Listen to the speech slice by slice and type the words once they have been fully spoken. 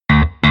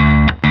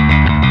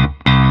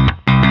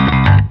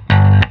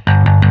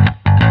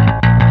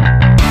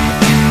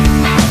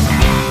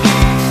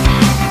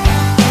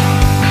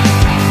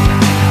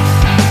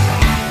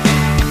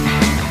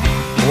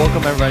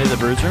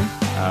Brewsroom.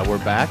 We're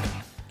back.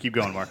 Keep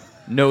going, Mark.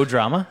 No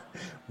drama.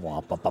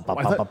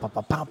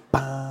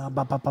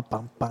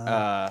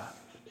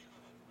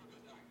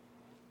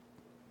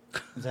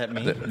 Is that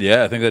me?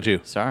 Yeah, I think that's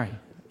you. Sorry.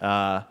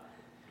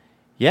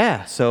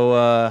 Yeah, so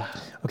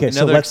Okay, so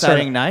another let's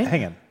exciting night.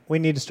 Hang on. We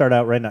need to start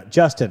out right now.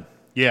 Justin,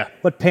 Yeah.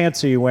 what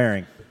pants are you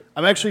wearing?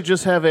 I'm actually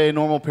just have a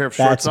normal pair of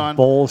shorts That's on.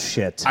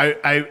 bullshit.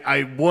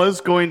 I was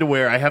going to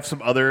wear, I have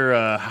some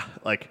other,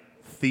 like,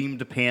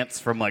 themed pants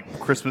from, like,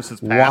 Christmas's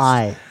past.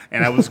 Why?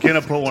 And I was going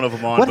to put one of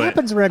them on, What but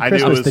happens around I knew it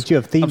Christmas was- that you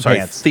have theme I'm sorry,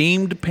 pants?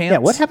 themed pants? Yeah,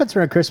 what happens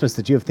around Christmas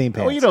that you have theme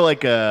pants? Oh, you know,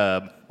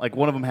 like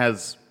one of them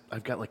has,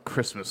 I've got, like,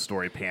 Christmas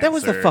story pants. That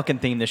was the or- fucking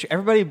theme this year.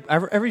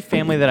 Every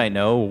family that I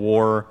know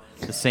wore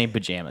the same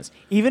pajamas.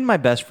 Even my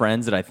best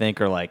friends that I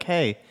think are like,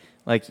 hey,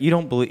 like you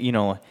don't believe, you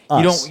know,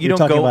 Us. you You're don't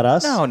talking go. about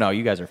us? No,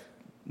 you guys are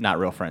not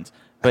real friends.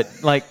 But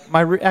like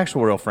my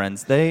actual real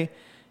friends, they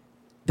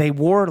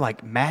wore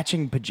like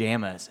matching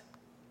pajamas.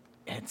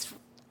 It's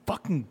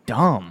fucking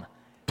dumb.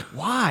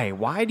 Why?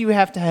 Why do you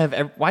have to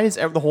have? Why is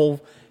the whole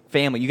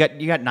family? You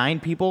got 9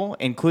 people,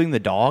 including the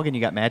dog, and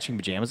you got matching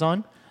pajamas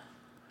on?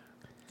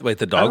 Wait,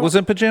 the dog was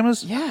in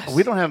pajamas? Yes.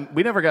 We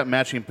never got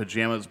matching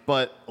pajamas,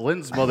 but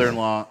Lynn's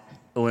mother-in-law,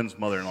 that would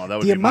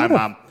The be my amount of-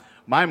 mom.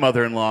 My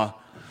mother-in-law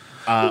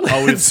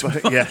always,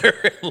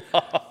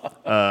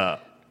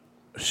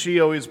 she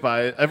always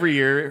buys every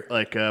year,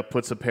 like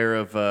puts a pair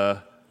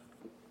of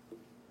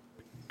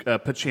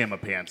pajama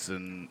pants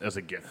in as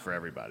a gift for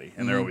everybody,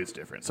 and they're always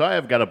different. So I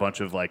have got a bunch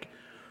of like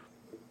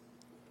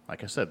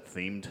I said,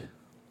 themed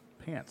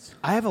pants.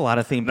 I have a lot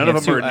of themed None of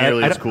pants them are too.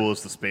 nearly I as don't- cool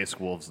as the Space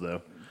Wolves,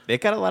 though.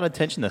 It got a lot of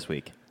attention this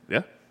week.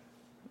 Yeah.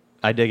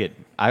 I dig it.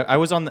 I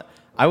was on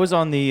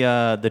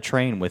the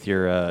train with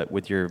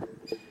your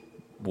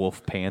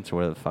wolf pants or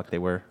whatever the fuck they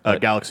were.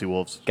 But- Galaxy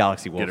Wolves.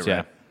 Galaxy Get Wolves, it yeah.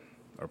 right.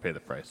 Or pay the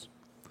price.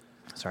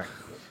 Sorry.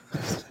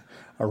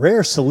 A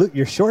rare salute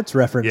your shorts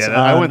reference. Yeah,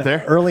 I went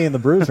there. early in the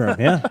brews room.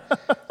 Yeah.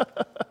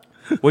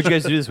 What'd you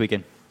guys do this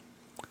weekend?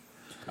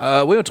 We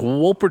went to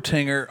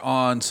Wolpertinger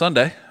on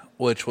Sunday,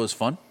 which was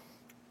fun.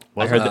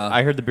 I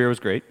heard the beer was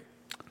great.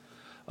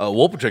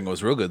 Wolpertinger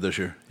was real good this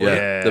year.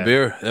 Yeah. The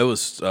beer, it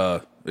was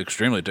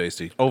extremely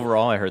tasty.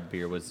 Overall, I heard the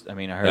beer was. I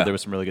heard Yeah. there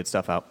was some really good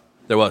stuff out.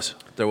 There was.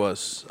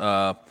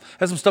 Had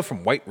some stuff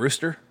from White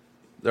Rooster.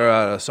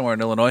 They're somewhere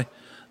in Illinois.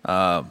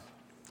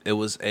 It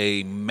was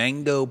a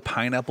mango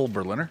pineapple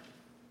Berliner.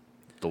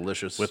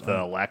 Delicious. With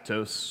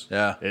lactose.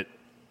 Yeah. It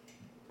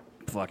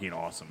fucking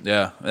awesome.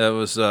 Yeah, that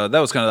was kind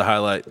of the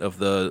highlight of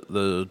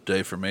the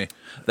day for me.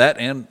 That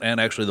and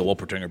actually the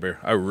Wolpertinger beer.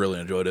 I really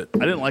enjoyed it. I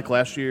didn't like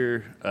last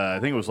year. I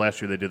think it was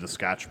last year they did the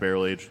Scotch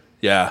barrel age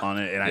Yeah. on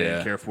it, and I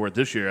didn't care for it.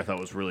 This year I thought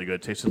it was really good.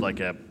 It tasted like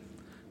a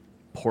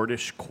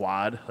portish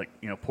quad,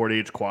 port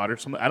age quad or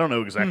something. I don't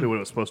know exactly what it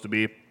was supposed to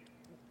be.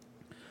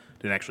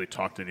 Didn't actually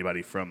talk to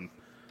anybody from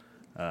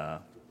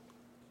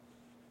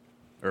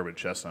Urban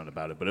Chestnut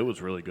about it, but it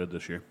was really good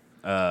this year.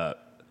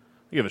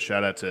 Give a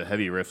shout out to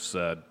Heavy Riff's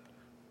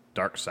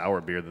dark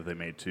sour beer that they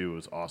made too. It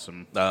was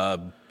awesome.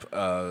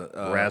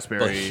 Raspberry,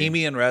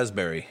 Bohemian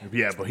raspberry.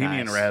 yeah,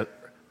 Bohemian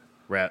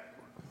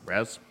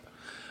Nice.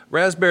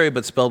 Raspberry,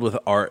 but spelled with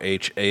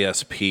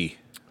RHASP.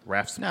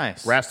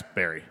 Nice.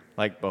 Raspberry.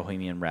 Like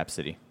Bohemian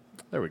Rhapsody,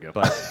 There we go.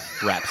 but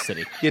Rap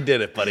City. You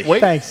did it, buddy. Wait,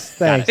 Thanks.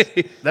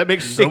 that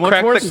makes so You much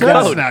cracked more the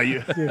sense code.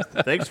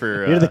 now. Thanks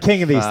for. You're the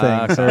king of these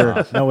things.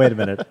 Or, no, wait a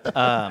minute.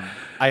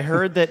 I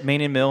heard that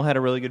Main and Mill had a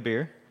really good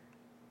beer,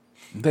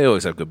 They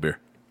always have good beer.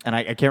 and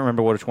I can't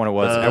remember which one it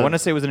was. I want to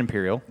say it was an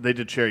Imperial. They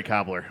did cherry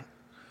cobbler.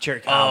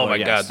 Cherry Oh my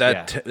yes,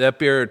 god, that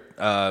beer.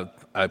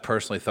 I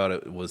personally thought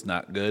it was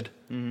not good,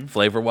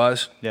 flavor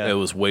wise. Yeah. It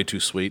was way too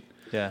sweet.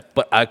 Yeah.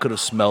 But I could have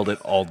smelled it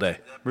all day,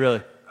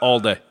 Really? all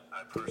day.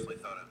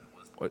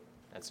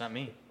 That's not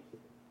me.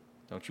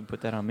 Don't you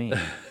put that on me.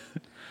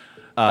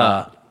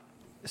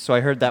 So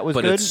I heard that was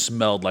But good. it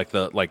smelled like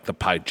the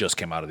pie just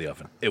came out of the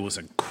oven. It was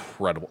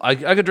incredible. I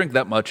could drink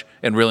that much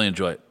and really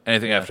enjoy it.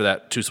 Anything after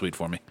that, too sweet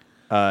for me.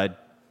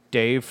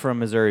 Dave from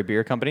Missouri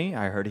Beer Company,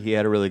 I heard he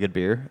had a really good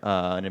beer,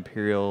 an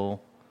Imperial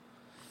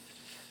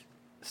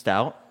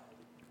Stout.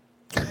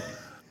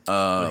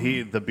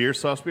 The beer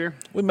sauce beer.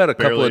 We met a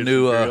couple Barrel of aged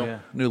new Imperial.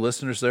 new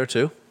listeners there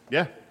too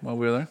Yeah, while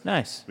we were there.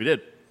 Nice. we did.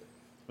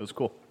 It was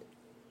cool.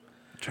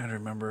 I'm trying to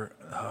remember.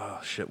 Oh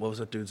shit! What was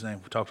that dude's name?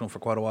 We talked to him for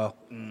quite a while.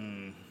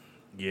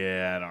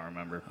 Yeah, I don't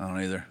remember. I don't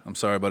either. I'm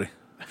sorry, buddy.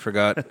 I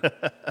forgot.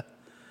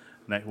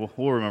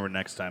 We'll remember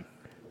next time.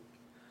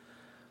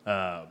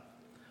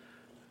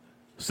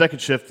 Second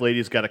shift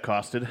ladies got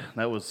accosted.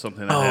 That was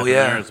something that happened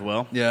there as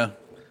well. Yeah.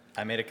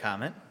 I made a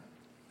comment.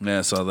 Yeah,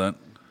 I saw that.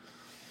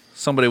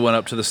 Somebody went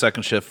up to the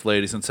second shift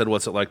ladies and said,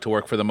 "What's it like to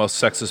work for the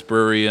most sexist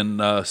brewery in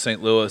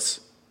St. Louis?"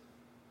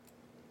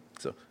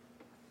 So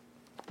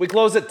we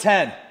close at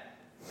 10.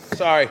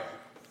 Sorry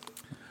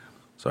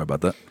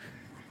about that.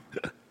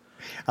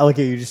 I look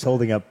at you just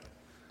holding up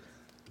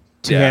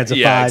two hands of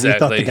five. Exactly. You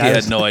thought the He guy had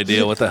was... no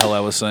idea what the hell I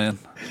was saying.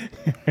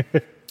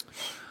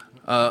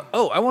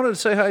 I wanted to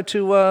say hi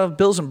to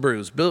Bills and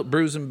Brews,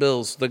 Brews and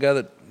Bills, the guy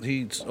that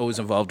he's always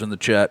involved in the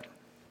chat.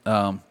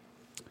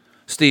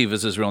 Steve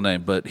is his real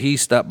name, but he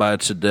stopped by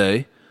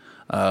today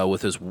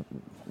with his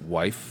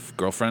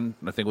girlfriend,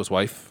 I think it was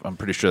wife. I'm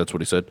pretty sure that's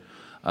what he said.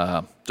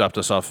 Dropped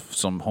us off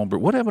some homebrew.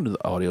 What happened to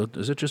the audio?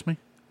 Is it just me?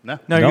 No,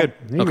 No, you're good.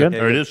 You're Okay. good.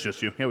 Or it is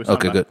just you. Yeah, we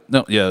Okay, good.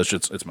 No, yeah,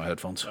 it's my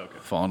headphones Okay.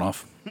 falling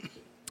off.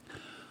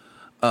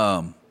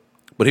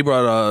 But he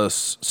brought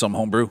us some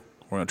homebrew.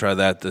 We're going to try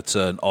that. It's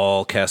an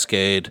all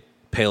Cascade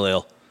pale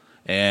ale.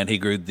 And he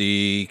brewed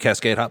the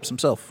Cascade hops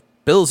himself.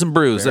 Bills and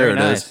Brews. Very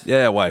there it nice. is.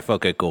 Yeah, wife.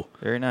 Okay, cool.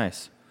 Very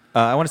nice.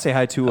 I want to say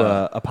hi to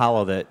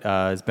Apollo that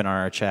has been on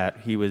our chat.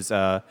 He was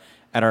at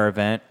our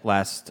event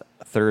last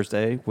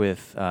Thursday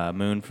with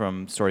Moon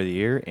from Story of the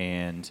Year,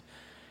 and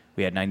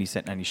we had 90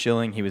 Cent, 90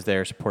 Shilling. He was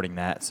there supporting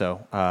that.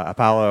 So,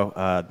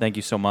 Apollo, thank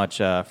you so much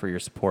for your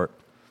support.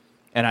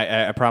 And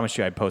I promised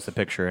you I'd post a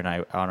picture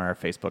on our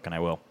Facebook, and I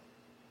will.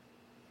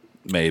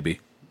 Maybe.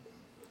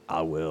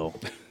 I will.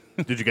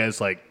 Did you guys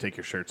take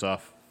your shirts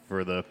off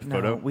for the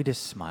photo? No, we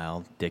just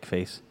smiled, dick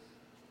face.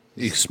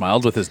 He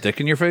smiled with his dick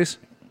in your face?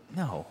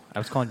 No, I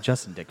was calling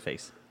Justin dick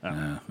face.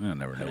 Nah, I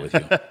never know with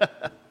you.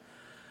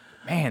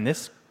 Man,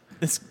 this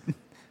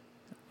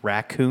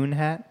raccoon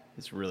hat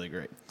is really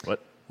great.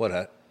 What? What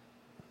hat?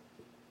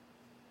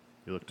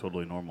 You look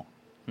totally normal.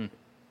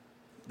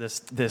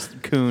 This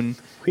coon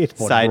We had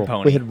one side rule.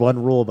 pony. We had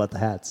one rule about the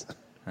hats.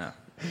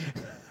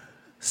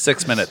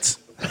 6 minutes.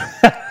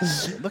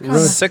 Look Ruined-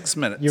 6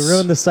 minutes. You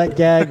ruined the sight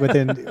gag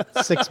within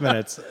 6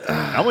 minutes.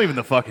 I'm leaving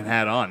the fucking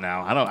hat on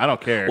now. I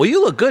don't care. Well,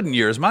 you look good in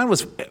yours. Mine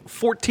was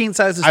 14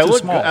 sizes I too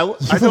look small. good.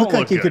 I You don't look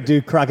like you good. could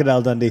do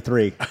Crocodile Dundee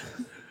 3.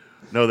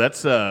 No,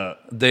 that's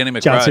Danny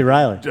McBride. John C.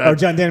 Riley. Or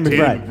John Danny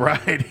McBride.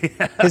 McBride.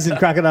 Yeah. His in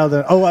Crocodile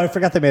Dundee. Oh, I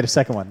forgot they made a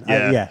second one.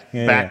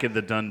 Back in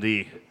the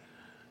Dundee.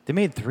 They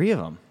made 3 of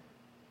them.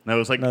 No, it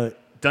was No.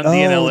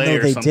 Dundee in L.A. no, or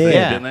they something, did.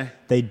 didn't they?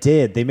 They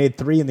did. They made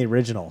 3 in the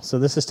original. So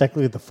this is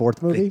technically the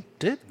 4th movie.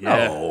 Did?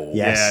 Yeah. No.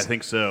 Yes. Yeah, I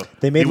think so.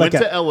 They made he like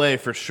went a- to L.A.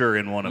 for sure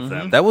in one of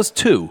them. That was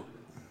 2.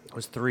 It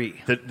was 3.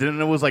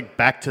 Then it was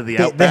back to the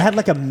They Outback had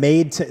like a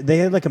made for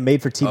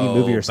TV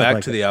movie or something Back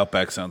like to that. the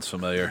Outback sounds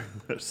familiar.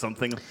 or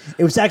something.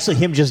 It was actually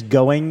him just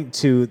going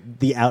to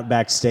the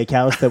Outback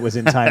Steakhouse that was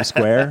in Times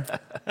Square.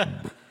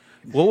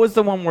 What was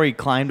the one where he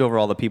climbed over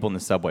all the people in the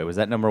subway? Was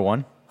that number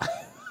 1?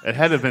 It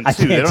had to have been I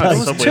 2. They can't don't tell have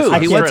you. subways. Two. I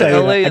He can't went to tell you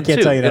LA that. I in can't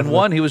 2. tell you that. In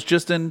 1, he was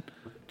just in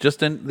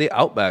the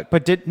Outback.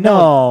 But did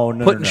No.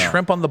 putting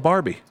shrimp on the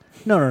Barbie.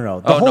 No.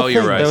 The Oh, whole no,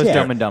 you're thing- right. That was yeah,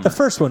 Dumb and Dumber. The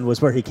first one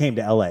was where he came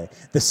to L.A.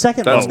 The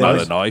second That's one,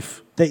 not a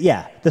knife.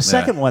 the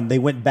second one they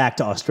went back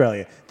to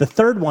Australia. The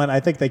third one, I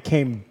think they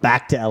came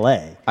back to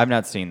L.A. I've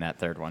not seen that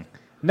third one.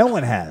 No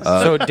one has.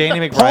 So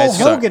Danny Paul McBride.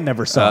 Hogan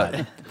never saw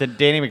it. The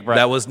Danny McBride.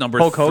 That was number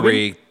Hulk Hogan?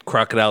 3,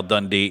 Crocodile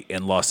Dundee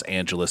in Los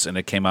Angeles, and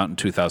it came out in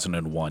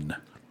 2001.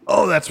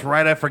 Oh, that's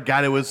right. I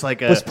forgot it was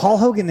like a Was Paul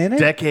Hogan in it?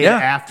 decade Yeah.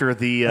 after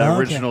the Oh, okay.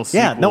 original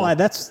sequel. Yeah, no,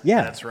 that's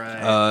That's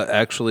right.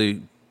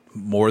 Actually,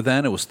 more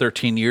than. It was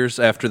 13 years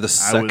after the I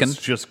second. was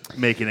just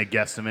making a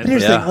guesstimate. But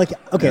here's Yeah. the thing,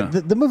 okay,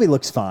 Yeah. the movie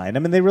looks fine. I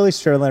mean, they really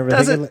streamlined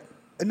everything. Does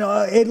it?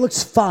 No, it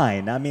looks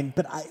fine. I mean,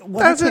 but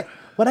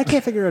what I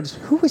can't figure out is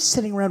who was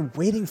sitting around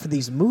waiting for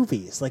these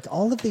movies? Like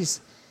all of these.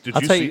 Did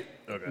I'll you tell see? you.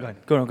 Okay.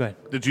 Go ahead.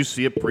 Did you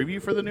see a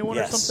preview for the new one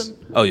or Yes.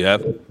 something? Oh, you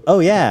have? Oh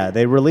yeah,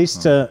 they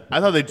released. I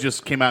thought they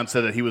just came out and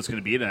said that he was going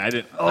to be in it. And I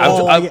didn't.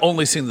 I've yeah.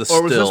 only seen the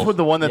Or was still. this with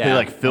the one that they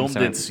Yeah, filmed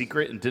I'm in sorry.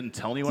 secret and didn't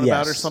tell anyone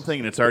about or Yes. something,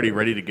 and it's already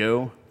ready to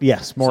go?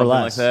 Yes, more or Something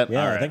like less. that? Yeah,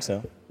 All I right. think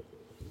so.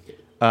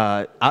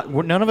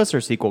 None of us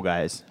are sequel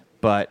guys,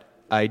 but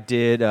I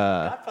did.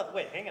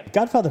 Wait, hang on.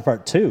 Godfather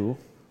Part 2.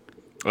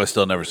 I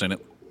still never seen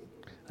it.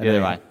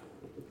 Neither have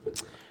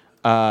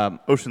I.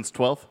 Ocean's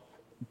 12.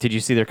 Did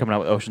you see they're coming out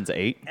with Ocean's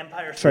 8?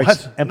 Empire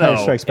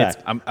Strikes Back.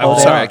 I'm Oh,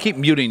 sorry. uh, I keep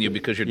muting you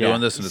because you're yeah. doing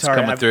this and it's Sorry,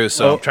 coming I'm- through,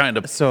 so oh, I'm trying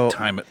to so-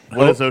 time it.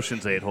 What is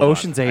Ocean's 8? Hold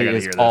Ocean's on. I 8 gotta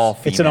is hear this. all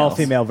females. It's an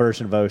all-female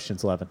version of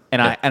Ocean's 11.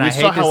 And I we hate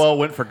saw how this- well it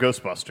went for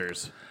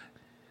Ghostbusters.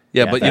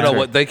 Yeah, Yeah, but you that's know right.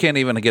 what? They can't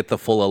even get the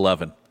full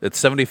 11. It's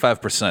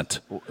 75%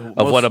 of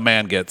Most- what a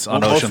man gets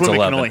on Most Ocean's women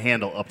 11. can only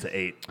handle up to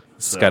 8.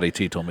 So. Scotty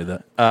T told me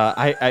that.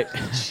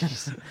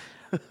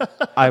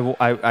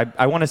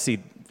 I want to see.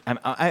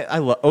 I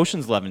love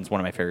Ocean's 11 is one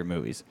of my favorite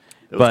movies.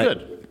 It was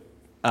good.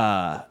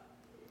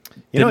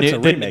 You know, it's a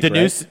remake, the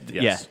new, right?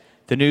 Yes.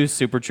 the new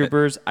Super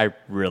Troopers. I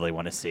really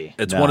want to see.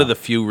 It's No. one of the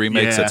few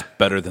remakes Yeah. that's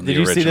better than Did the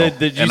you see original.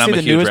 Did you and see I'm a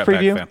the huge newest Rat Pack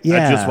preview? fan.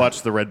 Yeah. I just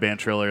watched the Red Band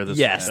trailer.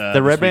 Yes, the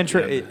this Red Band.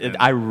 weekend, and-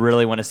 I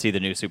really want to see the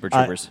new Super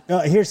Troopers.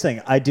 Here's the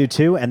thing. I do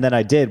too, and then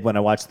I did when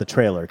I watched the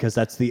trailer because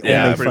that's the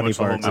Yeah, only pretty funny much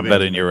the whole part. movie. I'm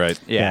betting you're right.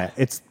 Yeah.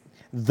 It's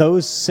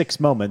those 6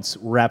 moments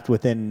wrapped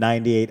within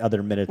 98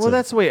 other minutes. Well, of,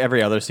 that's the way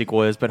every other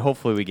sequel is, but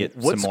hopefully we get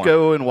Let's some more.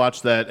 go and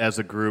watch that as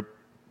a group,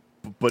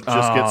 but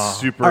just get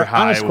super All right,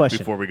 high honest question.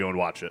 before we go and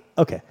watch it.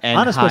 okay. And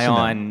Honest high question. though.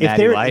 on If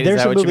Natty Light, is there's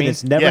that a what you movie mean?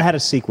 that's never Yeah. had a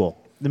sequel,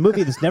 the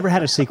movie that's never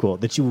had a sequel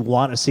that you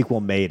want a sequel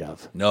made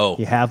of. No.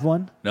 You have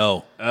one?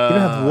 No. You don't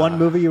have one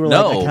movie you were like,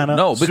 I No, kind of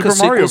no, Super because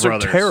Mario sequels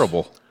Brothers. are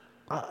terrible.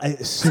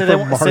 Say that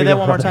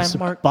one more time,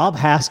 Mark. Bob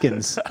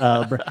Haskins.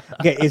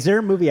 Okay, is there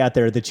a movie out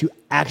there that you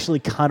actually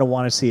kind of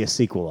want to see a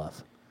sequel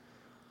of?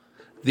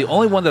 The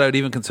only one that I'd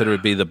even consider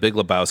would be The Big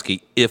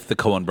Lebowski if the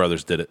Coen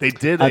brothers did it. They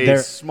did a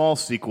small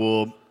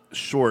sequel,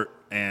 short,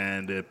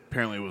 and it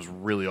apparently was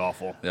really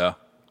awful. Yeah.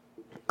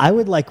 I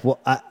would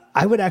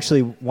I would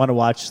actually want to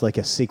watch like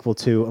a sequel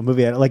to a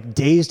movie like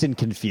Dazed and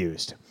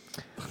Confused.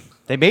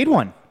 They made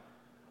one.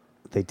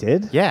 They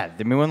did? Yeah,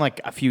 they made one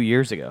like a few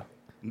years ago.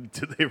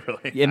 Did they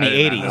really? In the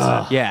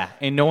 80s. Yeah,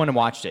 and no one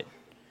watched it.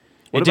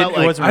 What about,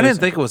 like- I didn't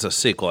think it was a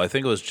sequel. I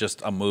think it was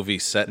just a movie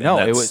set in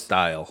that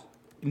style.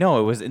 No,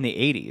 it was in the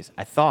 80s,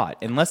 I thought,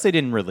 unless they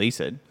didn't release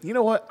it. You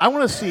know what? I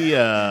want to see...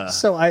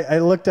 So I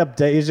looked up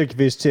Dazed and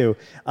Confused too.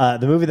 The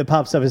movie that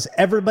pops up is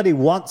Everybody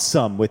Wants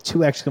Some with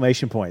 2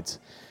 exclamation points.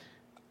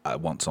 I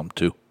want some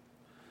too.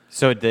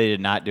 So they did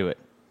not do it.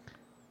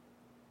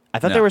 I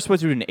thought they were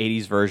supposed to do an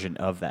 80s version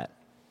of that.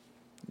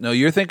 No,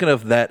 you're thinking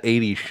of That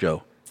 80s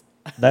Show.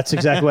 That's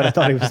exactly what I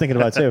thought he was thinking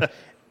about too.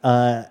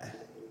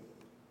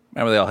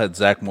 Remember they all had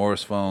Zach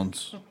Morris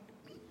phones?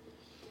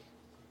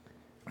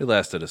 It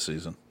lasted a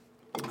season.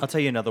 I'll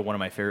tell you another one of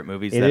my favorite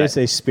movies. It is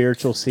a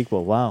spiritual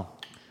sequel. Wow.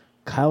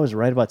 Kyle was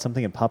right about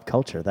something in pop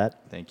culture.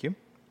 Thank you.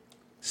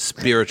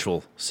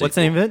 Spiritual sequel. What's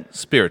the name of it?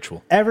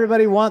 Spiritual.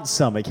 Everybody Wants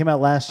Some. It came out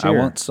last year. I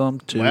want some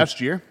too.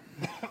 last year?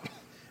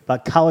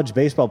 About college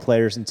baseball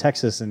players in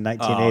Texas in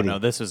 1980. Oh, no,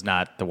 this is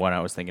not the one I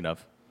was thinking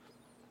of.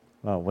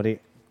 Oh, what do you...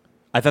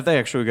 I thought they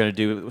actually were going to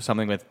do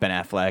something with Ben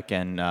Affleck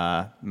and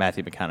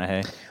Matthew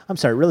McConaughey. I'm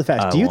sorry, really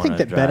fast. Do you think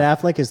that Ben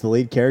Affleck is the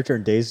lead character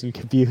in Dazed and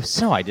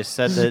Confused? No, I just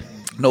said that.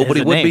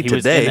 Nobody would be He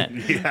was today. in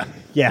it.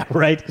 Yeah,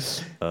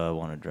 right. I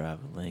want to drive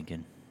a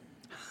Lincoln.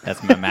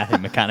 That's my Matthew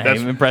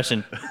McConaughey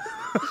impression.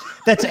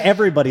 That's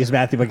everybody's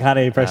Matthew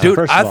McConaughey impression. Dude,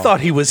 first of I all. thought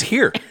he was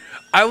here.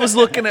 I was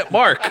looking at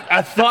Mark.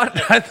 I thought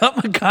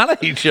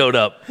McConaughey showed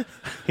up.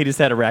 He just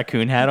had a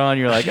raccoon hat on.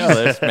 You're like, oh,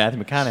 there's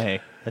Matthew McConaughey.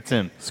 That's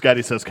him.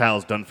 Scotty says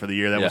Kyle's done for the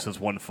year. That was his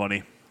one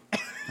funny.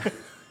 It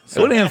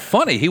wasn't even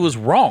funny. He was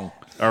wrong.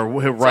 Or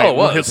all right, it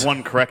was. his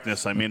one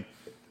correctness, I mean.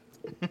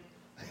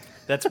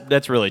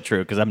 That's really true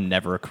because I'm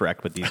never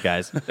correct with these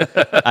guys.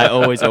 I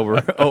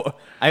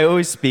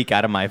always speak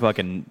out of my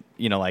fucking,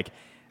 like,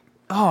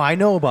 oh, I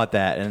know about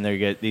that, and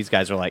these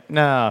guys are like,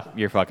 no,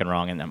 you're fucking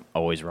wrong, and I'm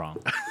always wrong.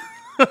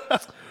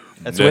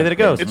 That's the way that it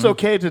goes. It's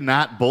okay to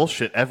not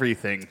bullshit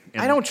everything.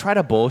 I don't try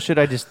to bullshit.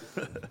 I just,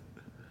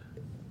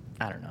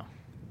 I don't know.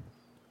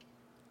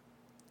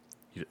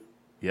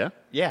 Yeah?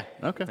 Yeah.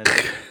 Okay.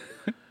 That's-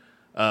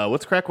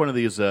 Let's crack one of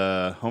these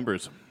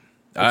homebrews.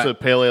 It's a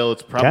pale ale.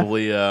 It's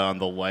probably on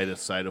the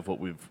lightest side of what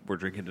we're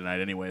drinking tonight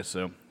anyway.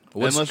 So,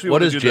 What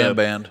wanna is do Jam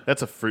Band?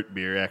 That's a fruit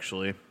beer,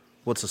 actually.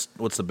 What's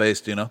the base?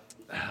 Do you know?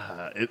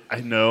 I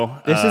know.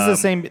 This is the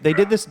same. They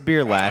did this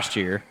beer last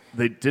year.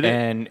 They did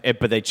it.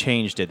 But they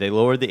changed it. They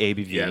lowered the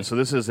ABV. Yeah, so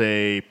this is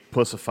a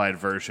pussified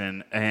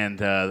version, and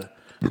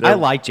I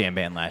liked Jam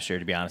Band last year,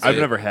 to be honest. I've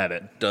never had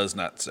it. Does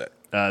not say.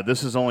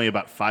 This is only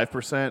about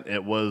 5%.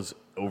 It was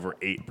over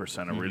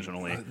 8%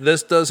 originally.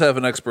 This does have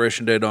an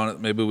expiration date on it.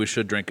 Maybe we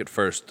should drink it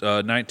first.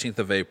 19th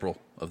of April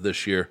of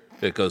this year.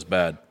 It goes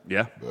bad.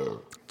 Yeah.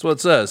 That's what it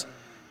says.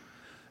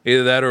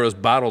 Either that or it was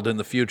bottled in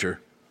the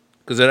future.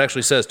 Because it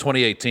actually says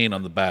 2018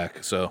 on the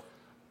back. So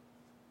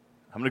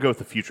I'm going to go with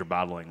the future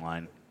bottling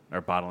line.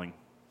 Or bottling.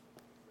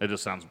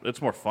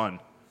 It's more fun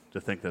to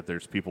think that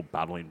there's people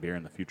bottling beer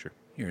in the future.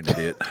 you're an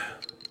idiot.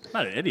 I'm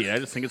not an idiot. I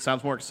just think it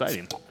sounds more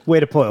exciting. Way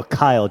to spoil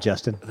Kyle,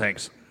 Justin.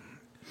 Thanks.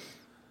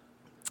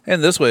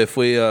 And this way, if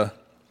we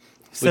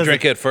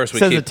drink it first, we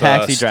says keep the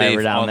taxi Steve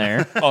driver down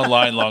there.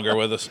 online longer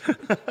with us.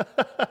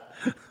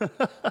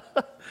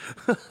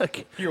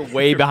 You're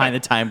way behind the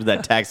times with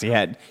that taxi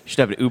hat. You should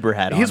have an Uber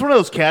hat on. He's one of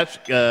those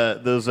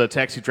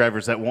taxi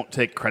drivers that won't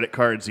take credit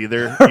cards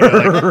either. You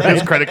know,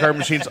 his credit card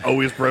machine's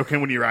always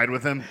broken when you ride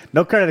with him,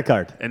 No credit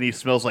card. and he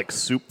smells like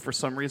soup for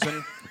some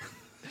reason.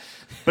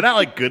 But not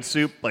like good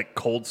soup, like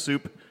cold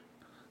soup,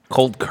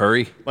 Cold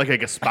curry. like a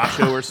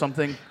gazpacho or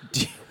something.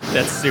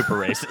 That's super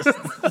racist.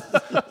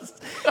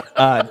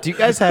 Do you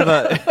guys have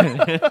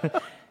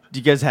a Do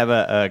you guys have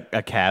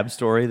a cab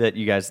story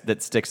that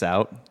sticks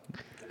out?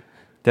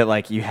 That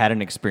like you had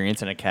an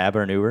experience in a cab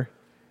or an Uber?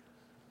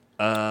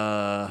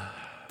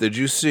 Did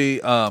you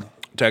see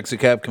Taxi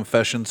Cab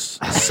Confessions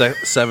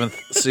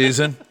 7th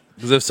season?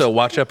 Because if so,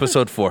 watch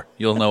episode 4.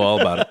 You'll know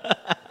all about it.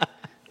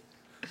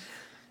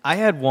 I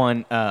had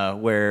one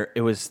where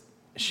it was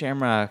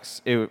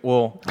Shamrocks. It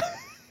would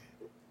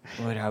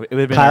have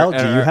been Kyle, do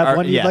you have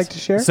one you'd yes. like to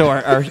share? So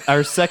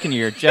our second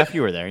year, Jeff,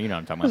 you were there. You know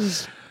what I'm talking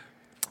about.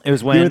 It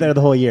was when You were there the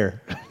whole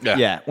year.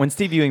 Yeah, when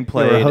Steve Ewing were a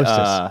played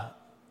hostess.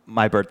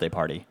 my birthday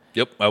party.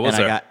 Yep, I was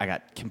and there. I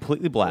got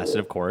completely blasted,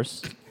 of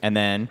course. And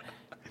then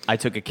I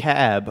took a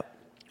cab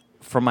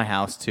from my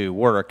house to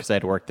work because I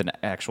had to work the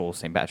actual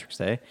St. Patrick's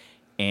Day.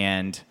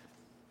 And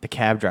the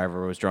cab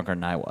driver was drunker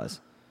than I was.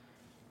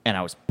 And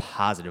I was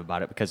positive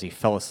about it because he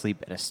fell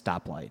asleep at a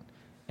stoplight.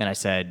 And I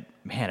said,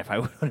 man, if I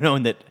would have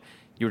known that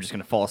you were just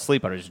going to fall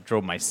asleep, I would have just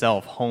drove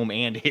myself home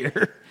and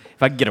here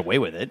if I could get away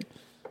with it.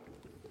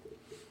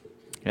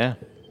 Yeah.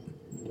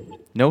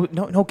 No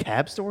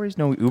cab stories?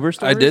 No Uber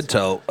stories? I did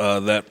tell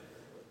that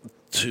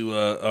to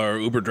our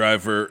Uber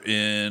driver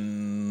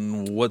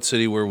in What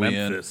city were we in?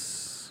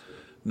 Memphis.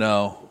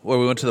 No, where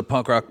we went to the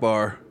punk rock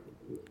bar.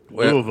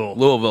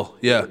 Louisville.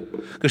 Yeah.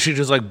 Because she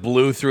just like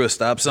blew through a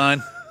stop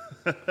sign.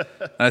 And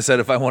I said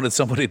if I wanted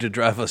somebody to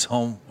drive us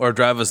home or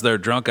drive us there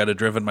drunk, I'd have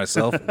driven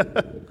myself.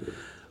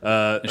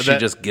 And she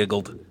just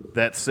giggled.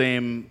 That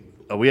same,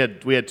 we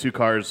had 2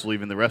 cars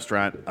leaving the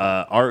restaurant.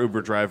 Our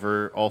Uber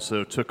driver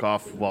also took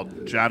off while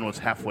John was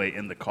halfway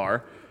in the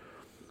car.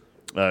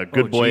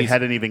 Good boy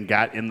hadn't even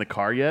got in the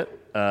car yet,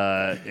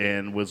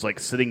 and was like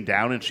sitting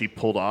down, and she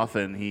pulled off,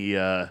 and he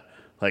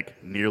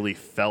like nearly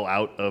fell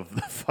out of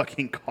the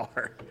fucking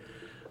car.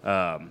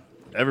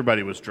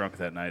 Everybody was drunk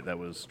that night that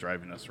was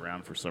driving us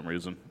around for some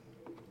reason.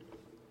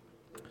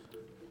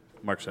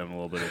 Mark's having a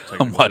little bit of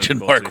technical I'm watching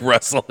difficulty. Mark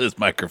wrestle his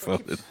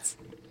microphone.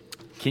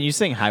 Can you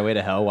sing Highway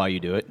to Hell while you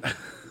do it?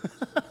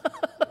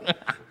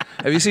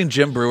 Have you seen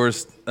Jim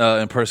Brewer's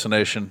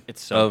impersonation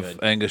It's so of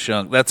good. Angus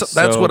Young? That's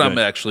So what I'm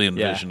good. actually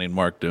envisioning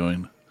Mark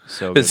doing.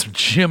 So It's good.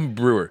 Jim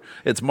Brewer.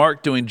 It's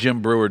Mark doing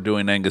Jim Brewer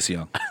doing Angus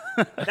Young.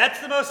 That's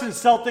the most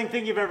insulting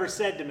thing you've ever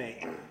said to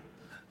me.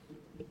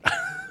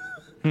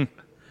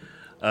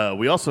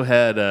 We also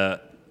had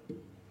a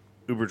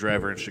Uber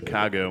driver in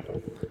Chicago.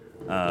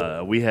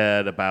 We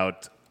had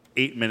about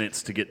 8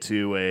 minutes to get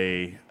to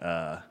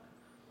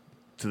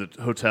the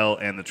hotel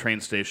and the train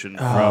station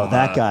Oh, from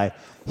that guy.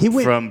 He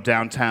went. from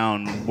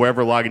downtown,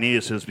 wherever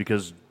Lagunitas is,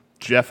 because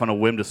Jeff on a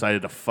whim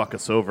decided to fuck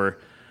us over.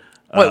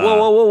 Wait,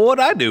 whoa,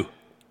 what'd I do?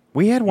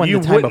 We had one You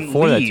the time wouldn't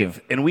before leave, that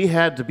too. and we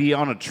had to be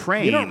on a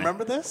train. You don't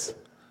remember this?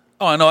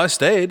 Oh, I know, I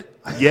stayed.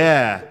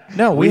 Yeah.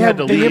 No, we had had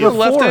to the You year leave.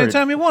 left before.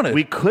 anytime you wanted.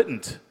 We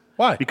couldn't.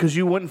 Why? Because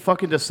you wouldn't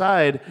fucking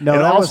decide. No,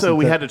 and that also wasn't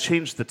we the- had to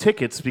change the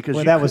tickets because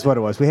Well, you that could- was what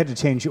it was. We had to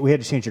change. We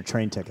had to change your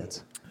train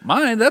tickets.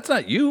 Mine, that's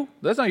not you.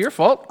 That's not your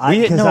fault.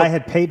 Because no. I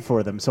had paid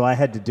for them, so I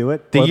had to do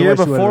it. The year Otherwise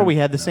you before, would've- we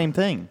had the same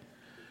thing.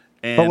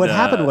 And, But what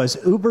happened was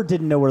Uber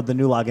didn't know where the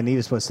new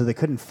Lagunitas was, so they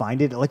couldn't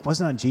find it. It like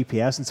wasn't on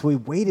GPS, and so we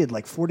waited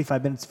like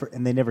 45 minutes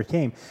and they never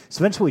came.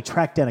 So eventually we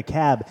tracked down a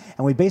cab,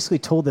 and we basically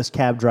told this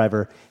cab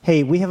driver,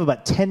 "Hey, we have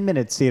about 10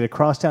 minutes to get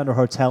across town to our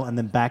hotel and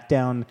then back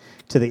down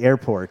to the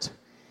airport.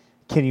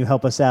 Can you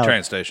help us out?"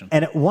 Train station.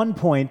 And at one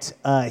point,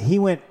 he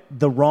went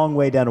the wrong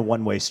way down a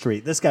one-way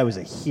street. This guy was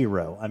a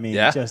hero. I mean,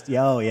 Yeah?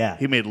 oh yeah.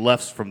 he made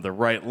lefts from the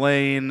right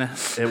lane.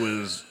 It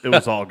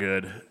was all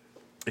good.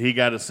 He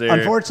got us there.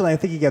 Unfortunately, I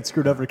think he got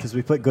screwed over because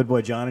we put Good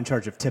Boy John in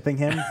charge of tipping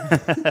him.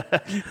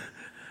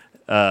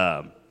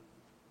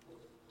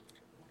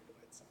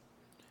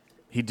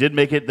 He did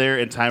make it there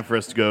in time for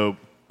us to go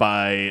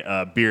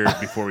buy beer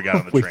before we got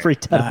on the We train.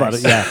 freaked out about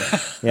it. Yeah,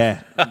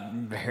 yeah.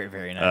 Very,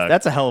 very nice.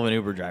 That's a hell of an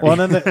Uber driver. Well,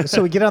 and then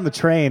so we get on the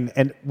train,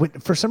 and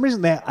for some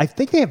reason, I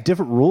think they have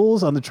different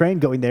rules on the train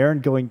going there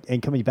and going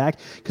and coming back.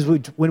 Because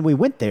when we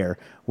went there,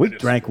 we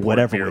just drank poured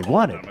whatever beer we all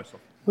wanted. down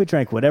myself. We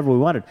drank whatever we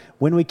wanted.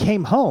 When we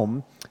came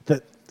home,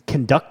 the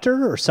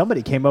conductor or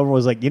somebody came over and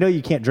was like,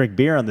 you can't drink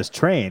beer on this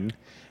train.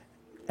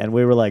 And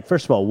we were like,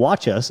 first of all,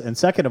 watch us, and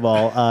second of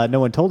all, no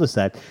one told us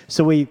that.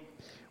 So we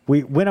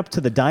went up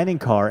to the dining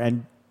car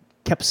and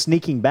kept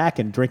sneaking back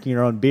and drinking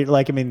our own beer.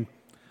 Like, I mean.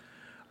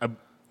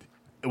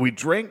 We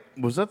drank.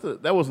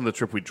 That wasn't the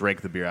trip we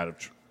drank the beer out of,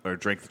 or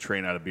drank the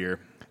train out of beer.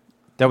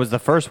 that was the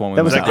first one. We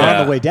That was went on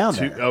on. the way down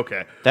there.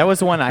 Okay. That was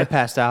the one I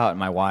passed out, and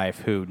my wife,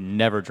 who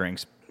never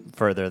drinks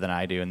further than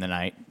I do in the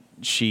night,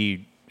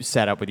 she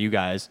sat up with you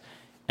guys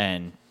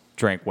and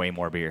drank way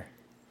more beer.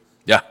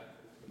 Yeah.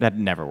 That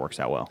never works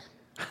out well.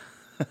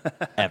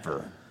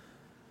 Ever.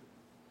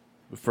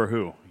 For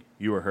who?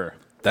 You or her?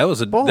 That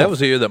was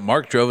a year that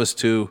Mark drove us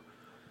to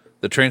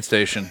the train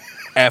station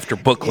after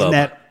book club.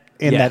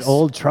 In Yes. that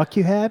old truck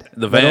you had?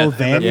 The That van. old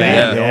van? The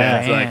Yeah. van.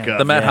 It's like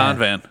the Matt Yeah. Hahn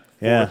van.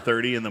 Yeah.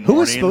 4:30 in the Who morning.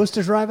 was supposed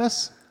to drive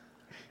us?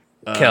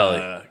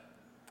 Kelly.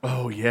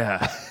 Oh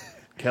yeah.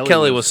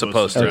 Kelly was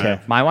supposed to. Okay.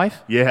 My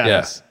wife? Yeah.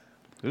 Yes.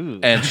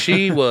 And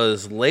she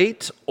was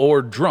late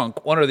or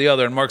drunk, one or the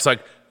other. And Mark's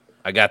like,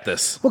 I got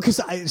this. Well, because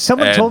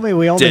someone And told me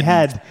we only didn't.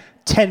 had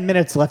 10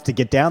 minutes left to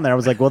get down there. I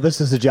was like, well, this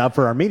is a job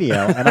for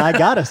Arminio. And I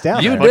got us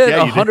down You there. did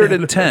yeah, you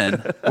did.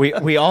 110.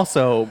 We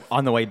also,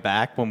 on the way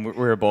back, when we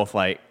were both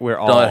like, Don't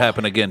let it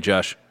happen again,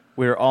 Josh.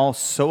 we were all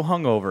so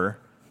hungover,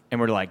 and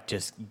we're like,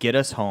 just get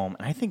us home.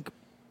 And I think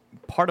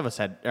part of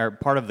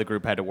the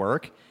group had to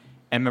work.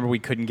 And remember, we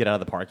couldn't get out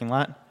of the parking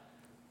lot. Do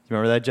you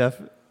remember that, Jeff?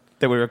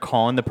 That we were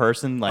calling the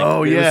person, like,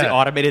 Oh, it was yeah. the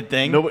automated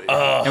thing. Nobody-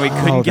 and we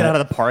couldn't get that-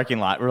 out of the parking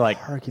lot. We're like,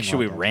 Parking should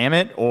we lot. ram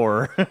it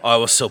or? Oh, I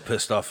was so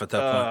pissed off at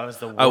that point. it was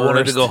the I wanted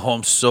to worst. go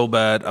home so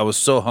bad. I was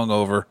so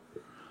hungover.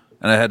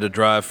 And I had to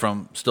drive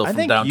from I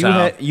think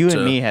downtown. you to-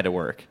 and me had to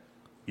work.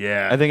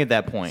 Yeah. I think at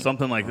that point.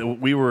 something like that.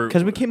 We were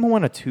Because we came home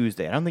on a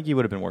Tuesday. I don't think you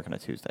would have been working a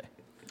Tuesday.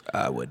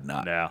 I would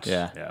not.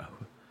 Yeah.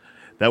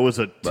 That was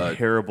a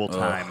terrible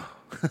time.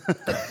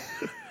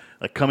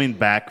 Like coming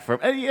back from,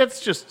 and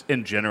it's just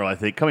in general, I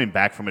think coming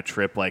back from a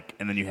trip, like,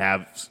 and then you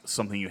have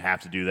something you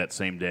have to do that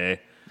same day,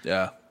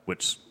 Yeah.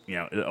 which,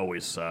 it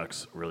always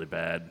sucks really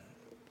bad.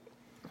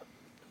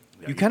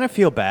 You kind of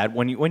feel bad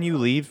when you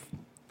leave.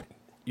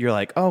 You're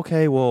like, oh,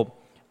 okay, well,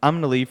 I'm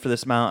gonna leave for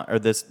this amount or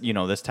this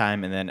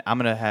time, and then I'm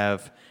gonna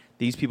have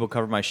these people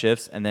cover my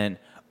shifts, and then,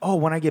 oh,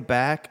 when I get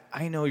back,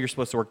 I know you're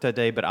supposed to work that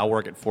day, but I'll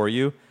work it for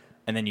you.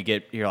 And then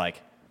you're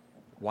like,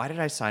 why did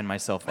I sign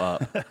myself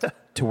up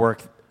to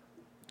work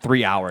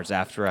 3 hours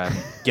after I'm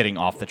getting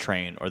off the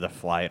train or the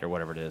flight or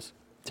whatever it is?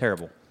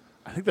 Terrible.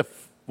 I think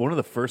one of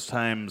the first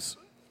times.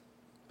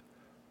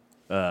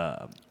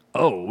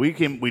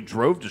 We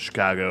drove to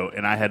Chicago,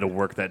 and I had to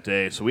work that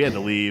day, so we had to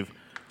leave.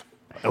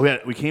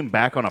 We came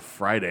back on a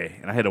Friday,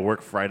 and I had to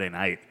work Friday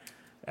night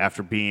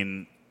after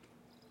being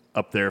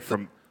up there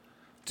from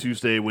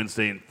Tuesday,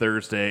 Wednesday, and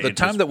Thursday. The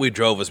time that we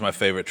drove was my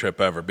favorite trip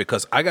ever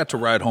because I got to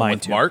ride home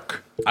with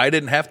Mark. I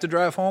didn't have to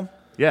drive home.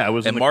 Yeah, I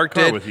was in the Mark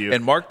car did, with you.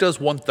 and Mark does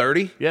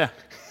 1:30. Yeah.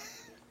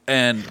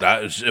 And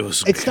it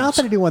was. It's not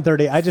that I do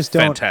 1:30. I just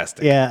don't.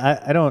 Fantastic.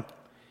 Yeah, I don't.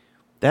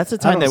 That's the I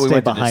time don't that we stay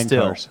went to behind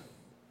Distill. cars.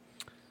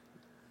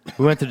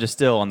 We went to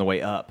Distill on the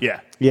way up. Yeah.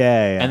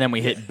 Yeah. And then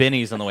we hit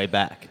Benny's on the way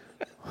back.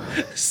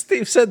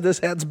 Steve said this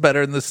hat's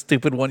better than the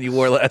stupid one you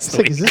wore last It's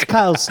like, week. is this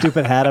Kyle's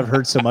stupid hat I've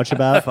heard so much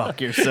about? Fuck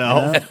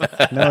yourself.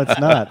 No, it's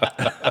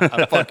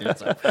not. Fuck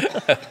yourself.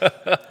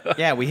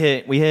 Yeah, we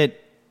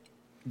hit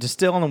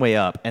Distill on the way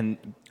up, and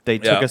they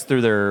took us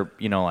through their,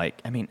 I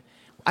didn't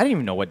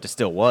even know what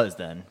Distill was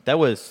then. That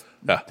was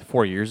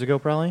 4 years ago,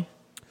 probably.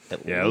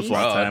 Yeah, it was a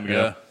long time ago.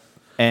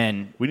 Yeah.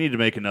 And We need to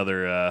make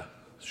another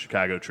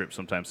Chicago trip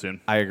sometime soon.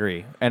 I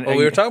agree. And Well,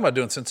 we were talking about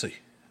doing Cincy.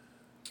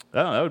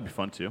 Oh, that would be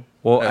fun, too.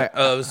 well, It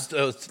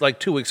was like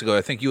 2 weeks ago.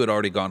 I think you had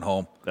already gone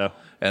home. Oh.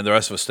 And the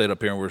rest of us stayed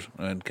up here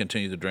and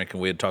continued to drink.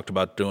 And we had talked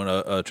about doing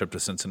a trip to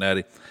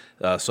Cincinnati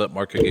so that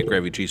Mark could get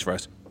gravy cheese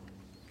fries.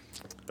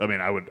 I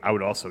mean, I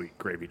would also eat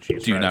gravy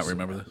cheese Do you fries. not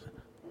remember this?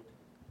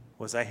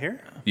 Was I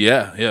here?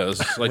 Yeah. It was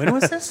like When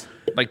was this?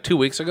 like 2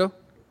 weeks ago,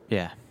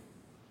 yeah.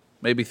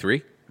 maybe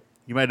 3.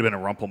 You might have been a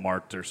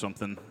Rumpelmarkt or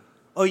something.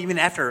 Oh, you mean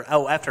after?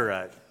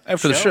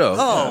 After the show.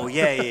 Oh,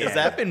 yeah. Has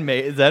that been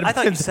made? Is that I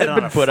thought you said it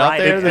been on a put out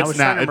Friday. there? I That's was It's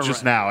trying not. to It's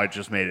just now. I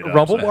just made it up.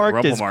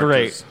 Rumpelmarkt is Rumpelmarkt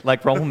great.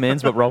 Like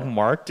Rumpelmans, but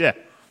Rumpelmarkt. Yeah.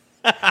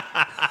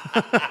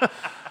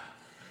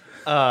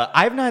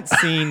 I've not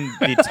seen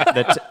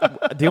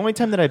the only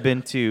time that I've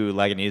been to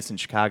Lagunitas in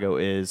Chicago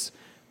is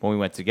when we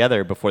went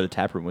together before the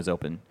tap room was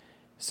open.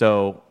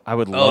 So I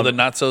would love. Oh, the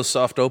not so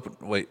soft open.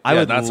 Wait, I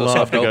would not so love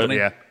soft to go- opening.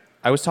 Yeah.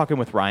 I was talking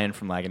with Ryan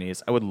from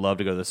Lagunitas. I would love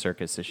to go to the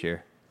circus this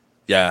year.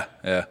 Yeah.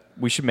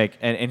 We should make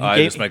and he I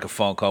gave, just make a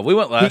phone call. We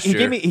went last he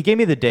year. gave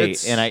me the date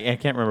It's- and I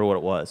can't remember what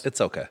it was.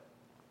 It's okay.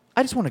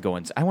 I just want to go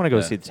in. I want to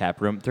go see the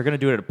tap room. They're going to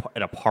do it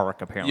at a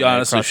park apparently. You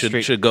honestly across the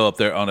street. should go up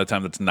there on a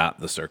time that's not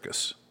the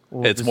circus.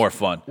 It's just- more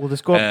fun. we'll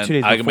just go up and 2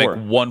 days I can before.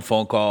 make one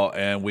phone call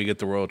and we get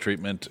the royal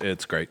treatment.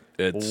 It's great.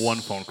 It's One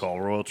phone call,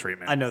 royal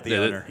treatment. I know the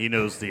owner. He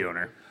knows the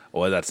owner.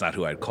 Well, that's not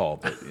who I'd call,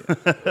 but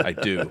yeah, I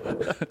do.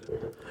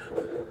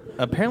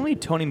 Apparently,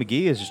 Tony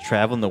McGee is just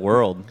traveling the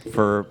world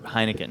for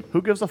Heineken.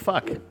 Who gives a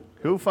fuck?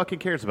 Who fucking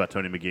cares about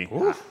Tony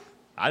McGee?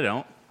 I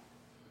don't.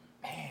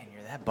 Man,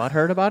 you're that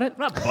butthurt about it? I'm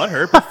not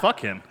butthurt, but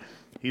fuck him.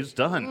 He's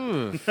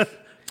done.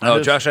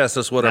 Oh, Josh asked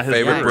us what our not his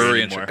favorite guy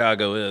brewery in anymore.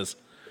 Chicago is,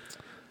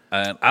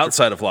 and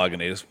outside of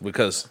Lagunitas,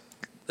 because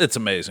it's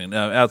amazing.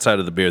 Outside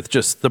of the beer,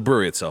 just the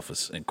brewery itself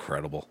is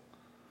incredible.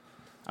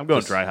 I'm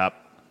going dry hop.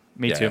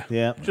 Me Yeah. too.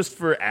 Yeah. Just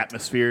for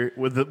atmosphere.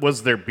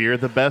 Was their beer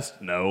the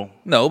best? No.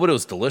 No, but it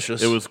was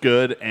delicious. It was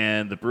good,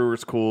 and the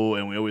brewer's cool,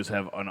 and we always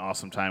have an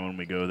awesome time when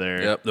we go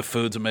there. Yep, the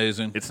food's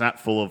amazing. It's not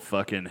full of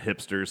fucking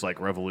hipsters like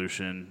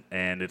Revolution,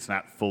 and it's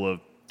not full of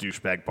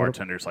douchebag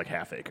bartenders like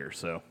Half Acre.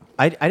 So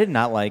I did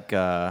not like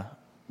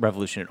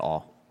Revolution at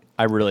all.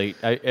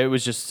 It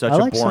was just such I a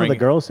like some of boring. the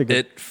girls who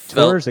get It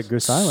felt tours at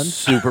Goose Island.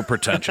 super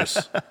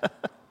pretentious.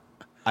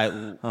 I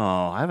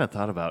haven't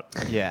thought about.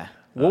 Yeah.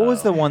 What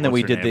was the one that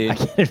we what's her did name? the?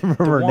 I can't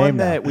remember The her one name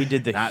now. that we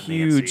did the Not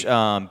huge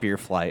Nancy. beer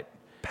flight.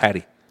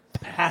 Patty.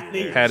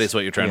 Patty. Patty's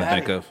what you're trying to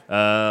think of.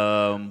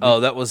 Um, Oh,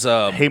 that was.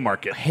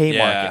 Haymarket. Haymarket.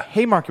 Yeah.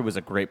 Haymarket was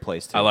a great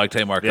place too. I liked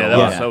Haymarket Yeah, a that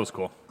lot. was, that was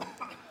cool. But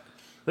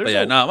There's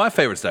yeah, a- no, my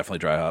favorite's definitely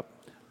dry hop.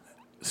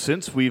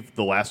 Since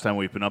the last time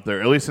we've been up there,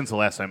 at least since the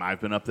last time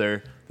I've been up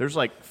there, there's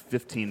like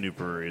 15 new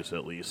breweries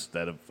at least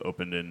that have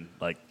opened in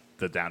like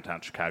the downtown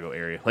Chicago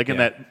area, like in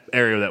Yeah. that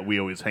area that we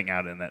always hang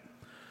out in, that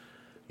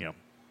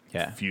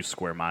Yeah. few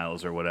square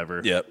miles or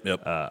whatever. Yep.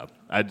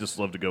 I'd just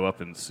love to go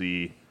up and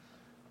see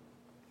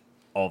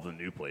all the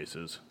new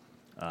places.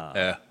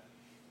 Yeah.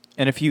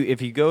 And if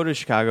you go to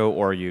Chicago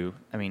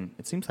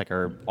it seems like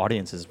our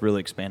audience is really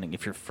expanding.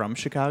 If you're from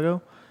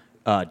Chicago,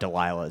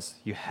 Delilah's,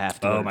 you have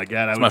to. Oh my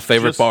god, It's my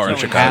favorite bar in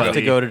You Chicago. have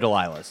to go to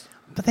Delilah's.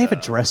 But they have a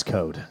dress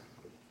code.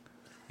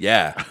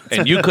 Yeah.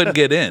 And you couldn't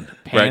get in right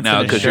Pants now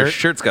and a because your shirt.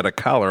 shirt's got a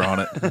collar on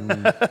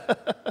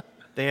it.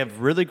 They have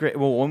really great.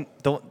 Well,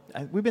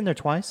 we've been there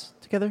twice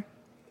together.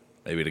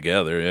 Maybe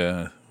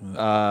together,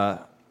 yeah.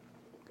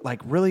 Like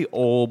really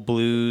old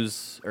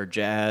blues or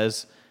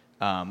jazz.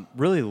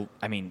 Really,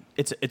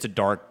 it's a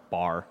dark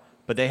bar,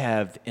 but they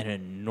have an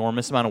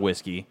enormous amount of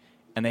whiskey,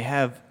 and they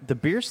have the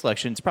beer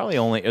selection. It's probably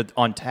only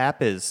on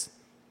tap is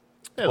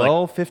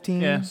 12,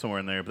 15. Yeah, somewhere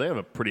in there. But they have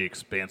a pretty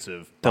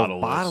expansive The bottle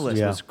bottle list. list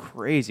Yeah. was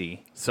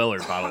crazy. Cellar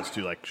bottles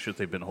too, like shit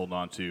they've been holding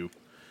on to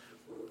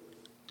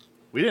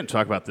We didn't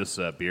talk about this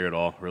beer at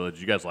all, really.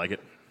 Did you guys like it?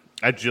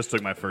 I just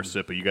took my first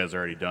sip, but you guys are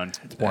already done.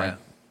 It's boring.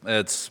 Yeah,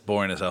 it's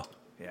boring as hell.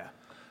 Yeah.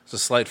 It's a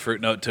slight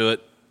fruit note to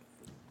it.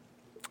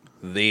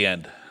 The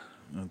end.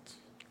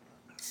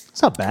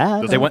 It's not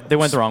bad. They went the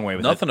wrong way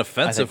with Nothing it.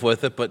 offensive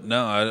with it, but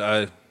no,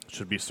 I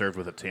Should be served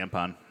with a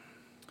tampon.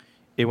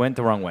 It went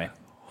the wrong way.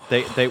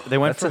 They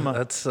went from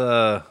that's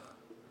calling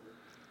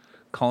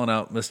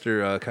out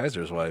Mr.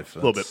 Kaiser's wife. A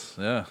little bit.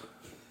 Yeah.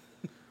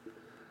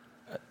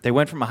 They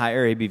went from a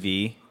higher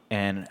ABV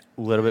and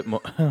a little bit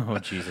more. Oh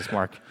Jesus,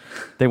 Mark!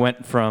 They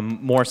went from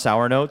more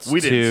sour notes.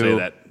 We to, didn't say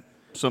that.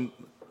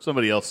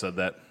 Somebody else said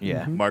that.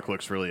 Yeah. Mark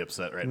looks really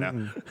upset right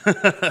now.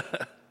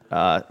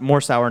 more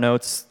sour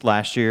notes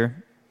last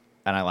year,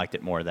 and I liked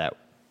it more the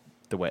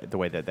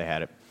way that they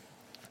had it.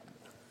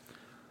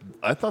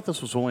 I thought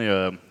this was only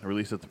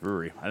released at the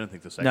brewery. I didn't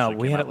think this actually No, came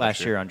we had out it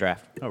last year on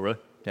draft. Oh, really?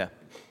 Yeah.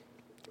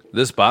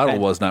 This bottle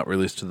And- was not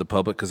released to the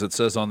public because it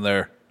says on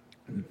there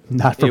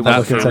Not for It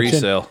not public for consumption.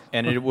 resale.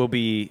 And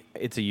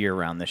it's a year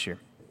round this year.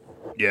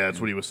 Yeah, that's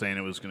what he was saying.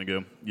 It was going to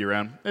go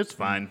year-round. It's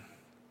fine.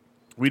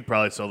 We'd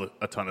probably sell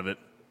a ton of it.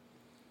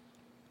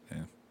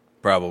 Yeah,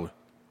 probably.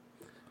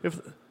 If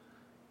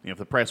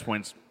the price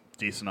point's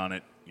decent on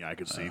it, yeah, I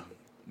could see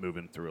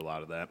moving through a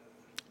lot of that.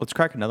 Let's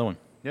crack another one.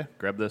 Yeah,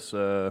 grab this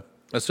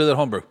Let's do that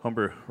homebrew.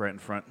 homebrew right in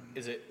front.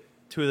 Is it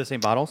two of the same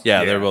bottles?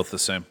 Yeah, Yeah. they're both the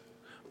same.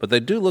 But they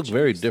do look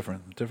very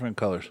different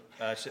colors.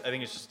 I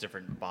think it's just a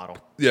different bottle.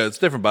 Yeah, it's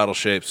different bottle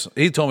shapes.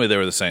 He told me they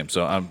were the same,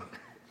 so I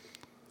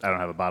don't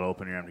have a bottle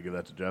opener. I'm going to give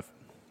that to Jeff.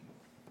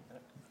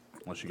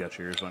 Unless you got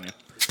yours on you.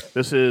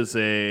 This is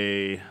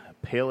a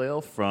pale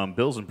ale from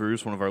Bills and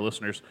Brews, one of our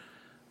listeners.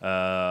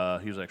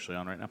 He's actually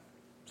on right now.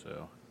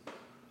 So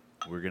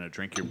we're going to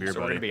drink your beer, So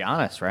we're buddy. gonna be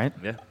honest, right?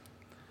 Yeah.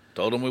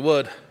 told him we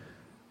would.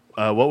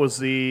 What was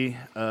the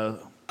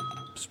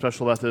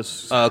special about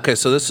this? Okay,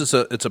 so it's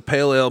a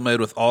pale ale made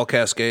with all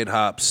Cascade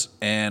hops,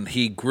 and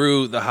he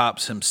grew the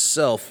hops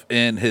himself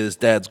in his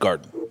dad's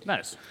garden.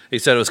 Nice. He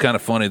said it was kind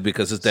of funny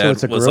because his So dad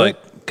it's a was grill?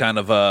 like kind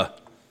of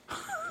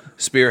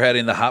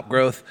spearheading the hop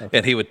growth,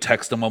 and he would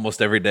text him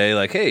almost every day,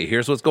 like, "Hey,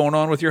 here's what's going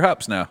on with your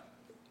hops now."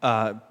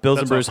 Bills and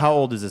That's Brews. awesome. How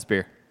old is this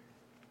beer?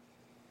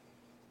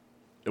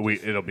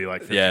 It'll be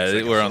like 15 Yeah,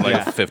 seconds. we're on like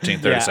Yeah. 15,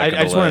 30 I second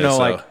just want to know,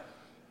 delay, like,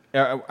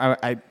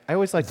 I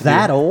always like to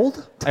That do,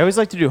 old? I always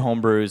like to do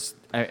home brews.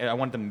 I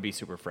want them to be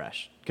super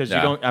fresh because Yeah.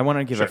 you don't. I want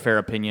to give Sure. a fair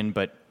opinion,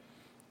 but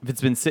if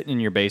it's been sitting in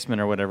your basement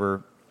or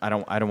whatever, I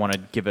don't want to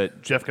give a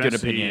Jeff, can good I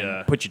see,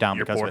 opinion. Put you down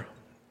your because pour? of it.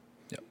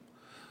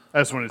 I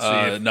just wanted to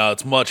see if... no,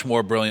 it's much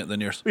more brilliant than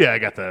yours. Yeah, I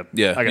got the...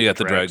 Yeah, I you got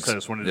the dregs. I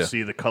just wanted Yeah. to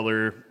see the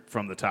color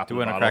from the top Do of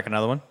we the want to bottle. crack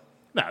another one?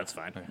 No, it's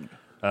fine.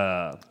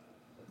 I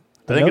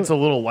think it's a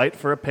little light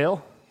for a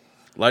pale.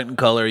 Light in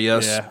color,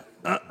 yes.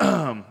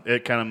 Yeah.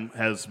 It kind of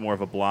has more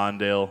of a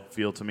blonde ale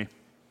feel to me.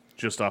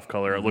 Just off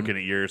color. Mm-hmm. Looking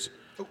at yours,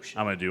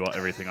 I'm going to do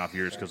everything off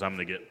yours because I'm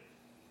going to get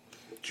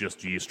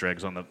just yeast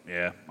dregs on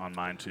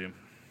mine too.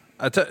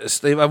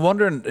 Steve, I'm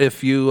wondering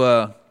if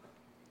you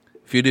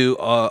do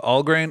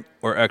all grain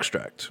or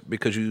extract,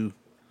 because you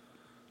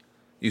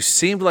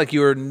seemed like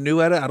you were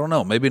new at it. I don't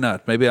know. Maybe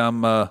not. Maybe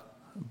I'm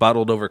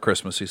bottled over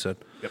Christmas. He said.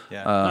 Yep.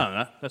 Yeah.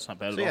 No, that's not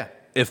bad at all. yeah.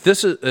 If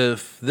this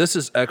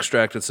is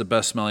extract, it's the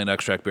best smelling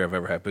extract beer I've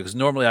ever had, because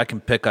normally I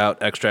can pick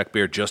out extract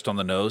beer just on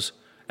the nose,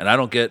 and I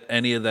don't get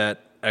any of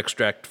that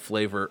extract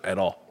flavor at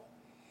all,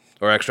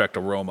 or extract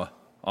aroma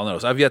on the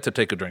nose. I've yet to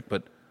take a drink,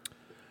 but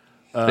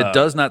it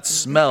does not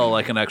smell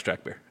like an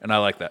extract beer, and I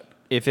like that.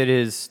 If it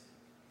is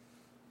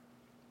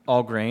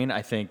all grain,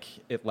 I think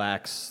it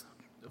lacks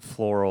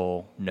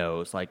floral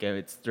nose. Like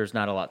there's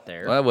not a lot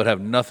there. Well, that would have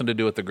nothing to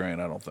do with the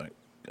grain, I don't think.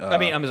 I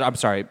mean, I'm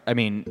sorry. I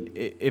mean,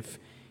 if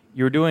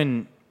you're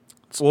doing,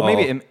 well, all-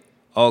 maybe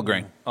all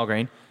grain. all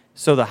grain.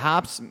 So the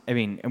hops. I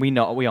mean, and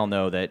we all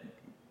know that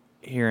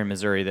here in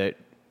Missouri that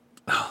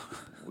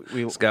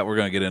we Scott, we're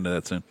going to get into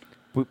that soon.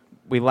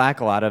 we lack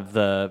a lot of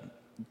the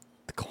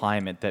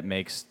climate that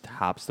makes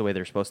hops the way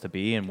they're supposed to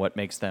be and what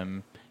makes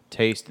them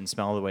taste and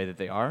smell the way that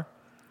they are.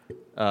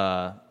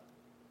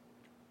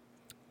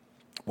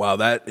 Wow,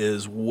 that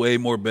is way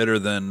more bitter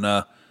than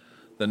the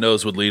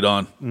nose would lead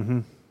on.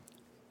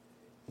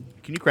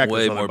 Can you crack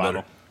Way this other more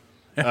bottle?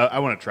 I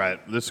want to try it.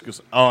 This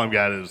because all I've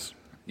got is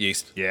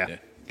Yeast. Yeah.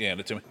 Hand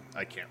it to me.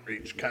 I can't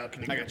reach. Kyle,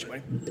 can you? I got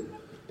you.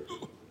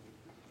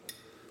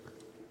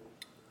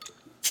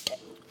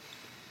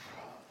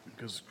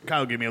 Because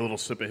Kyle gave me a little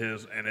sip of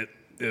his, and it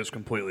is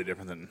completely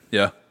different than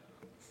Yeah.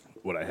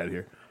 what I had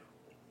here.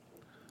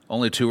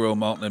 Only 2-row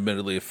malt, and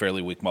admittedly a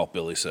fairly weak malt,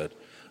 Billy said.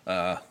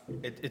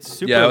 It's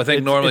super. Yeah, I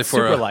think normally it's for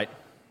super a- light.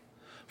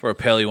 For a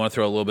pale, you want to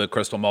throw a little bit of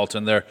crystal malt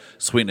in there,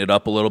 sweeten it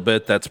up a little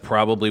bit. That's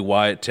probably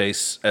why it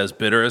tastes as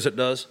bitter as it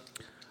does.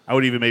 I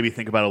would even maybe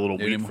think about a little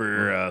wheat Medium.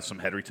 for some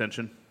head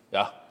retention.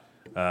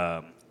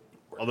 Yeah.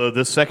 Although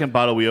this second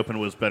bottle we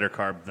opened was better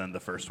carb than the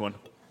first one.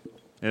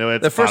 You know,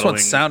 it's The first one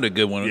bottling- sounded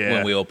good when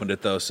Yeah. we opened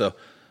it, though. So,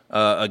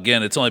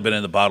 again, it's only been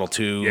in the bottle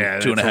two and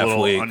it's a half a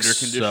little weeks. under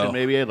condition. so,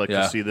 Maybe I'd like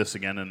yeah. to see this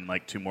again in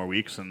like 2 more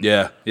weeks and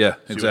Yeah, see what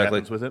exactly.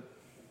 happens with it.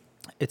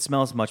 It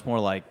smells much more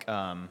like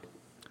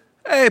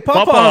Hey,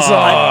 Papa's Papa.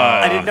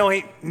 on. I didn't know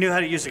he knew how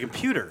to use a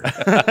computer.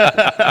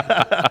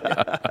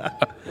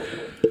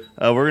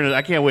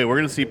 I can't wait. We're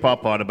gonna see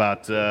Papa in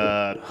about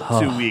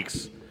 2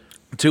 weeks.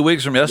 2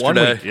 weeks from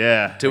yesterday. week.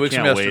 Yeah, 2 weeks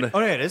from can't wait. yesterday. Oh,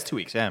 yeah, it is 2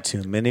 weeks, yeah.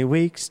 Too many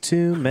weeks,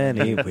 too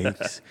many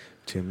weeks,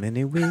 too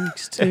many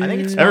weeks, too I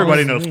think it's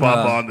Everybody knows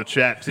Papa on the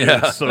chat too.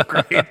 It's so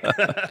great.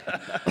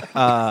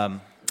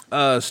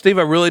 Steve,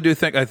 I really do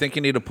think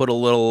you need to put a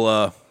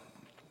little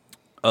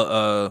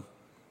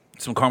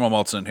some caramel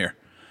malts in here.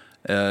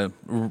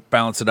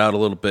 Balance it out a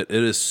little bit.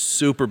 It is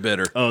super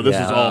bitter. Oh, this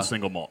is Yeah. all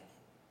single malt.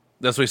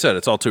 That's what he said.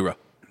 It's all 2-row.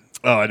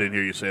 Oh, I didn't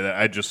hear you say that.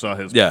 I just saw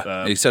his.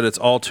 Yeah, he said it's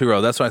all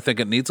 2-row. That's why I think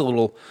it needs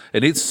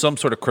some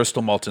sort of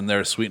crystal malt in there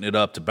to sweeten it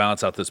up to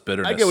balance out this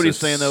bitterness. I get what he's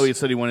saying though. He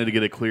said he wanted to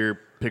get a clear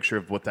picture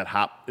of what that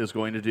hop is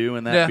going to do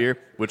in that beer,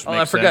 which makes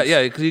I forgot. sense.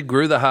 Yeah, because he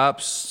grew the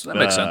hops. That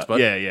makes sense.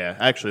 But yeah.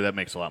 Actually, that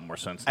makes a lot more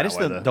sense. I just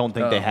don't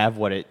think they have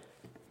what it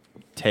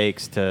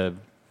takes to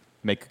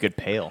make a good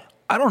pale.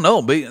 I don't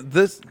know.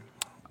 But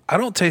I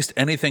don't taste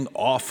anything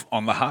off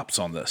on the hops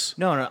on this.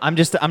 No, I'm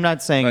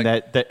not saying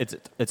that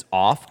it's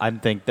off. I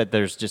think that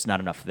there's just not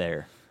enough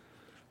there.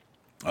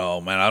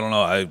 Oh man, I don't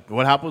know.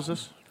 What hop was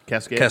this?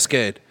 Cascade.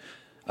 Cascade.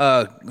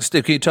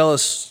 Steve, can you tell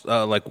us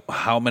like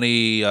how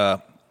many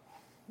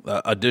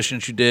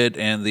additions you did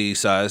and the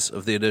size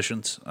of the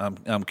additions?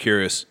 I'm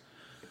curious.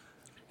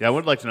 Yeah, I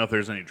would like to know if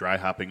there's any dry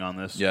hopping on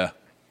this. Yeah.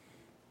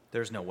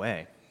 There's no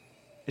way.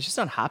 It's just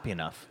not hoppy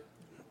enough.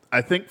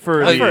 I think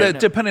for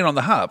Depending on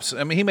the hops.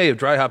 I mean, he may have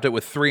dry hopped it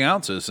with 3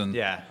 ounces, and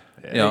Yeah.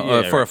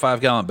 for a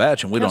 5-gallon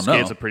batch, and we don't know.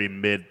 Cascade's a pretty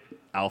mid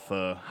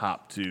alpha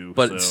hop too.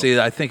 But so. see,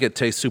 I think it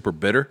tastes super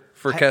bitter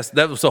for Cascade.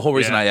 That was the whole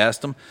reason Yeah. I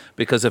asked him,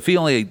 because if he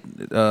only,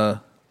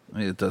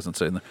 it doesn't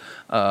say in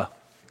there,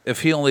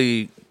 if he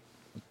only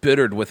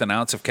bittered with an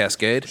ounce of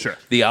Cascade, Sure.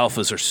 the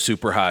alphas are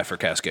super high for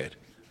Cascade,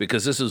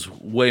 because this is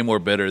way more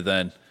bitter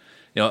than,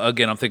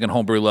 again, I'm thinking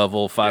homebrew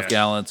level, 5 Yeah.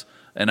 gallons,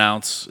 an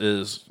ounce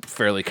is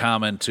fairly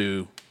common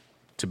to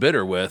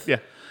bitter with. Yeah.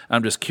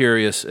 I'm just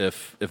curious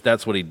if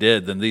that's what he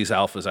did, then these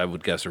alphas I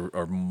would guess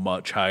are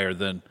much higher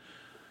than,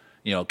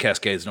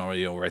 Cascade's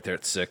normally right there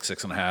at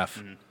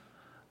 6.5.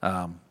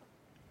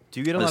 Do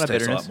you get a This lot of tastes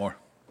a bitterness? lot more.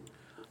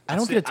 I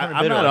don't get a ton of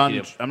I'm bitter. not like on.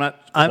 you do. I'm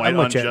not quite I'm on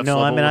with you. Jeff's No,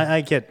 I level.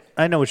 mean,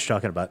 I know what you're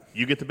talking about.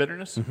 You get the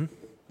bitterness.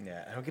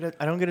 Yeah,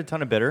 I don't get a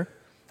ton of bitter.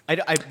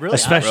 I really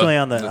Especially really.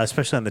 on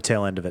the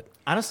tail end of it.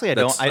 honestly I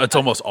That's, don't. that's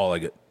almost all I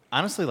get.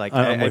 Honestly, like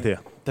I'm with you.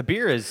 The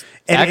beer is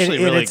And actually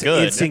really it's,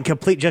 good. It's in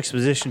complete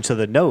juxtaposition to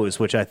the nose,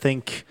 which I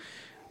think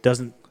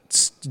doesn't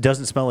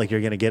smell like you're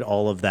going to get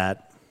all of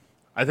that.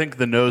 I think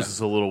the nose is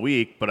a little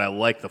weak, but I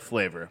like the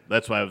flavor.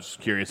 That's why I was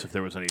curious if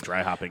there was any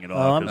dry hopping at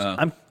all. 'cause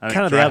I'm I think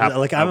kind of the dry opposite. hop,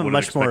 Like I I'm wouldn't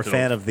much more a expect it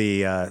fan to- of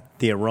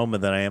the aroma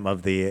than I am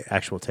of the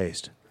actual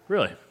taste.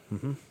 Really.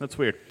 That's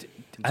weird.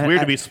 It's weird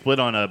to be split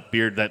on a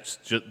beer that's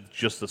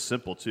just as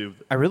simple too.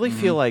 I really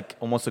feel like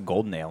almost a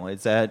golden ale.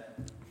 Is that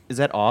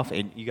off?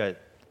 And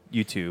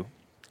you two,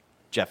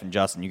 Jeff and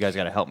Justin, you guys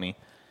got to help me.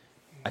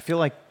 I feel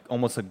like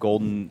almost a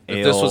golden ale.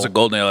 If this was a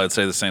golden ale, I'd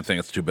say the same thing.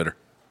 It's too bitter.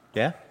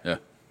 Yeah. Yeah.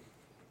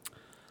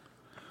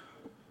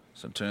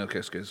 Centennial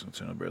Cascade,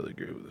 Centennial, barely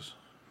agree with this.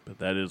 But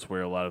that is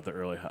where a lot of the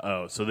early.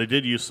 So they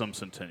did use some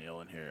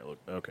Centennial in here.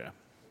 Okay.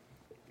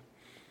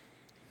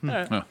 Oh,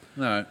 all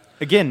right.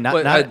 Again,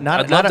 But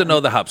I'd love to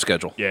know the hop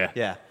schedule. Yeah.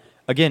 Yeah.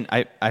 Again,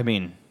 I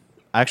mean,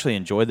 I actually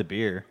enjoy the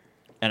beer,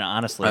 and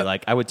honestly,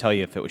 I would tell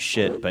you if it was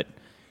shit, but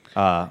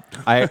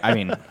I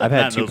mean, I've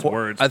had Not in two those pours.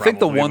 words. I think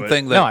the probably, one but-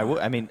 thing that No,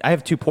 I mean, I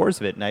have 2 pours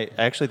of it, and I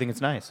actually think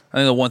it's nice. I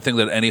think the one thing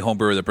that any home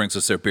brewer that brings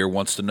us their beer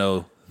wants to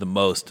know the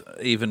most,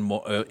 even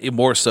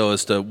more so,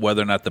 as to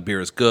whether or not the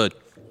beer is good.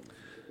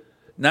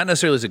 Not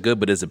necessarily is it good,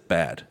 but is it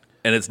bad?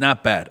 And it's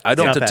not bad. I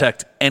don't not bad.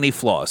 detect any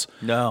flaws.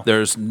 No.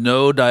 There's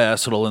no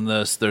diacetyl in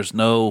this. There's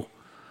no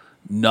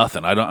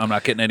nothing. I'm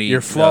not getting any.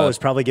 Your flaw is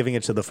probably giving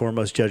it to the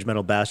foremost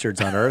judgmental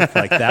bastards on earth.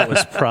 Like that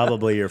was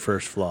probably your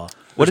first flaw.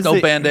 What There's is no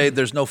the- Band-Aid.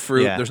 There's no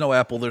fruit. Yeah. There's no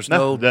apple. There's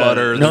no the-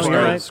 butter. No, There's you're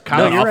no. right.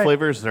 Kind of No, you're off right.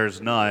 flavors.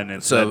 There's none.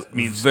 And So, that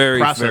means very,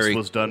 the process very-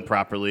 was done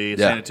properly. Yeah.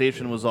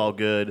 Sanitation was all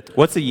good.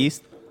 What's the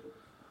yeast?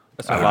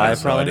 I have SO5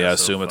 no probably. idea. I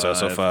assume it's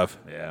SO5.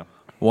 Yeah.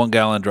 1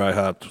 gallon dry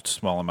hop,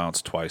 small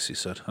amounts twice. He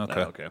said.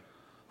 Okay. Okay.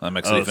 That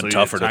makes Oh, it even so you're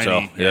tougher to tiny.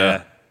 tell.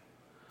 Yeah.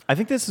 I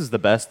think this is the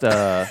best.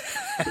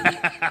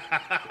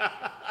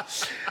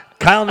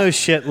 Kyle knows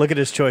shit. Look at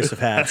his choice of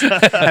hats.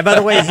 And by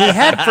the way, he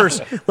had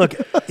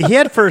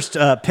first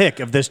pick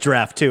of this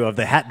draft too, of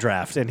the hat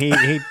draft, and he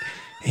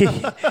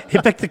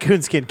picked the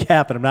coonskin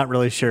cap, and I'm not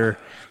really sure.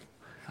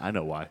 I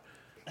know why.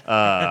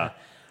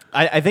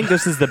 I think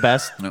this is the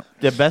best. No.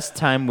 The best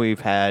time we've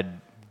had,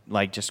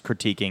 like just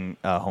critiquing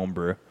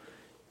homebrew,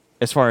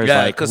 as far as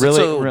Yeah, like 'cause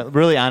really, it's so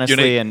really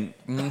honestly, unique.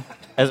 and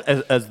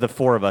as the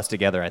 4 of us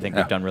together, I think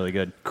we've done really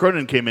good.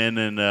 Cronin came in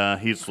and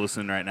he's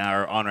listening right now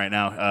or on right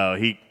now.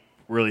 He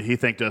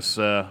thanked us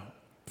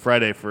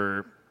Friday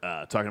for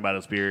talking about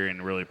his beer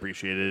and really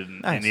appreciated it.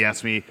 And, Nice. and he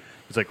asked me,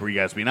 he's like, "Were you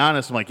guys being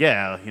honest?" I'm like,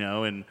 "Yeah,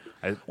 And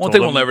I One told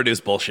thing him, we'll never do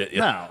is bullshit.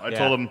 Yeah. No, I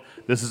told him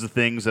this is the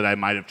things that I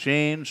might have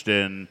changed,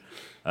 and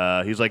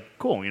he's like,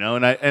 "Cool,"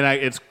 And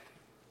it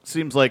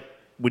seems like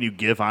when you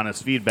give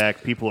honest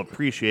feedback, people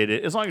appreciate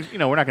it. As long as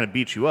we're not going to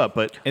beat you up,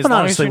 but As But long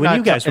as honestly, you're when not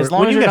you guys as were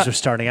long as you're not- were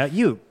starting out,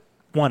 you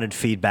wanted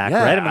feedback,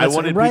 Yeah, right? I that's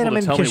wanted right. people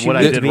to tell me because what you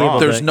I need did to be wrong. able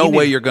to- There's no you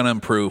way need- you're going to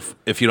improve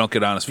if you don't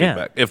get honest Yeah.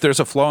 feedback. If there's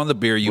a flaw in the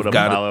beer, you've What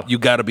got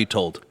about- to be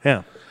told.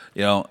 Yeah.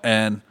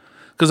 And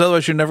because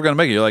otherwise you're never going to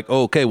make it. You're like,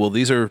 oh, okay, well,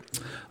 these are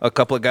a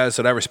couple of guys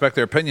that I respect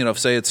their opinion of,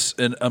 say it's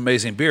an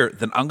amazing beer,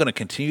 then I'm going to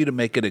continue to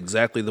make it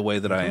exactly the way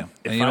that I am.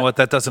 And you know what?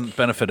 That doesn't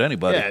benefit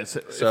anybody. yeah,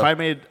 if I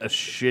made a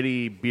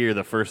shitty beer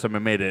the first time I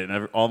made it,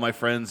 and all my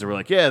friends were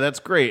like, "Yeah, that's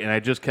great," and I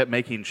just kept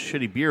making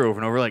shitty beer over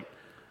and over, like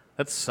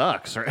that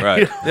sucks, right?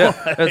 Right. Yeah.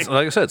 It's,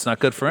 like I said, it's not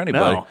good for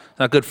anybody. No. It's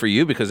not good for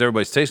you because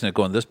everybody's tasting it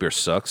going, this beer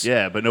sucks.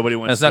 Yeah, but nobody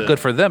And wants. it's not good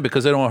for them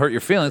because they don't want to hurt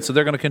your feelings, so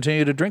they're going to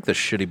continue to drink this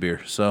shitty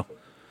beer. So,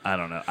 I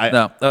don't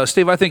know. no,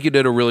 Steve, I think you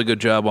did a really good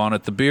job on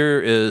it. The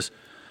beer is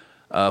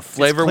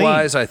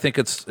flavor-wise, I think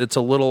it's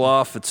a little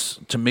off.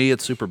 To me,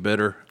 it's super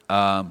bitter.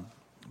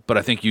 But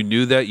I think you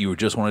knew that. You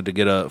just wanted to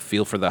get a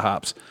feel for the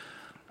hops.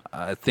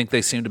 I think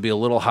they seem to be a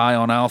little high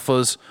on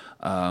alphas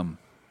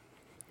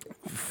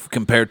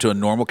compared to a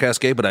normal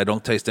Cascade, but I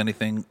don't taste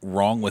anything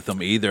wrong with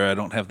them either. I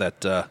don't have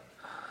that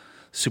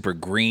super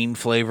green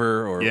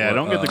flavor. I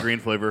don't get the green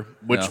flavor,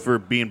 which no. for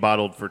being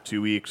bottled for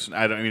 2 weeks,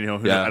 I don't I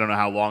don't know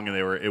how long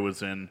it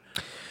was in.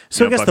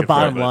 So I guess the bucket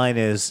bottom full, but- line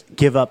is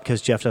give up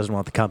because Jeff doesn't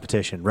want the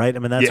competition, right? I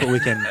mean, that's what we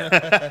can.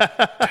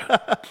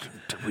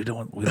 We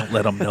don't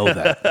let them know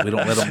that. We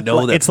don't let them know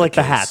Well, that. it's like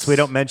the hats. We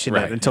don't mention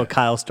Right, it until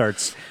Kyle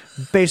starts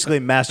basically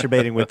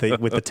masturbating with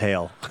the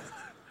tail.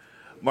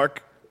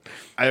 Mark,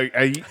 Kyle,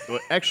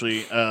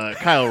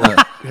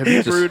 have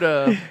you brewed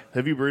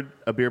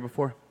a beer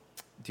before?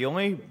 The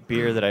only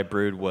beer that I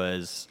brewed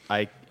was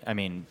I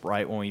mean,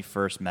 right when we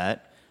first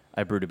met,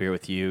 I brewed a beer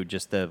with you.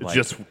 Just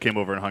Came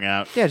over and hung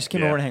out. Yeah, just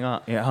came over and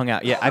hung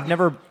out. Yeah, I've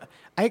never.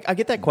 I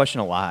get that question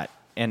a lot,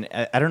 and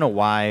I don't know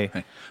why.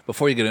 Hey,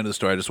 before you get into the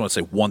story, I just want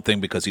to say one thing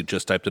because you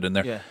just typed it in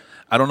there. Yeah.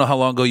 I don't know how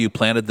long ago you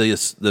planted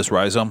this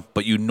rhizome,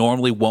 but you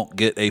normally won't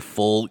get a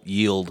full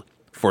yield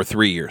for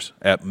 3 years,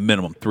 at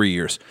minimum 3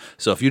 years.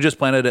 So if you just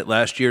planted it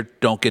last year,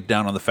 don't get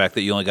down on the fact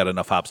that you only got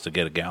enough hops to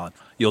get a gallon.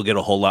 You'll get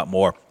a whole lot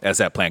more as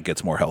that plant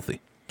gets more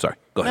healthy. Sorry,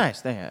 go ahead.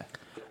 Nice, thank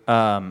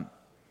you.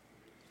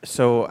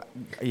 So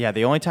yeah,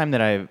 the only time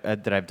that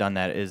I've done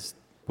that is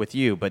with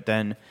you. But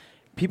then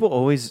people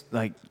always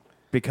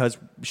because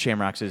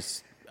Shamrock's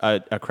is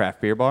a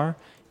craft beer bar,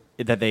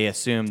 that they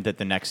assume that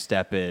the next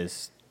step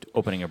is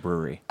opening a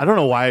brewery. I don't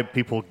know why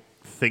people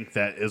think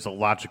that is a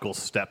logical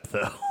step,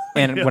 though.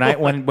 And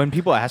when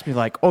people ask me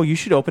oh, you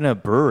should open a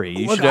brewery,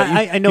 you Look, should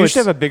I know you it's-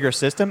 should have a bigger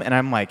system, and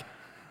I'm like,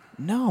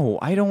 no,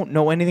 I don't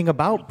know anything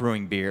about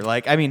brewing beer.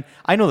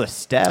 I know the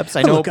steps.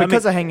 I know Look,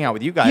 because of hanging out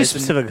with you guys. You and-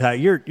 specifically,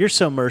 you're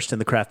so immersed in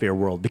the craft beer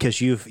world because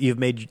you've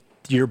made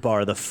your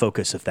bar the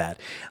focus of that.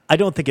 I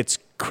don't think it's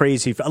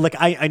crazy.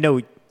 I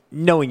know,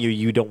 knowing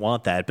you don't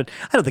want that, but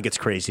I don't think it's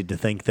crazy to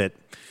think that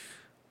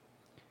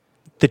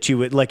you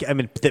would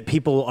that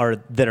people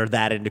that are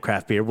that into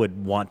craft beer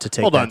would want to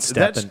take Hold that on,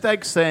 step.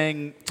 that's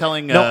like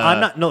telling. No, I'm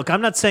not. No, look,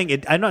 I'm not saying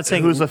it. I'm not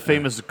saying Who's a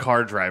famous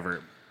car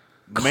driver?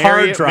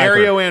 Car driver.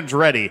 Mario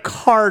Andretti.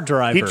 car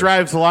driver. He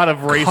drives a lot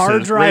of race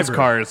driver.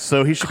 cars,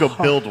 so he should go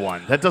build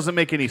one. That doesn't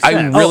make any sense.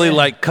 I really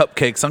like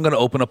cupcakes. I'm going to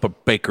open up a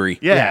bakery.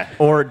 Yeah.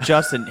 Or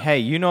Justin, hey,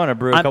 you know how to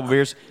brew a couple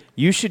beers.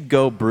 You should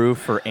go brew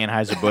for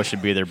Anheuser-Busch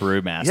and be their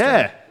brewmaster.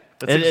 Yeah.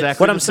 That's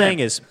exactly What the I'm same. saying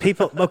is,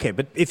 people. Okay,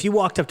 but if you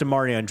walked up to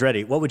Mario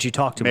Andretti, what would you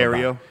talk to him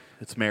Mario. about?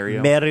 It's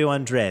Mario. Mario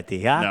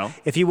Andretti, yeah. No.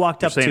 If you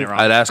walked up saying it to wrong.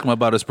 I'd ask him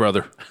about his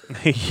brother.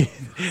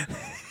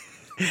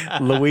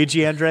 Luigi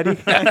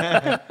Andretti,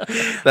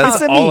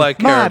 That's all I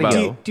care Mario.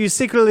 about. do you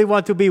secretly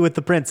want to be with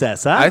the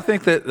princess? Huh? I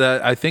think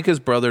I think his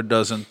brother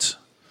doesn't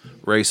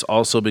race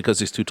also because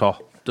he's too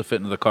tall to fit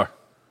into the car.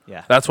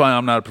 Yeah. That's why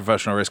I'm not a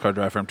professional race car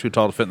driver. I'm too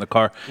tall to fit in the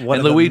car. One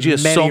and of the Luigi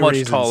is so many much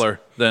reasons.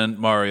 taller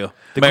than Mario.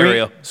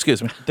 green-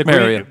 Excuse me. The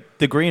Mario.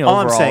 green All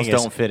I'm overalls saying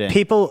is, don't fit in.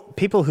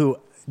 people who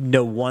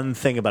know one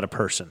thing about a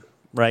person,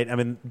 right? I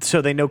mean,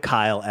 so they know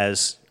Kyle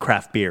as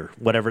craft beer,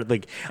 whatever.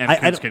 And I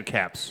coonskin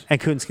caps.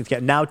 and coonskin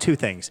cap. Now, two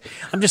things.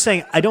 I'm just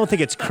saying, I don't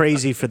think it's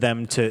crazy for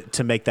them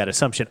to make that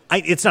assumption.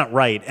 It's not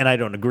right, and I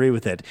don't agree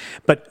with it.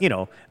 But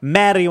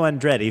Mario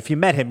Andretti, if you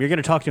met him, you're going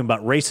to talk to him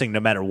about racing, no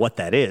matter what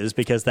that is,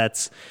 because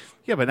that's.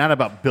 Yeah, but not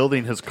about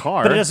building his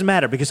car. But it doesn't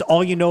matter because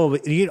all you know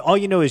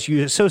is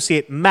you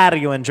associate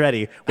Mario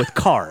Andretti with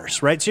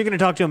cars, right? So you're going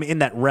to talk to him in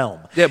that realm.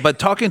 Yeah, but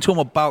talking to him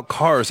about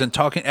cars and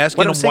asking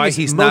What him I'm saying why is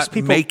he's most not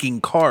people-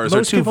 making cars are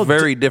most two people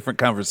very different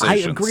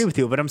conversations. I agree with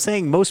you, but I'm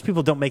saying most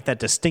people don't make that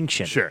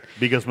distinction. Sure,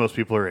 because most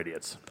people are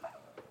idiots.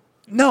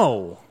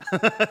 No.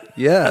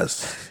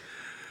 Yes.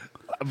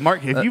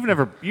 Mark, you've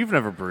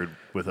never brewed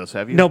with us,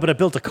 have you? No, but I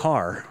built a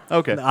car.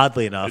 Okay.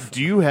 Oddly enough.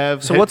 Do you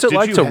have? So what's it did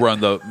like you to ha-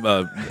 run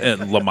the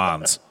in Le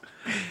Mans?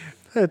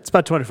 It's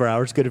about 24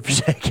 hours. Good for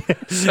sake.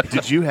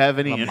 Did you have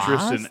any Le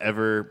interest Mans? in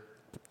ever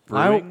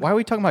why brewing? are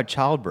we talking about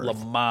childbirth? Le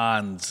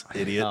Mans,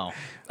 idiot. Oh.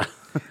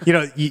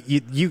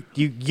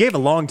 You gave a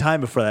long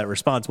time before that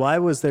response. Why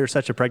was there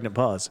such a pregnant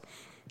pause?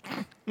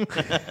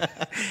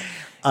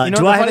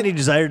 Do I have any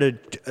desire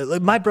to?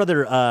 My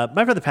brother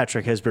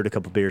Patrick has brewed a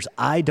couple beers.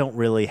 I don't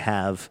really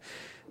have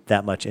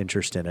that much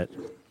interest in it.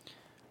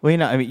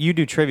 Well, I mean, you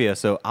do trivia,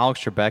 so Alex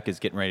Trebek is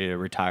getting ready to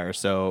retire,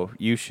 so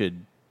you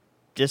should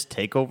just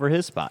take over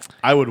his spot.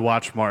 I would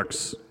watch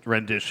Mark's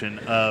rendition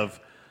of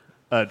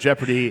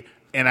Jeopardy,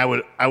 and I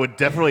would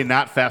definitely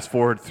not fast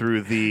forward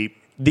through the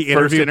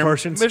interview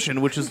portions,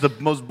 mission, which is the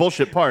most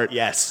bullshit part.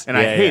 Yes, and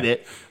I hate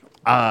it.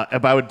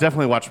 But I would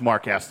definitely watch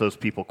Mark ask those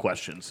people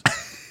questions.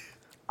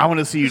 I want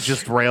to see you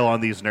just rail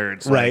on these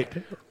nerds. Right.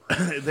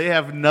 They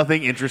have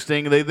nothing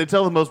interesting. They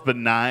tell the most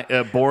benign,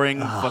 boring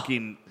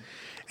fucking.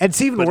 And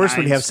it's even worse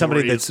when you have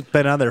somebody that's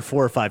been on there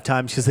 4 or 5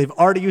 times because they've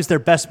already used their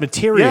best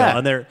material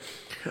on there.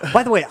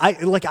 By the way, I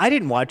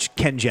didn't watch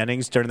Ken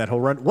Jennings during that whole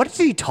run. What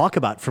did he talk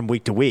about from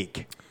week to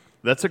week?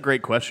 That's a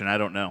great question. I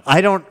don't know.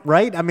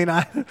 Right? I mean,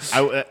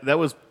 that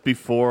was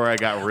before I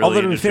got really.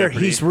 Although to into be fair,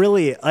 Jeopardy. he's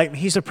really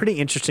he's a pretty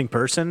interesting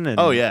person. And,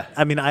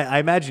 I mean, I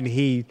imagine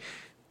he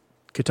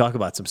could talk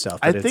about some stuff.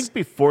 I think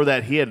before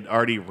that he had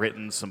already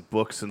written some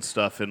books and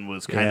stuff and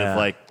was kind of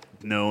like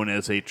known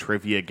as a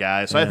trivia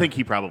guy. So I think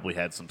he probably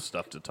had some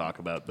stuff to talk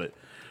about. But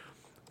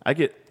I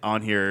get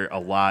on here a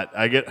lot.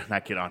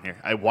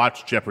 I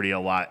watch Jeopardy a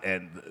lot,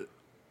 and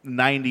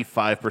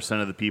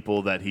 95% of the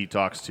people that he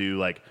talks to,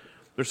 like,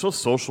 they're so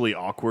socially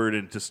awkward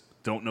and just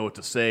don't know what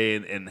to say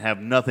and have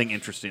nothing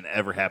interesting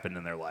ever happen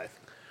in their life.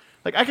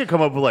 Like, I could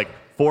come up with like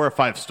 4 or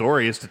 5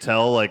 stories to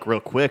tell, like, real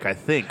quick, I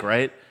think,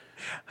 right?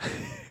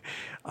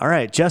 All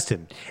right,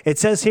 Justin. It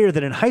says here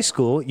that in high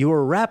school you were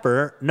a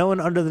rapper known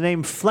under the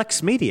name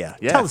Flex Media.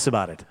 Yeah. Tell us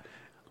about it.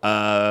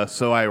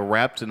 So I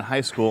rapped in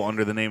high school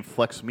under the name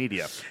Flex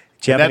Media.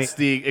 Do you have That's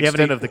any- the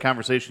extent of the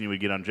conversation you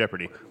would get on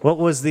Jeopardy. What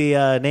was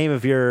the name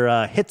of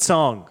your hit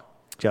song,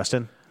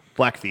 Justin?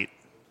 Blackfeet.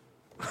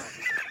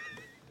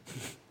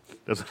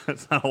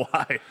 That's not a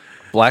lie.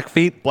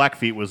 Blackfeet?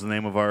 Blackfeet was the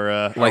name of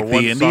our Like our the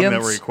one song that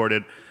Indians? we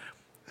recorded.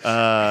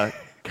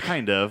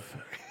 Kind of.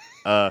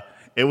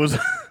 It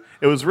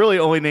was really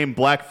only named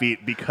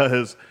Blackfeet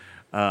because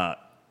the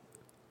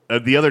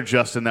other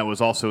Justin that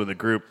was also in the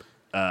group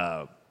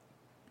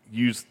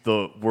used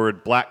the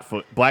word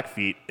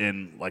Blackfeet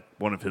in like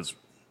one of his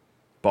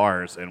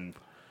bars and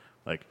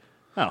like,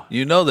 oh,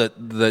 You know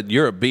that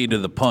Europe beat to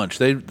the punch.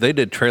 They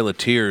did Trail of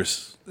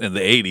Tears in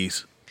the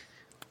 80s.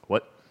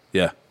 what?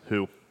 Yeah.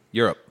 Who?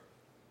 Europe.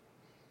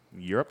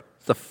 Europe?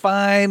 The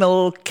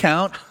final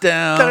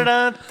countdown.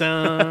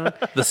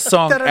 Da-da-da-da. The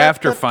song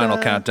after Final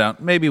Countdown,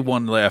 maybe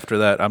one after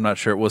that, I'm not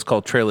sure. It was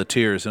called Trail of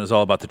Tears, and it was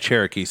all about the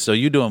Cherokee. So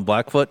you doing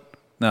Blackfoot?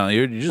 No,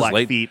 you're just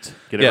late. Blackfeet.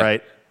 Get it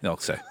right. No,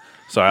 say.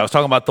 Sorry, I was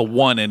talking about the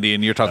one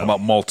Indian. You're talking about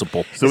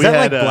multiple. So Is we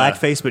that had, like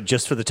blackface, but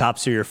just for the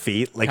tops of your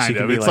feet? Like so you kind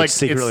can of. be It's like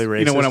secretly racist?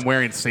 You know, when I'm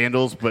wearing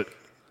sandals, but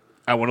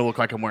I want to look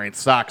like I'm wearing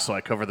socks, so I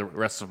cover the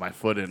rest of my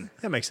foot in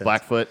That makes sense.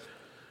 Blackfoot.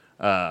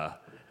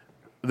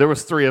 There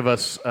was 3 of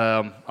us.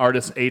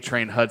 Artist A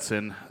Train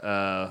Hudson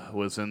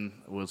was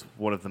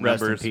one of the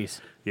Rest in members.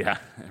 peace. Yeah,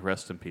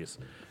 rest in peace.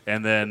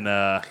 And then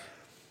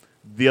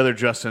the other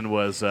Justin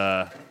was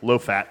Low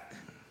Fat.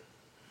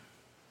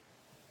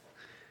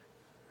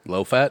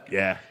 Low fat?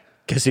 Yeah,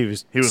 Because he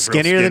was real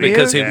skinnier than skinny. you?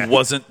 Because he Yeah.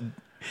 wasn't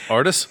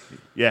artist?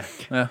 yeah.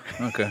 Yeah,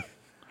 okay.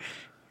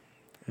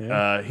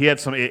 He had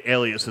some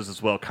aliases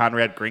as well.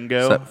 Conrad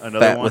Gringo, Is that another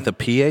fat one. with a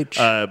PH?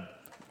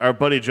 Our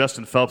buddy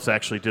Justin Phelps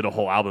actually did a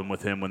whole album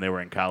with him when they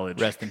were in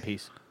college. Rest in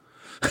peace.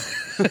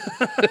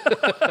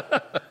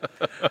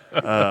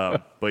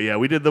 But yeah,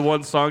 we did the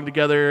one song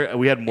together.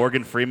 We had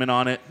Morgan Freeman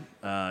on it.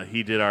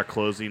 He did our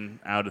closing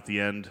out at the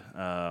end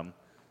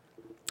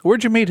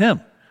Where'd you meet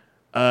him?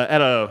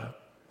 at a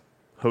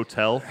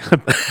hotel.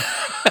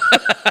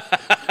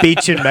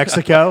 Beach in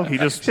Mexico. He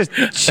just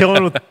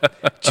chilling with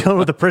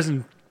the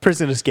prison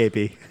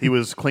escapee. he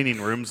was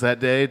cleaning rooms that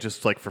day,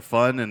 just like for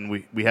fun, and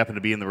we happened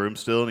to be in the room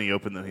still, and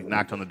he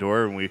knocked on the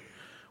door, and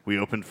we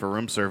opened for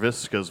room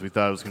service because we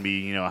thought it was gonna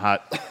be a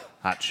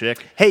hot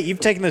chick. Hey, you've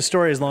taken this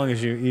story as long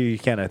as you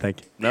can, I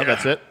think. No,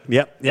 that's it.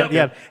 Yep.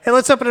 Hey,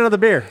 let's open another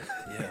beer.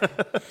 I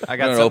I'm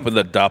got going to some. open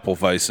the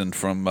Doppelweissen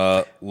from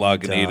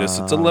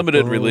Lagunitas. It's a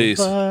limited release.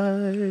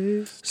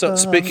 So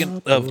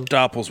speaking of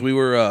Doppels, we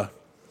were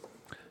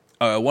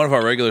one of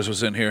our regulars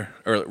was in here,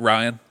 or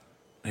Ryan.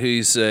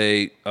 He's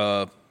a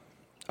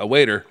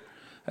waiter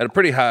at a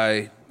pretty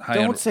high Don't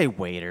end say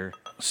waiter.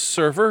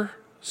 server.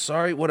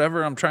 Sorry,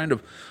 whatever. I'm trying to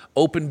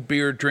open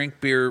beer,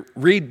 drink beer,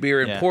 read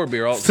beer, and Yeah. pour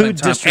beer all at the Food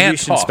same time.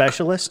 distribution and talk.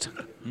 specialist.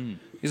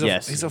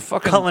 Yes. He's a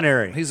fucking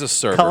Culinary. He's a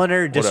server.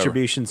 Culinary whatever.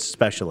 distribution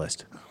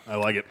specialist. I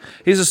like it.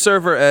 He's a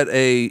server at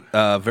a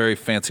very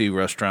fancy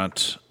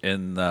restaurant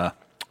in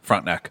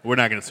Frontenac. We're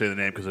not gonna say the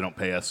name because they don't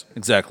pay us.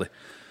 Exactly.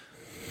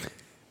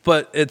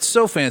 But it's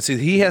so fancy,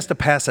 he has to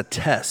pass a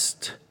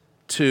test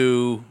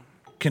to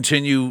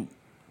continue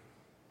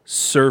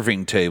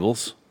serving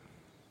tables.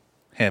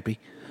 Happy.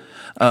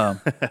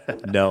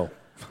 No.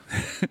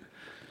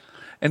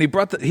 And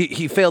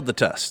he failed the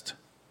test.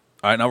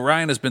 All right, now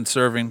Ryan has been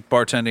serving,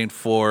 bartending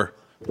for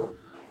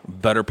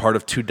better part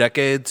of 2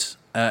 decades,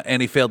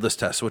 and he failed this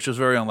test, which was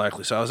very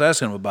unlikely. So I was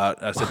asking him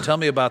I said, tell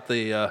me about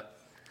the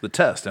the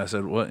test. And I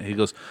said, what? He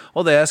goes,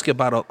 well, they ask you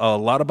about a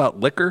lot about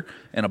liquor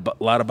and a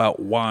lot about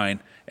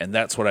wine, and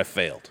that's what I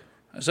failed.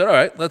 I said, all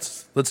right,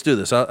 let's do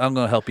this. I'm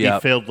going to help you He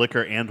out. failed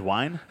liquor and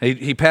wine?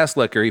 He passed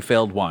liquor. He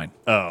failed wine.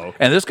 Oh, okay.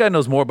 And this guy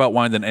knows more about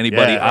wine than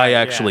anybody Yeah, I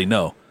actually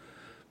know.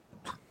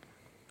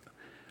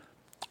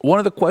 One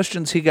of the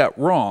questions he got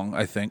wrong,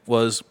 I think,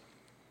 was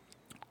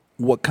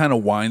what kind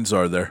of wines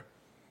are there?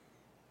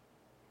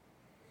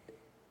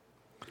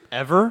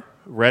 Ever?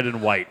 Red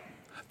and white.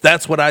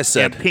 That's what I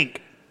said. And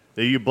pink.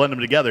 You blend them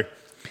together.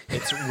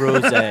 It's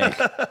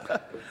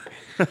rosé.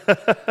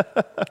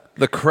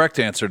 The correct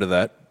answer to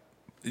that,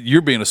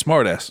 you're being a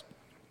smartass,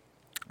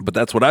 but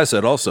that's what I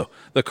said also.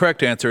 The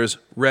correct answer is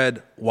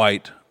red,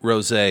 white,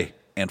 rosé,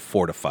 and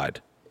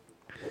fortified.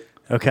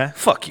 Okay.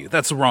 Fuck you.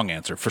 That's the wrong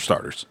answer for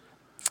starters.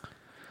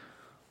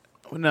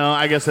 No,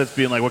 I guess that's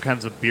being like, what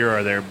kinds of beer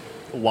are there?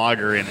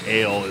 Lager and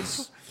ale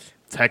is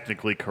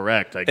technically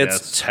correct, I guess.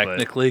 It's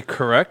technically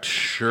correct,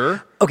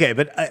 sure. Okay,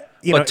 but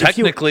you know, But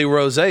technically,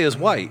 rosé is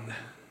white.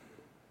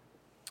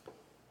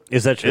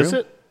 is that true? Is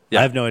it? Yeah.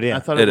 I have no idea. I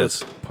thought It it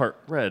was is. part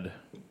red.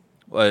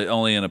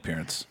 Only in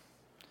appearance.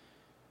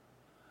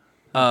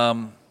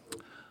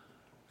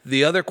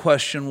 The other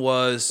question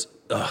was,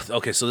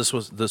 okay, so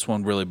this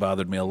one really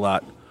bothered me a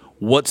lot.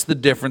 What's the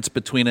difference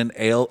between an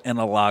ale and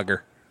a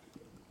lager?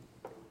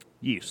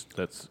 Yeast.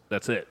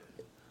 That's it.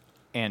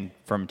 And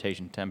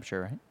fermentation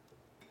temperature, right?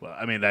 Well,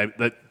 I mean,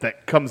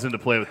 that comes into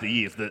play with the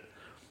yeast. The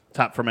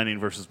top fermenting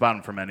versus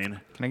bottom fermenting.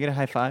 Can I get a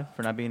high five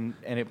for not being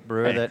a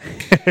brewer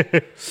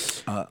that...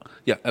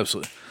 Yeah,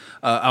 absolutely.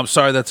 I'm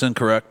sorry, that's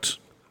incorrect.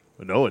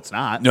 No, it's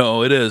not.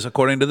 No, it is.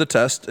 According to the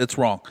test, it's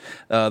wrong.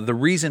 The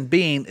reason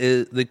being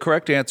is the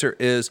correct answer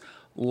is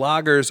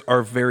lagers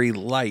are very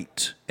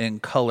light in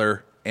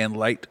color and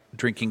light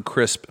drinking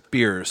crisp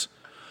beers,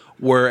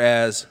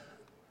 whereas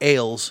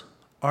ales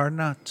are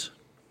not.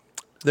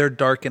 They're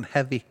dark and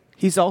heavy.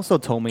 He's also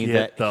told me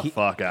Get that the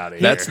fuck out of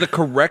here. That's the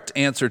correct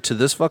answer to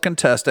this fucking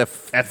test At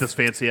this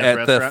fancy ass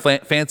at the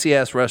restaurant. fancy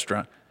ass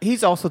restaurant.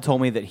 he's also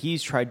told me that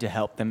he's tried to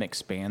help them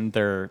expand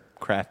their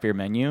craft beer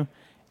menu,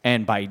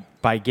 and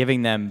by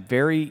giving them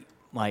very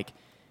like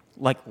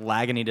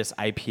Lagunitas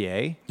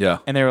IPA. Yeah.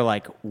 And they were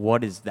like,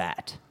 "What is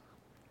that?"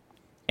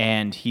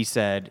 And he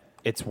said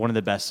it's one of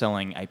the best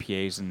selling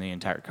IPAs in the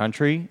entire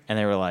country, and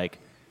they were like,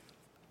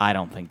 "I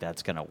don't think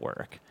that's gonna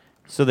work."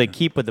 So they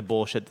keep with the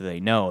bullshit that they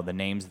know, the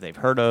names that they've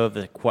heard of,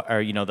 the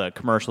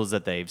commercials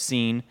that they've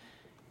seen.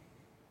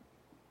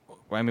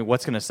 I mean,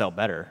 what's going to sell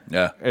better?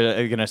 Yeah. Are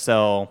they going to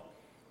sell?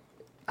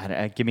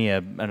 Give me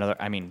another.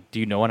 I mean, do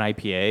you know an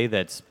IPA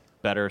that's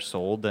better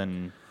sold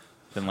than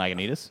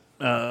Lagunitas?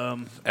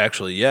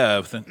 Actually,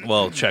 yeah.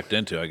 Checked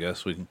into. I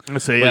guess we can.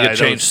 Let's say, we yeah, could I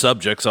change don't-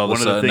 subjects all of a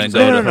one of the sudden and things go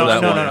that- to No.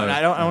 that one.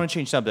 I don't want to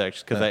change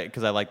subjects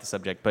because I like the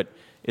subject. But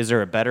is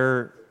there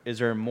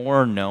a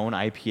more known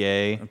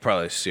IPA?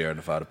 Probably Sierra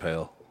Nevada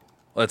Pale.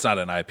 Well, it's not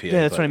an IPA.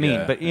 Yeah, that's but what I mean.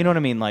 yeah. But you know what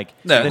I mean? Like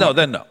No, the-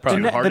 then no. Probably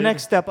the, not. the Hearted?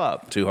 next step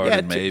up. Two Hearted,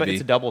 yeah, maybe. But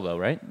it's a double though,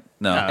 right?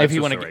 No. No, If it's you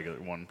just wanna a get- regular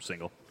one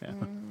single. Yeah.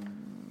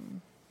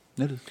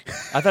 It is.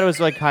 I thought it was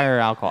like higher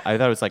alcohol. I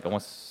thought it was like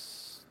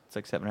almost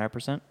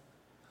 7.5%.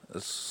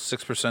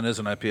 6% is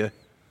an IPA.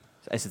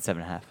 I said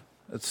 7.5.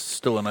 It's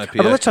still an IPA.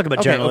 But let's talk about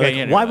Okay, general. okay, like,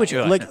 yeah, why no, would you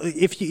yeah. like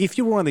if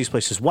you were one of these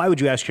places? Why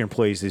would you ask your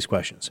employees these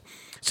questions?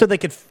 So they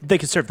could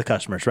serve the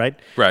customers, right?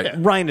 Right. Yeah.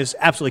 Ryan is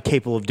absolutely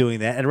capable of doing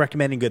that and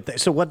recommending good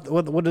things. So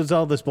what does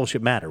all this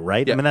bullshit matter,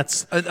 right? Yeah. I mean,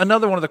 that's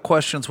Another one of the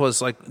questions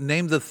was like,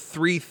 name the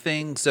 3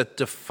 things that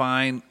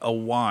define a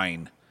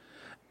wine,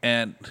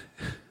 and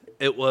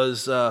it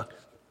was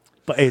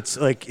but it's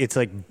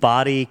like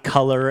body,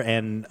 color,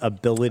 and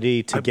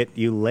ability to get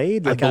you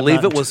laid. I Like, I'm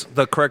believe not- it was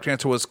the correct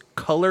answer was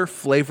color,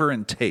 flavor,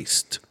 and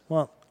taste.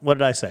 Well, what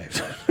did I say?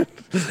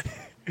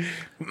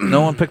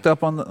 No one picked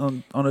up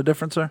on a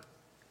difference there.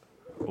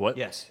 What?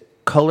 Yes.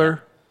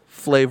 Color,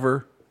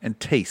 flavor, and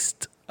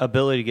taste.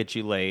 Ability to get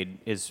you laid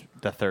is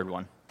the third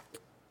one.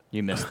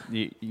 You missed.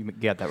 you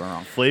got that one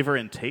wrong. Flavor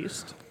and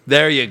taste?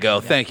 There you go.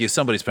 Thank you.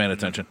 Somebody's paying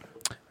attention.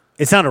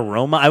 It's not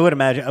aroma. I would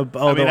imagine. Although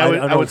I would- don't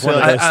I know would if one say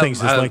of like- those things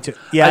is linked to.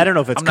 Yeah, I don't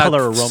know if it's I'm color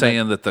not or aroma.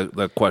 saying that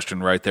the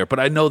question right there, but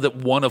I know that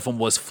one of them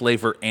was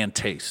flavor and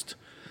taste,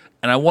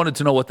 and I wanted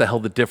to know what the hell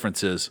the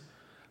difference is.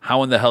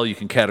 How in the hell you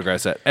can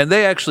categorize that? And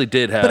they actually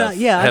did have But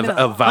have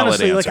a valid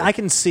honestly, answer. like I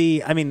can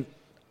see. I mean,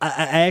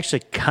 I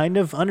actually kind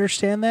of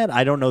understand that.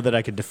 I don't know that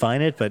I could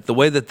define it, but the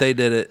way that they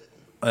did it,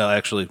 well,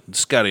 actually,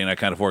 Scotty and I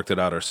kind of worked it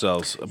out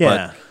ourselves.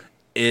 Yeah. But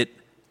it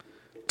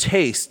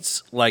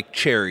tastes like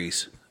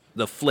cherries.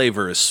 The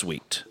flavor is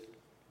sweet.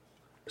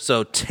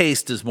 So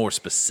taste is more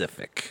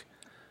specific.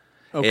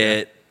 Okay.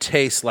 It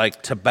tastes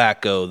like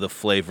tobacco. The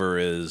flavor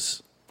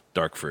is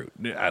dark fruit.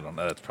 I don't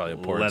know. That's probably a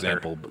poor Leather.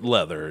 example.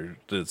 Leather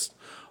is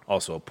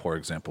also a poor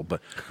example. But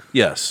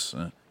yes,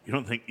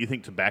 You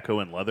think tobacco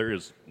and leather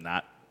is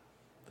not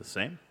the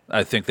same?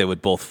 I think they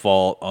would both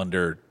fall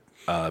under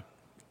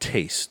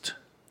taste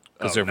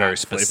because Oh, they're very not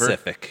flavor?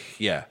 specific.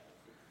 Yeah.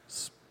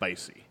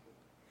 Spicy.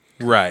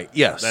 Right.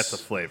 Yes. That's a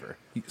flavor.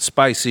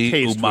 spicy,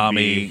 Taste would umami.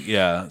 be-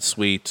 Yeah.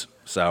 Sweet.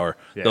 sour.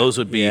 Yeah. Those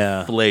would be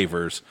Yeah.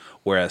 flavors,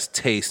 whereas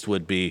taste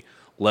would be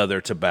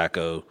leather,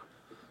 tobacco,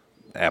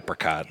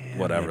 apricot,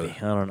 whatever. Maybe. I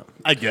don't know.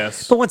 I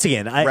guess. But once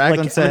again,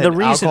 Raglan said the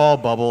reason. alcohol,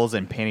 bubbles,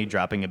 and panty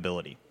dropping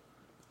ability.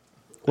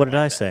 What did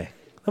I say?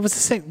 That was the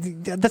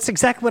same. That's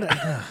exactly what.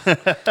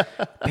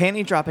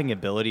 Panty dropping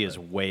ability is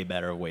way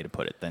better way to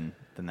put it than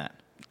that.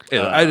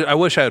 Yeah, I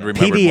wish I had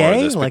remembered more PDA?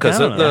 of this Like, because I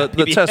don't know.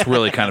 the test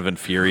really kind of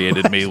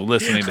infuriated me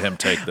listening to him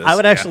take this. I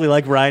would actually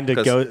like Ryan to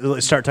 'Cause- go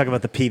start talking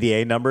about the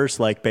PDA numbers,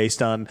 like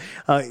based on,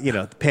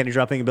 panty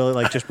dropping ability.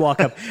 Like just walk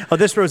up. Oh,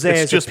 this rosé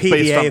It's is just a PDA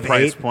based on of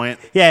price 8. point.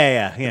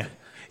 Yeah.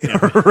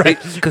 Right,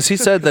 because he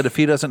said that if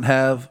he doesn't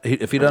pass the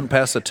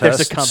There's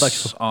a test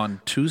complex-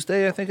 on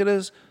Tuesday, I think it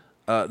is,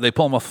 they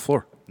pull him off the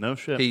floor. No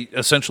shit. He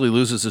essentially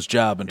loses his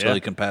job until Yeah. he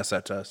can pass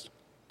that test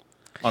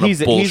on a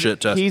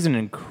bullshit test. He's an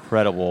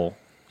incredible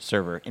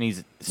server, and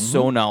he's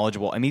so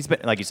knowledgeable. I mean, he's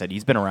been, like you said,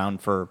 he's been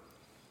around for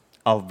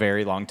a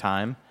very long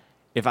time.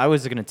 If I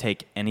was going to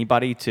take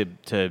anybody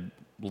to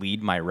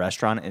lead my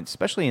restaurant, and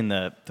especially in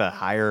the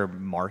higher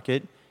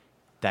market,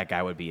 that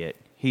guy would be it.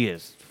 He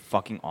is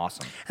fucking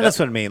awesome. And that's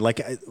what I mean.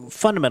 Like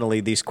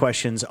fundamentally, these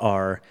questions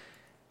are.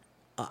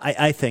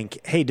 I think,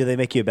 hey, do they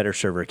make you a better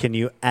server? Can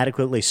you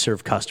adequately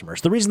serve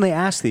customers? The reason they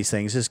ask these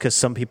things is because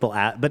some people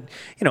but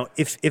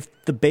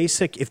if the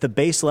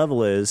base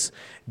level is,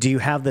 do you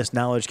have this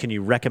knowledge? Can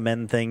you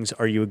recommend things?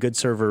 Are you a good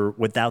server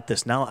without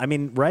this knowledge? I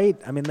mean, right?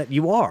 I mean, that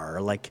you are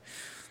like,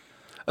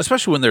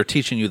 Especially when they're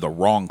teaching you the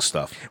wrong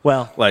stuff.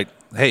 Well- like,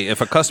 hey,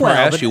 if a customer Well,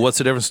 asks but- you what's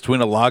the difference between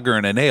a lager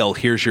and an ale,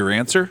 here's your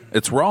answer.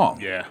 It's wrong.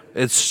 Yeah.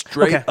 It's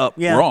straight Okay. up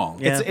Yeah. wrong.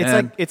 Yeah.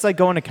 It's like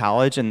going to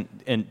college and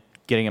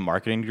getting a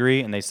marketing degree,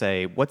 and they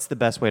say, what's the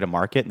best way to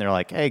market? And they're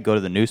like, hey, go to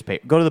the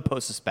newspaper, go to the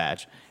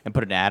Post-Dispatch and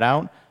put an ad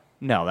out.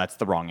 No, that's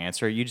the wrong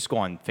answer. You just go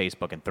on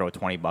Facebook and throw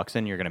 $20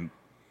 in, you're going to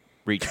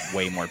reach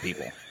way more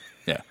people.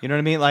 Yeah. You know what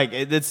I mean? Like,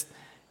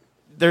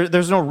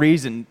 there's no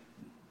reason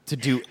to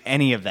do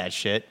any of that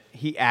shit.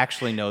 He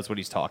actually knows what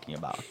he's talking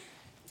about.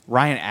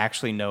 Ryan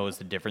actually knows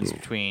the difference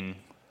between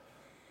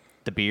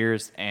the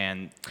beers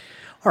and...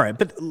 all right,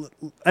 but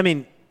I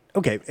mean,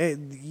 okay,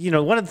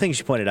 one of the things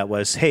you pointed out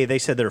was, hey, they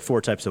said there are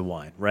 4 types of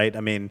wine, right? I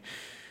mean,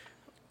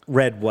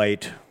 red,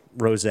 white,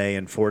 rosé,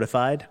 and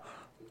fortified.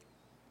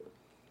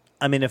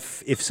 I mean,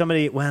 if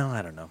somebody, well,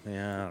 I don't know.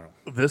 Yeah, I don't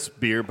know. This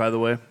beer, by the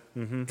way,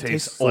 tastes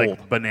Tastes like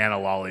old. banana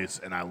lollies,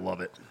 and I love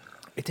it.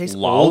 It tastes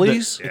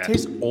Lollies? Old. It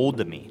tastes old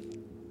to me.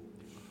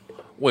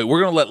 Wait,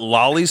 we're going to let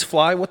lollies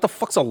fly? What the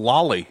fuck's a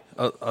lolly?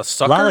 A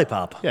sucker?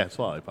 Lollipop. Yeah, it's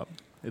lollipop.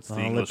 It's the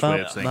English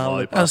way of saying I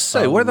lollipop. was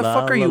say, where the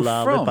fuck are you from?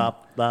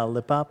 Lollipop,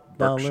 lollipop.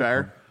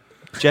 Berkshire.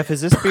 Jeff,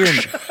 is this beer...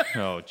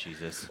 oh,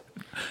 Jesus.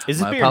 Is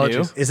this My beer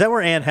apologies. Is that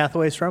where Anne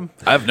Hathaway's from?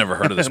 I've never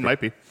heard of this. It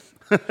might be.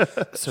 new?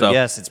 So-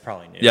 yes, it's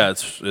probably new. Yeah,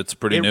 it's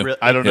pretty It new. re-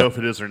 I don't Yeah. know if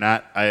it is or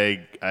not.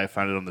 I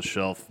found it on the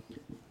shelf.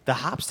 The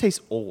hops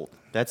taste old.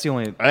 That's the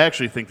only... I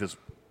actually think this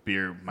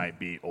beer might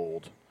be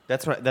old.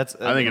 That's right. That's.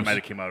 I think it might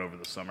have came out over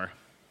the summer.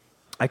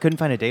 I couldn't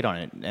find a date on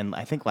it, and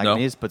I think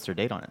Lagunitas puts their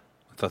date on it.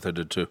 I thought they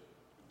did too.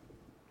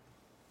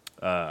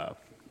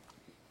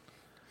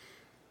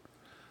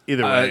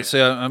 Either way,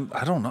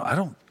 I don't know. I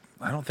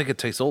don't think it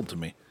tastes old to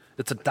me.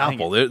 It's a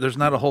doppel. There's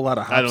not a whole lot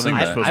of hops I don't in think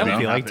that. it's supposed I to don't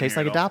be feel like it hopping tastes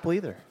here like a at all. doppel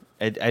either.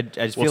 I just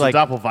well, feel it's like a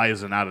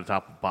Doppelweizen, not a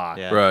Doppelbock.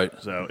 Yeah. Right.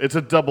 So it's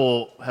a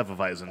double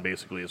Hefeweizen,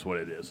 basically, is what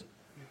it is.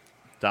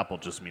 Doppel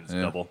just means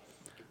double.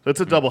 So it's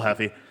a double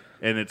Hefe,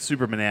 and it's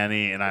super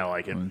banana-y, and I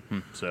like it.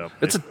 So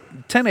It's a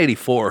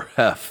 1084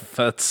 F.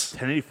 That's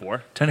 1084.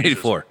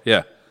 1084.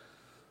 Yeah.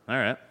 All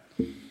right.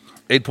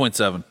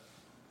 8.7.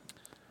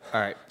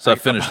 all right. So I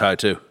finished high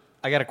too.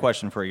 I got a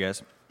question for you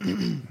guys.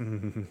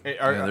 there's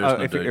are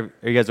no date.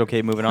 you guys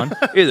okay moving on?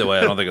 Either way,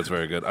 I don't think it's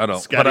very good. I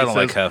don't. Scotty but I don't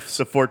like says hefts.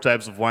 the 4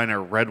 types of wine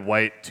are red,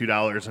 white,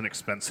 $2, and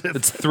expensive.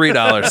 It's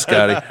 $3,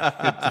 Scotty.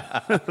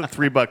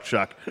 $3,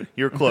 Chuck.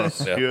 You're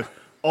close. Yeah. You're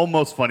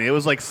almost funny. It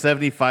was like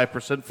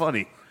 75%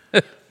 funny.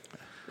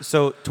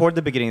 So toward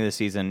the beginning of the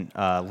season,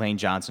 Lane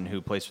Johnson, who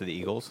plays for the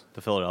Eagles,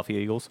 the Philadelphia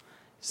Eagles,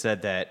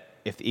 said that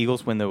if the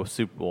Eagles win the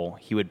Super Bowl,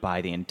 he would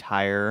buy the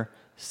entire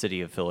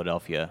city of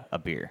Philadelphia a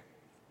beer.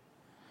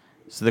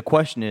 So the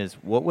question is,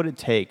 what would it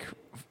take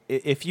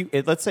if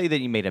let's say that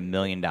you made $1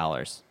 million.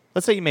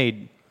 Let's say you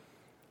made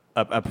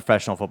a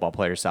professional football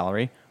player's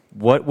salary.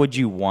 What would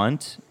you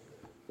want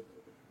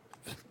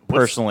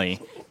personally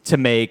to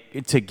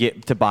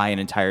buy an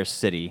entire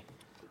city?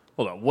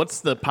 Hold on.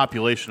 What's the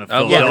population of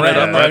I'm Philadelphia? looking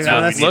it up right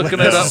now. That's what we need. Looking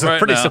it This up is a right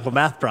pretty now. simple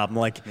math problem.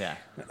 Like, Yeah.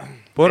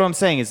 But what I'm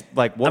saying is,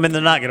 like, what, I mean,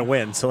 they're not going to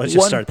win, so let's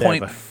just start there.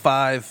 but-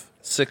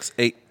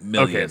 1.568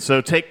 million. Okay,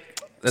 so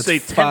That's say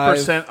 5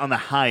 10% on the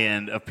high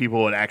end of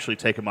people would actually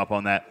take him up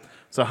on that.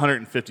 It's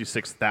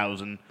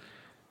 156,000.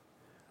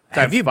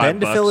 Have you been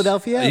to $5.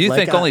 Philadelphia? You Like,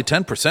 think only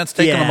 10%'s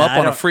taking yeah, them up I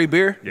on a don't- free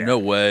beer? Yeah. No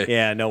way.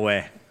 Yeah, no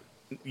way.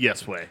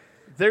 Yes, way.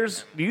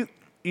 There's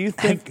you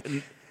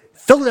think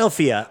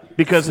Philadelphia,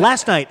 Because-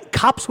 last night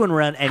cops went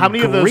around and How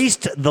many of those-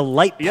 greased the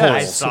light Yeah, I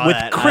poles saw with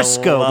that. I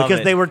Crisco love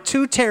because it. they were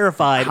too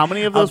terrified. how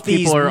many of those these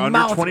people are under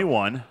mouth-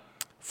 21?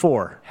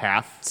 4.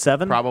 Half,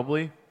 7?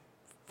 probably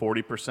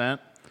 40%.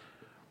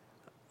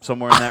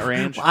 somewhere in that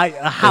range.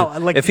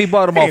 If he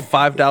bought them all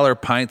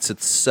 $5 pints,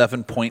 it's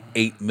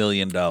 $7.8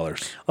 million.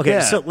 Okay, Yeah.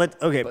 so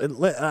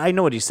I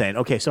know what he's saying.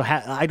 Okay, so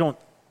I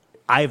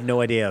have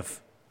no idea if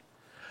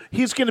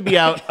He's going to be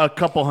out a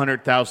couple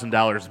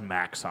 $100,000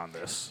 max on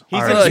this.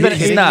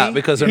 He's not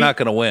because they're not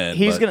going to win.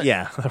 He's but- gonna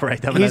yeah, right.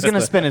 he's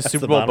gonna spend his that's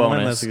Super the Bowl bottom line.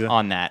 bonus That's good.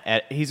 on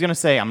that. He's gonna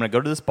say, "I'm gonna go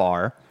to this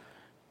bar,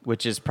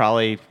 which is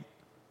probably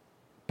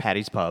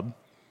Patty's Pub,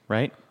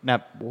 right? Now,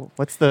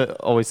 what's the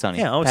Always Sunny?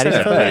 Yeah, Always Patty's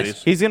Sunny. Pub.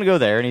 Patty's. He's gonna go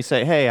there and he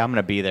say, "Hey, I'm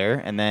gonna be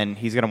there," and then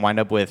he's gonna wind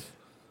up with,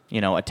 a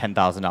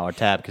 $10,000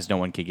 tab because no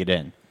one could get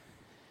in.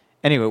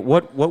 Anyway,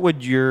 what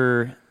would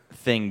your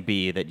thing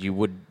be that you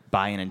would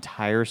buy an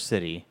entire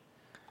city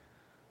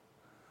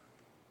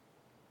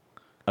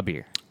a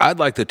beer? I'd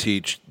like to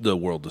teach the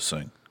world to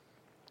sing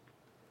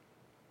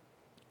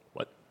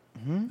What?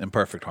 in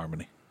perfect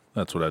harmony.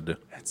 That's what I'd do.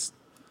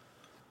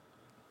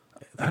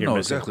 I You're know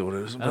missing. exactly what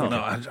it is. But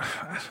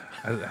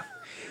no,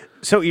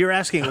 So you're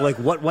asking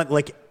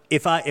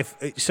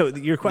so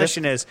your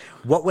question is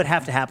what would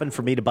have to happen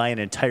for me to buy an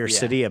entire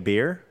city a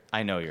beer?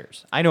 I know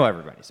yours. I know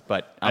everybody's,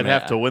 but I'd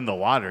have to win the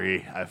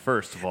lottery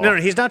first of all. No,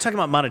 he's not talking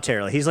about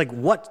monetarily. He's like,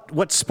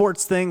 what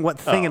sports thing, what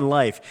thing in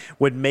life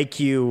would make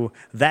you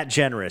that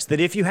generous that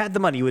if you had the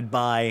money you would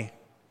buy?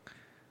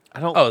 I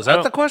don't. is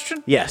that the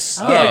question? Yes.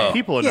 I don't know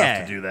people enough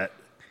Yeah. to do that.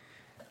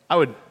 I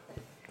would.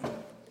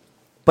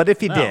 But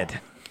if you did,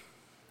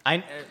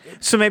 I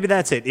so maybe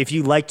that's it. If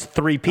you liked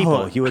 3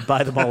 people, you would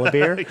buy them all a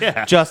beer.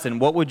 Yeah. Justin,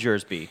 what would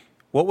yours be?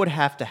 What would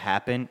have to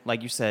happen?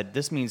 Like you said,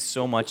 this means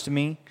so much to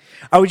me.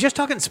 Are we just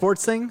talking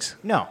sports things?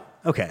 No.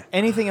 Okay.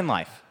 Anything in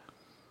life.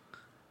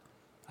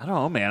 I don't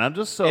know, man. I'm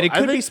just so. And it I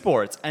could be think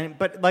sports.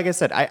 But like I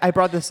said, I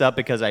brought this up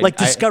because I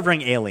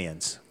Discovering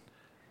aliens.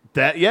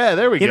 that. Yeah,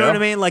 there we go. You know what I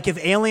mean? Like if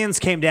aliens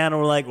came down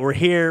and were like, "We're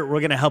here. We're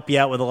going to help you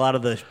out with a lot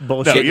of the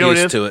bullshit." No, Get you know what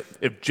it used is? to it.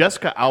 If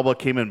Jessica Alba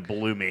came and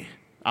blew me,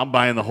 I'm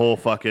buying the whole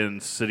fucking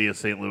city of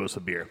St. Louis a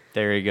beer.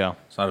 There you go.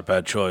 It's not a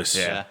bad choice.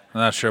 Yeah.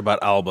 I'm not sure about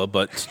Alba,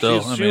 but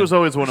still. She was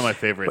always one of my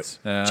favorites.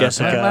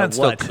 Jessica, mine's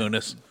still what?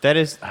 Kunis. That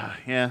is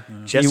Yeah,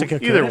 Jessica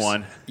either Kunis?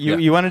 one.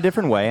 you went a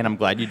different way, and I'm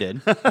glad you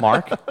did.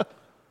 Mark,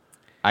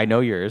 I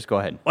know yours. Go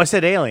ahead. I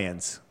said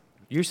aliens.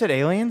 You said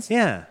aliens?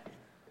 Yeah.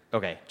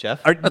 Okay,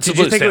 Jeff. That's Did the you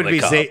Blue think it would Stanley be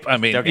Cup. Za- I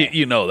mean, Okay.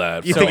 you know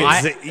that. You So think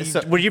I- it's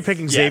so- were you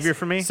picking Yes. Xavier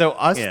for me? So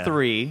us Yeah.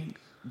 3,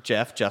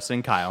 Jeff, Justin,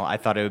 and Kyle, I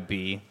thought it would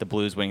be the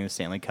Blues winning the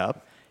Stanley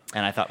Cup,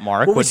 and I thought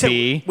Mark Well, we would said-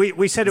 be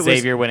we said it was-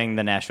 Xavier winning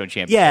the national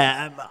championship.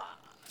 Yeah,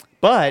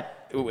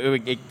 But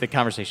the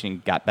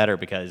conversation got better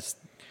because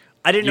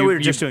I didn't know You- we were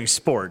you- just doing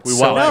sports. We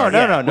so- wild-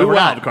 no, We we're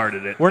not.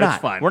 wild-carded it. We're That's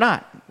not. fine. We're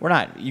not. We're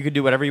not. You could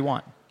do whatever you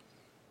want.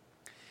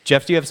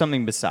 Jeff, do you have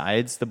something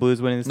besides the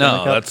Blues winning the Stanley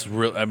No, Cup? that's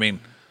real. I mean,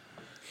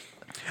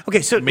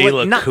 Okay, so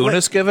Mila not-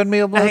 Kunis giving me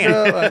a hang on.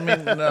 blowjob? I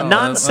mean, no.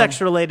 non-sex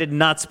related,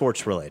 not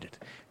sports related.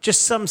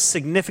 Just some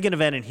significant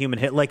event in human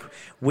hit, like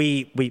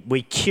we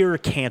cure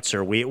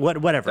cancer.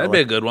 Whatever. That'd be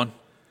a good one.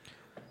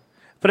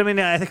 But I mean,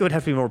 I think it would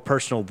have to be more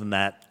personal than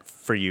that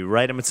for you,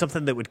 right? I mean,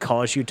 something that would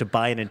cause you to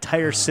buy an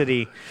entire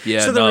city.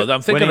 Yeah, So no, there-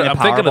 I'm thinking. winning the I'm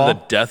thinking of the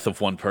Powerball? death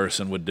of one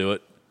person would do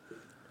it.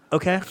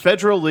 Okay.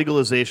 Federal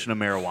legalization of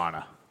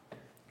marijuana.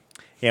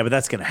 Yeah, but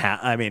that's gonna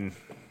happen. I mean,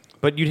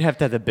 But you'd have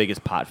to have the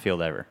biggest pot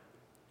field ever.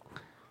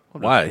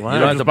 Why? You Why?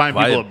 don't have Just to buying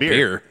buy people a a beer.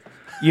 beer.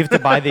 You have to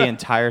buy the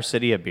entire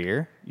city a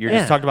beer. You're Yeah.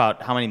 just talking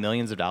about how many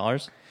millions of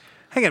dollars.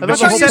 hang on. But But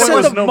the you whole said, point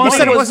was no you money.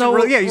 said it Was wasn't. no-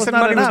 Real, yeah, you was said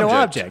not money an was no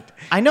object. object.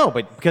 I know,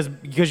 but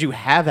because you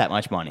have that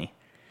much money.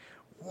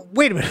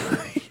 Wait a minute.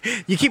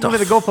 You keep moving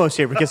the goalposts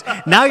here because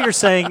now you're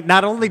saying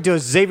not only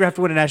does Xavier have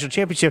to win a national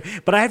championship,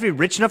 but I have to be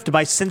rich enough to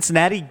buy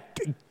Cincinnati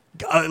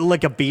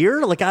like a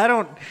beer. Like I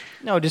don't.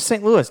 No, just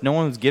St. Louis. No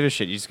one's give a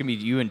shit. You're just gonna be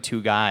you and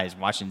 2 guys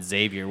watching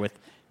Xavier with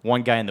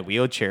one guy in the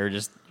wheelchair.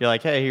 You're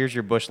like, hey, here's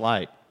your Busch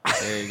Light.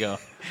 There you go.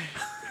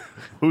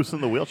 Who's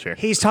in the wheelchair?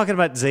 He's talking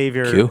about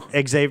Xavier,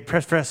 Q?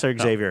 Professor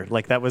Xavier.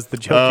 Like that was the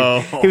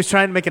joke. Oh. He was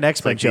trying to make an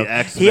X-Men like the joke.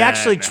 X-Men. He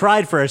actually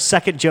tried for a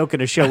second joke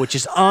in a show, which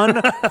is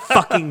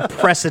unfucking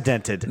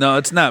precedented. No,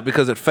 it's not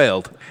because it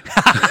failed.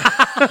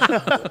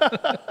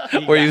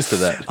 We're used to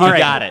that. You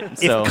got it.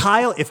 So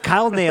If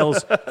Kyle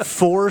nails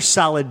 4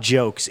 solid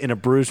jokes in a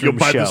Brewsroom You'll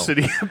buy show, the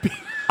city a beer.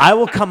 I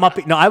will come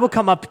up. No, I will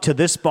come up to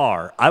this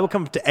bar. I will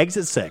come up to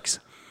exit 6,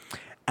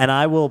 and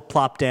I will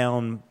plop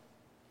down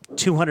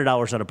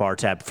 $200 on a bar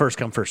tab. First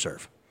come, first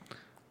serve.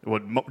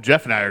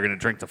 Jeff and I are going to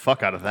drink the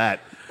fuck out of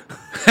that.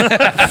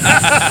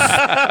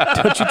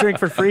 Don't you drink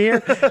for free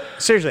here?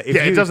 Seriously, if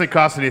Yeah, you, it doesn't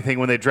cost anything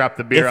when they drop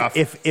the beer off.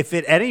 If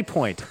at any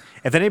point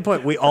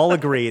we all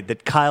agree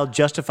that Kyle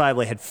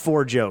justifiably had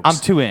 4 jokes, I'm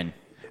 2 in,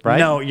 right?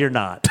 No, you're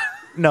not.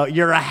 No,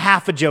 you're a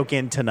half a joke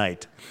in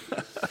tonight.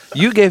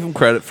 You gave him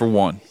credit for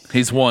 1.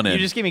 He's 1 in. You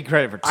just gave me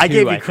credit for 2. I gave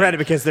you think. credit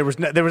because there was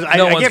no. no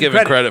I one's gave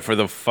giving credit for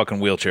the fucking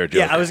wheelchair joke.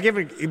 Yeah, I was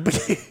giving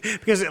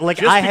because like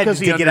Just I had because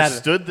to he get out of.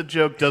 understood the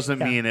joke doesn't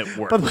mean it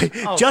worked. By the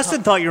way,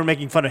 Justin thought you were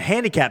making fun of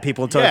handicapped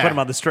people until I Yeah. put him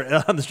on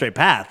the straight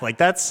path. Like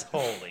that's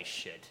Holy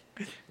shit.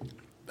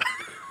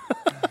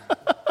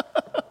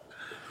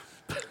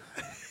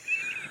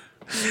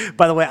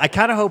 By the way, I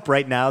kind of hope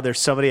right now there's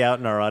somebody out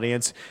in our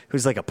audience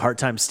who's like a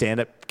part-time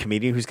stand-up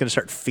comedian who's going to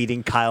start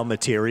feeding Kyle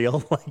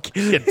material. Like,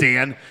 Yeah,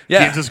 Dan. Yeah.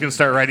 Dan's just going to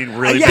start writing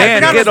really yeah, bad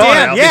Dan, jokes get on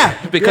now. it.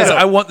 Yeah. Because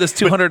I want this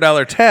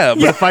 $200 tab.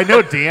 But if I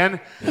know Dan,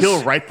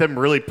 he'll write them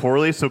really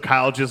poorly, so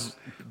Kyle just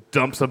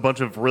dumps a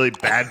bunch of really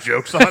bad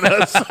jokes on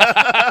us.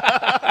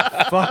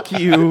 Fuck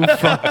you,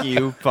 fuck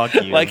you, fuck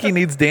you. Like he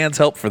needs Dan's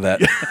help for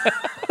that.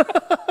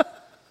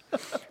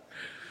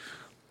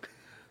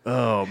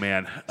 Oh,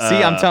 man.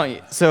 See, I'm telling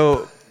you.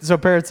 So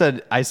Parrot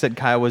said, I said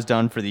Kyle was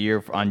done for the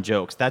year on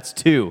jokes. That's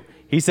 2.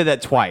 He said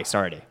that twice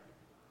already.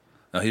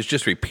 No, he's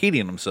just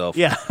repeating himself.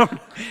 yeah.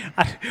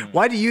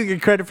 Why do you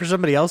get credit for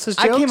somebody else's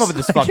I jokes? came up with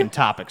this fucking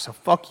topic, so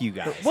fuck you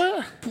guys.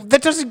 What?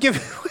 That doesn't give.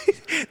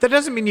 That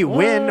doesn't mean you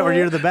win or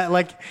you're the best.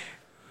 Like,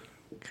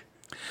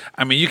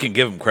 I mean, you can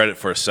give him credit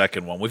for a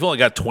second one. We've only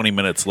got 20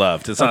 minutes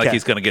left. It's not like Okay.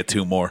 he's going to get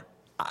 2 more.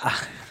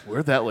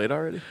 We're that late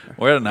already?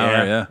 We're at an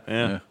hour, Yeah.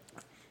 yeah.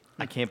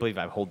 I can't believe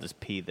I've hold this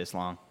pee this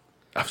long.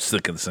 I was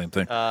thinking the same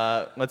thing.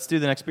 Let's do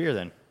the next beer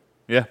then.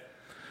 Yeah.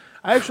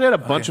 I actually had a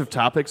bunch of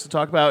topics to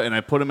talk about, and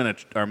I put them in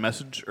our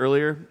message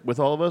earlier with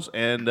all of us,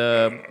 and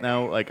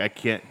now I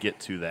can't get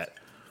to that.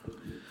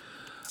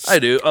 I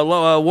do.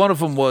 One of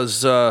them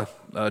was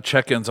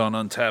check-ins on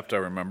Untappd, I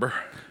remember.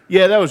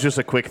 Yeah, that was just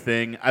a quick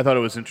thing. I thought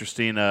it was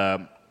interesting.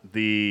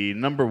 The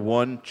number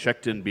 1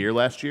 checked-in beer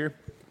last year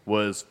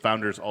was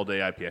Founders All Day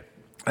IPA.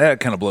 That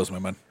kind of blows my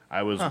mind.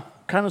 I was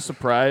kind of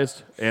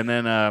surprised, and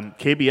then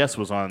KBS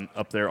was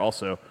up there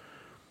also.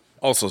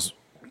 Also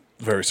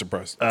very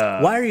surprised.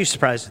 why are you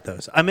surprised at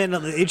those? I mean,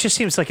 it just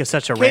seems like it's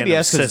such a random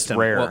KBS 'cause it's system.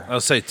 rare. Well, I'll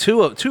say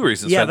two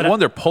reasons. Yeah, For but that. One,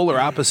 they're polar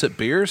opposite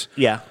beers.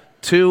 Yeah.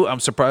 2, I'm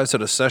surprised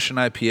that a session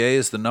IPA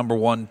is the number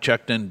 1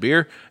 checked-in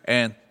beer.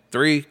 And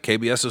 3,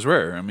 KBS is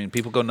rare. I mean,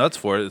 people go nuts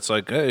for it. It's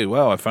like, hey,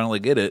 wow, I finally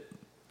get it.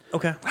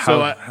 Okay.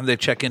 How do they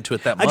check into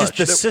it that I much?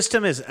 just the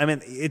system is. I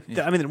mean,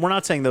 we're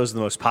not saying those are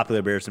the most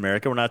popular beers in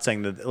America. We're not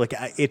saying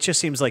that. It just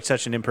seems like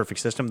such an imperfect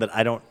system that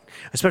I don't,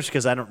 especially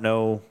because I don't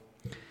know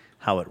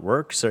how it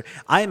works. Or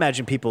I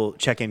imagine people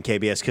check in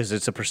KBS because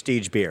it's a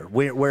prestige beer.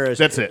 Whereas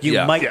That's it. You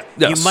Yeah. might Yeah.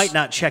 you Yes. might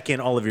not check in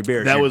all of your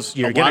beers. That was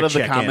you're a gonna lot of the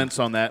check in. comments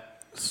on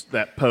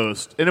that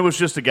post, and it was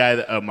just a guy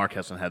that Mark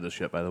hasn't had this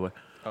yet, by the way.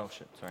 Oh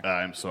shit,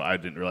 sorry. So I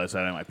didn't realize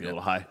that. I might be a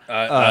little high.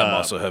 I'm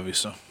also heavy,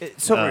 so.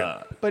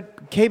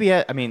 But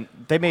KBS, I mean,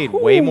 they made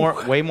way more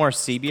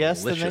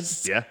CBS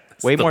Delicious. than Yeah.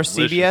 way more delicious.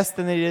 CBS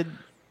than they did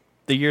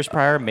the years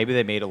prior. Maybe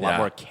they made a lot Yeah.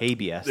 more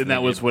KBS. than And that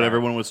they was did what prior.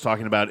 everyone was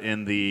talking about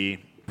in the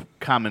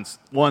comments.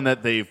 One,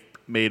 that they've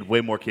made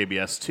way more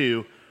KBS.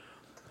 2,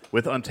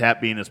 with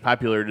Untappd being as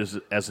popular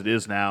as it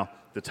is now,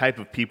 the type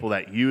of people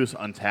that use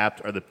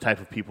Untappd are the type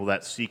of people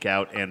that seek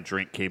out and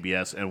drink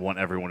KBS and want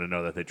everyone to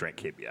know that they drink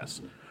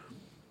KBS.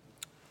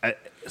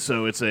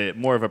 So it's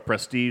more of a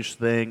prestige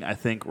thing, I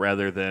think,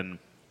 rather than,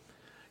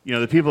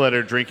 the people that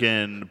are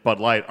drinking Bud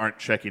Light aren't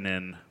checking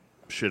in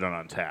shit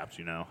on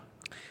Untappd,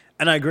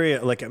 And I agree.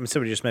 Like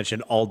somebody just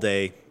mentioned, all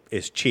day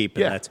is cheap.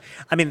 And Yeah. that's.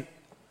 I mean,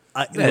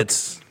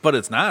 But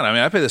it's not. I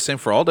mean, I pay the same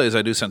for all days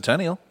I do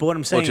Centennial. But what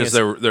I'm saying which is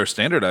their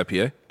standard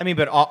IPA. I mean,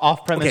 but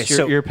off premise, Okay,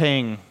 so- you're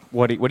paying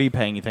what? Are you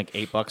paying? You think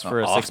 $8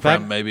 for a six pack?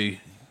 Off-prem, maybe.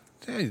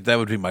 That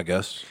would be my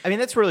guess. I mean,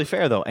 that's really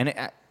fair though. And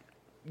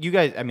you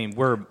guys, I mean,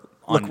 we're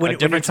on when a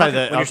different side of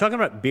the. when you're talking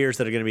about beers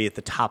that are going to be at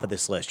the top of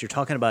this list, you're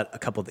talking about a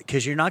couple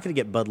because you're not going to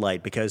get Bud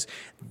Light because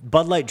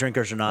Bud Light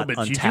drinkers are not But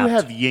Untapped. you do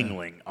have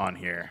Yingling on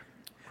here.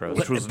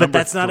 Which was but number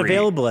that's not 3.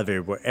 available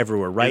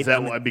everywhere, right? Is that I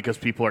mean, why? Because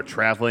people are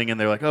traveling and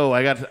they're like, "Oh,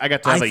 I got to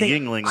have I a think-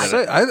 Yingling."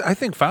 I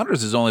think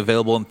Founders is only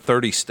available in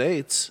 30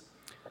 states.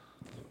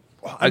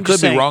 I I'm could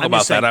just be saying- wrong I'm about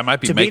just saying, that. I might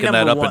be to be making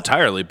that number up one-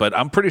 entirely, but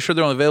I'm pretty sure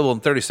they're only available in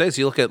 30 states.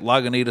 You look at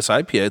Lagunitas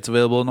IPA, it's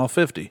available in all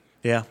 50.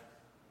 Yeah.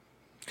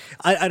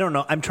 I don't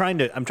know. I'm trying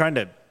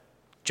to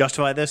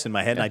justify this in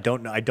my head.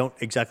 And I don't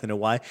exactly know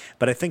why,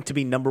 but I think to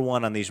be number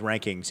 1 on these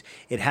rankings,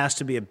 it has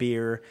to be a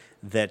beer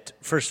that,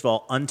 first of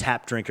all,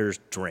 Untapped drinkers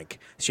drink.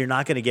 So you're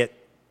not going to get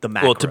the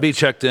macros. Well, to be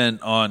checked in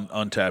on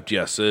Untappd,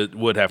 yes, it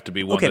would have to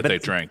be one that they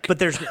drank. But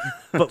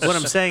what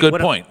I'm saying. Good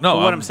what point. No,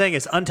 what I'm saying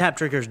is Untapped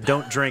drinkers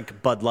don't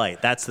drink Bud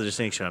Light. That's the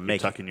distinction I'm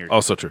making. tucking your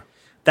Also true.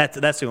 That's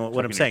what I'm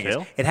Tucking saying your is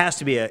tail? it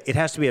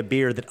has to be a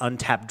beer that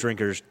Untapped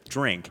drinkers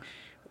drink,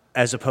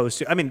 as opposed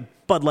to, I mean,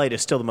 Bud Light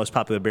is still the most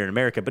popular beer in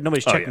America, but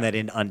nobody's checking that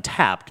in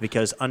Untapped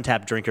because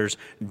Untapped drinkers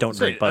don't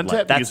drink Bud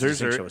Light. Untappd That's the users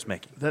distinction I was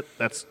making.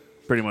 That's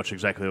pretty much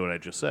exactly what I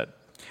just said.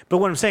 But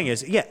what I'm saying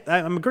is, yeah,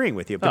 I'm agreeing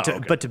with you. But, Oh,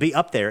 okay. but to be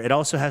up there, it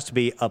also has to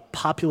be a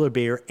popular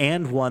beer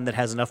and one that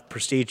has enough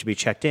prestige to be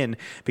checked in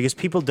because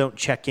people don't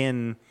check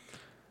in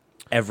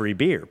every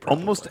beer.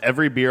 Probably. Almost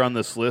every beer on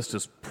this list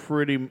is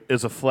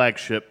a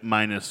flagship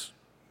minus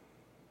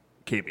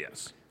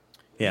KBS.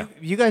 Yeah.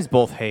 You guys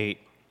both hate.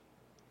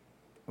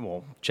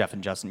 Well, Jeff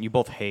and Justin, you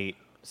both hate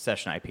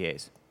session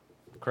IPAs,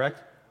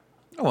 correct?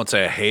 I won't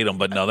say I hate them,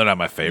 but no, they're not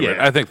my favorite.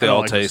 Yeah, I think they don't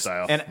all like the taste.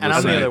 style. And I'm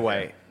the same. other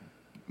way.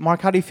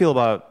 Mark, how do you feel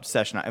about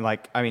session? All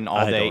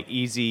I day don't.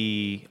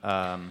 easy.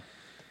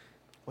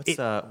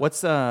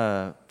 What's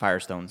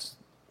Firestone's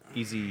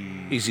easy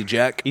Easy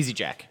Jack. Easy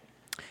Jack?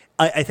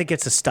 I think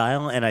it's a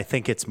style, and I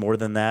think it's more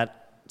than that.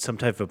 Some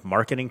type of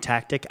marketing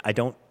tactic.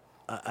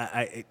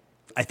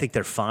 I think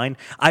they're fine.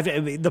 I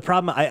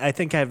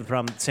think I have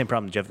the same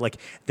problem, Jeff. Like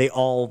they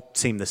all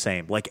seem the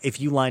same. Like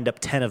if you lined up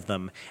 10 of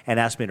them and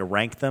asked me to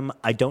rank them,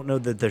 I don't know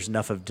that there's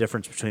enough of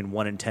difference between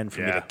 1 and 10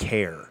 for me to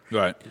care.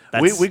 Right.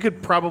 We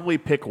could probably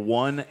pick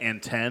 1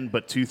 and 10,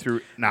 but 2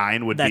 through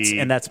 9 would be.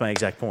 And that's my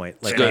exact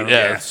point. Like, Good.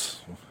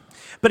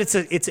 but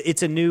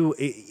it's a new.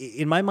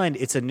 In my mind,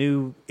 it's a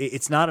new.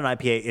 It's not an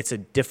IPA. It's a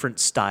different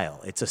style.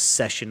 It's a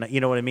session.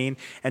 You know what I mean?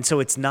 And so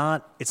it's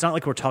not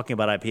like we're talking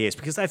about IPAs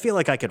because I feel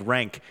like I could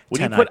rank when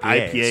 10 you put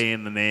IPAs. IPA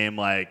in the name,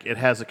 like it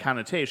has a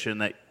connotation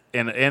that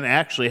and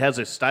actually has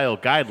a style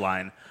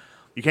guideline.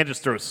 You can't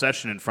just throw a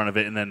session in front of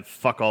it and then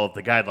fuck all of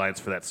the guidelines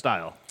for that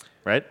style,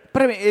 right?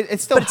 But I mean,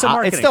 it's still it's a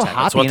marketing it's still tactic.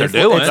 hoppy. That's what and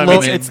they're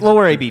doing. It's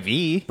lower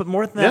ABV. But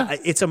more than that,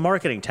 it's a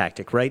marketing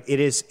tactic, right? It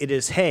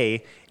is.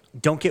 Hey,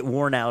 don't get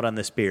worn out on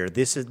this beer.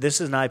 This is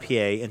an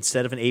IPA.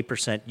 Instead of an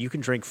 8%, you can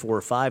drink 4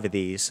 or 5 of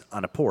these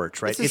on a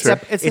porch, right? It's a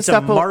marketing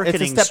step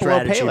below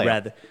strategy pale ale.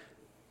 rather.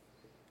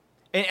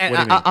 And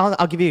What do you mean?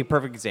 I'll give you a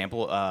perfect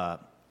example.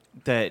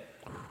 That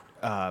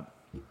I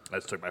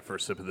just took my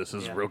first sip of this.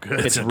 This is real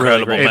good. It's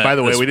incredible. Hey, man. by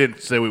the way, It's- we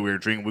didn't say what we were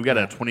drinking. We've got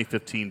a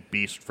 2015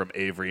 Beast from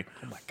Avery.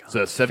 Oh my god!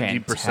 So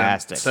 17%,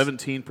 Fantastic.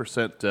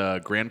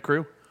 17% Grand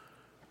Cru.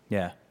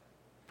 yeah.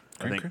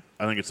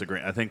 I think it's a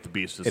Grand. I think the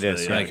Beast is. It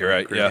is, the, I think you're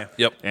right. Grand Yeah. Cru.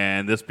 Yep.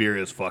 And this beer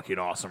is fucking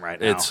awesome right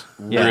now. It's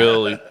Yeah.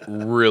 really,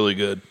 really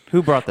good,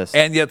 Who brought this?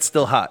 and yet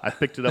still hot. I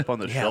picked it up on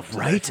the Yeah, shelf. Today.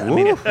 right. I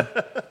mean,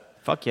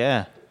 Fuck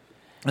yeah.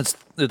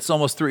 It's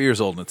almost 3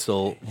 years old and it's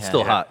still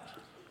Yeah. hot,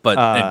 but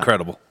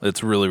incredible.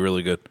 It's really,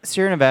 really good.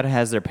 Sierra Nevada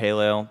has their pale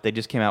ale. They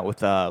just came out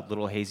with a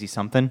little hazy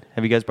something.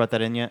 Have you guys brought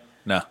that in yet?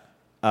 No,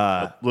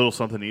 Little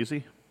something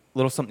easy.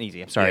 Little something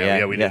easy. I'm sorry.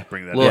 Yeah, we did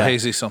bring that. little up.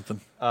 hazy something.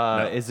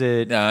 Is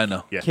it? Yeah, I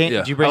know. Yeah. Can, Yeah.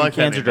 Did you bring I like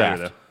that cans or name better,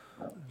 draft?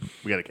 though.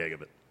 We got a keg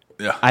of it.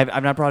 Yeah.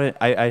 I've not brought it.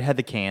 I had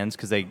the cans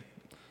because they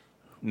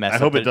messed I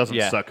up hope the- it doesn't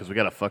yeah. suck because we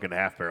got a fucking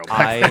half barrel.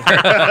 Back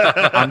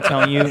there. I'm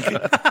telling you,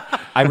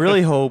 I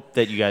really hope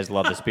that you guys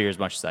love this beer as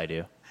much as I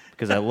do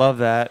because I love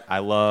that. I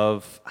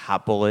love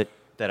Hop Bullet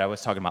that I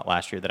was talking about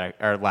last week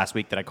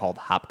that I called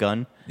Hop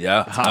Gun.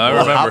 Yeah, I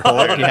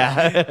remember.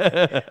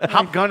 Yeah,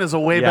 Hop Gun is a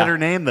way Yeah. better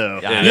name though.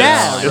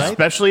 Yeah, right?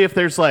 Especially if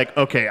there's like,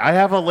 okay, I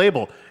have a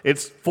label.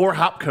 It's 4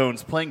 hop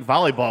cones playing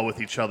volleyball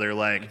with each other.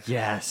 Like,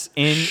 yes,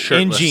 in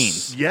Shirtless.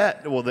 jeans. yeah.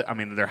 Well, I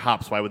mean, they're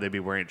hops. Why would they be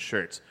wearing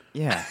shirts?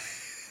 Yeah,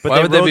 but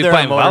Why would they rode be there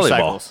on playing volleyball?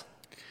 motorcycles.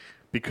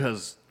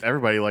 Because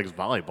everybody likes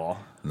volleyball.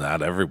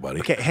 Not everybody.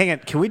 okay, hang on.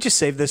 Can we just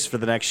save this for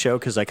the next show?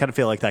 Because I kind of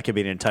feel like that could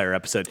be an entire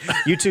episode.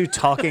 You two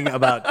talking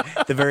about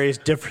the various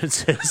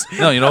differences.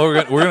 No, you know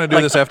we're gonna do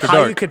this after how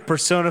dark. you could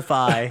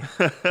personify.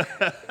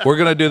 We're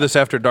gonna do this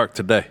after dark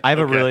today. I have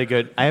a really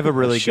good.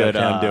 Shut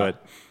down, do it.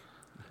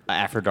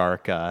 After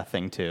dark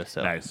thing too.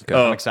 So Nice.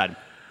 I'm excited.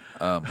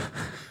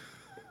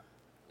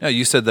 Yeah,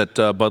 you said that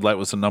Bud Light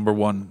was the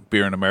 #1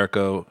 beer in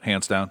America,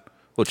 hands down,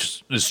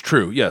 which is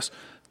true. Yes.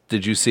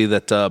 Did you see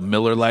that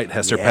Miller Lite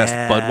has surpassed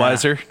Yeah.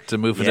 Budweiser to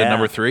move into Yeah.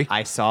 #3?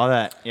 I saw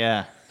that.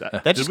 Yeah,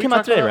 that Did just we came talk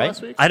out today, about it right?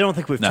 last week? I don't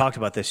think we've talked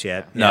about this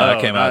yet. No, No,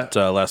 that came out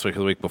last week or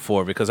the week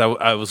before because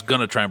I was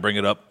gonna try and bring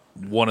it up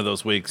one of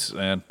those weeks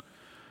and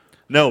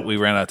No, we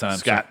ran out of time.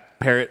 Scott,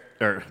 Parrot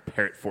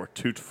 4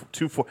 2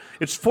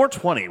 It's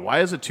 420. Why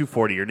is it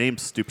 240? Your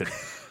name's stupid.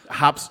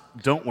 Hops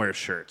don't wear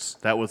shirts.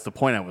 That was the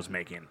point I was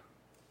making.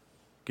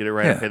 Get it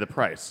right and Yeah. pay the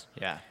price.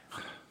 Yeah.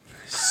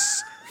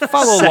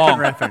 Follow Second along.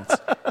 reference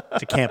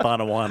to Camp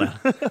Anawana.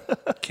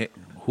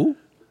 Who?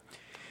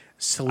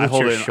 Salute I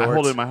hold your it. shorts. I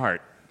hold it in my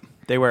heart.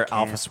 They wear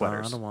alpha Camp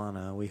sweaters.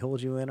 Anawana, we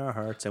hold you in our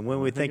hearts, and when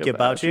we think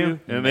about you,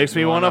 It makes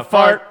me want to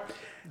fart.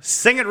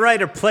 sing it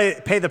right or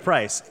pay the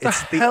price.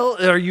 It's The hell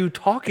are you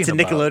talking It's a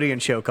about?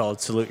 Nickelodeon show called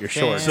Salute Your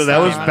Shorts. So that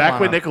was Yeah. back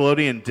when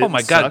Nickelodeon did. Oh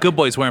my God! Good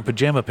Boy's wearing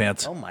pajama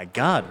pants. Oh my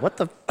God! What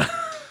the?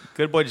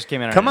 Good boy just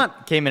came in. Come on.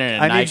 Came in a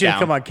I need you to nightgown.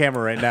 come on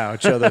camera right now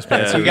and show those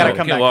pants. Yeah, you gotta we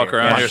come can back walk here.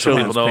 around Yeah, here so show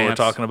people those know what we're pants.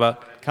 talking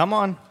about. Come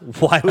on.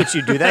 Why would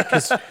you do that?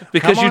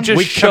 Because you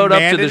just showed up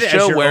to the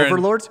show wearing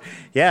overlords.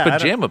 Yeah, I don't-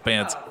 pajama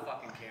pants.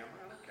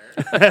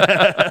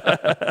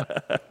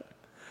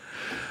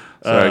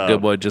 Sorry,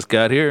 Good Boy just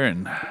got here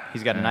and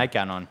He's got a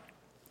nightgown on.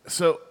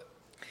 So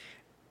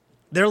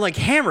They're like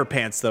hammer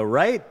pants, though,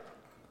 right?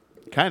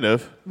 kind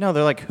of. No,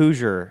 they're like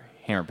Hoosier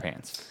hammer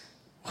pants.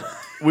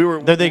 We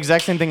were They're the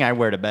exact same thing I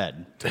wear to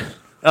bed.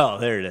 Oh,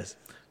 there it is.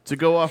 to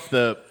go off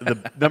the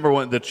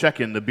 #1, the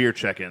check-in, the beer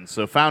check-in.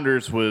 So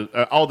Founders was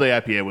All Day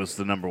IPA was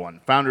the #1.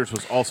 Founders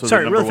was also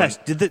Sorry, the number real one.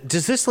 fast.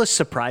 Does this list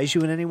surprise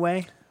you in any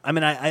way? I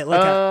mean,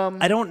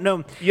 I don't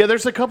know. Yeah,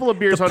 there's a couple of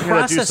beers on here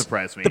that do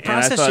surprise me. The and I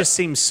process thought just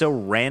seems so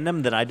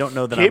random that I don't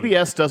know that I'm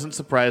KBS doesn't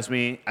surprise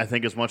me. I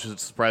think as much as it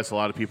surprised a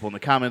lot of people in the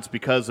comments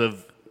because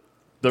of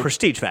the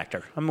prestige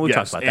factor. I mean, we yes,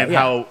 talked about that. and Yeah.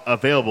 how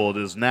available it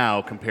is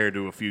now compared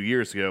to a few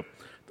years ago.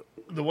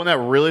 The one that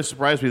really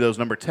surprised me though is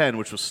number 10,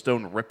 which was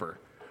Stone Ripper,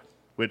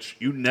 which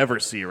you never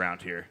see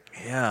around here.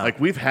 Yeah. Like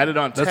we've had it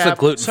on that's tap. the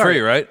gluten-free,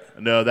 right?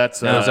 No,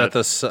 that's No, is that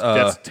the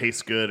that's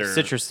Tastes Good or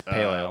Citrus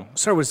pale ale.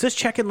 Sorry, was this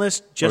check-in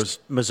list just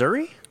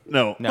Missouri?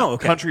 No,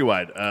 okay.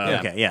 countrywide.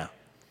 Okay, yeah.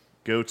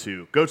 Go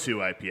to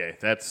IPA.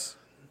 That's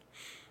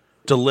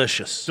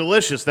Delicious.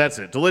 delicious. That's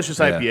it. Delicious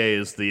Yeah. IPA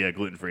is the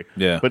gluten free.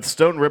 Yeah. But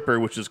Stone Ripper,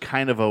 which is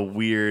kind of a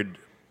weird,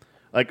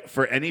 like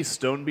for any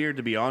Stone beer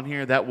to be on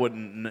here, that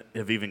wouldn't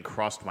have even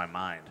crossed my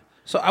mind.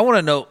 So I want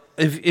to know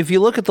if you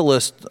look at the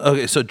list.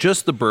 Okay, so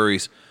just the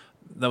breweries,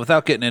 now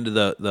without getting into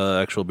the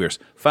actual beers: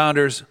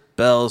 Founders,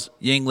 Bell's,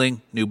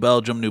 Yingling, New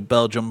Belgium,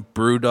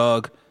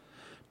 Brewdog,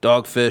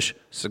 Dogfish,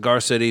 Cigar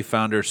City,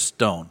 Founders,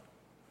 Stone.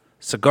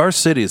 Cigar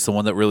City is the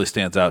one that really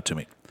stands out to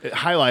me.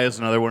 High Life is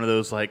another one of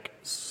those like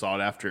sought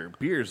after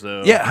beers,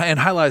 though. Yeah, and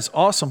High Life's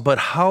awesome, but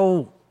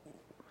how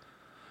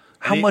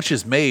much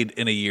is made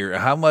in a year?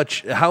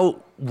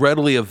 How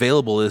readily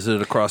available is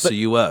it across the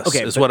U.S.?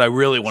 okay, is but- what I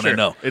really want to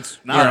know. It's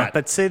not.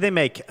 But say they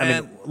make,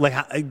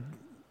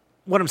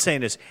 what I'm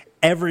saying is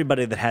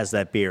everybody that has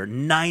that beer,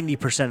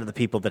 90% of the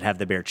people that have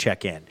the beer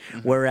check in.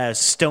 Whereas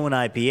Stone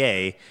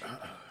IPA,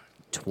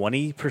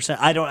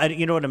 20%.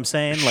 You know what I'm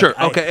saying? Sure.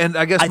 Okay. And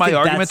I guess my think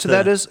argument that's to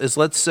that is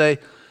let's say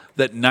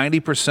that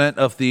 90%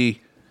 of the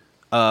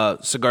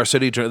Cigar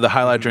City, the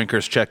highlight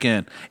drinkers check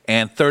in,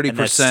 and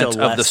 30% still of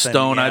the less than-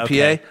 Stone yeah, IPA,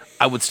 okay.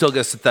 I would still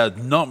guess that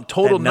the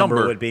total That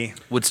number number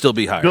would still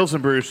be higher. Bills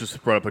and Brews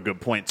just brought up a good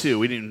point too.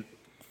 We didn't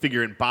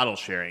figure in bottle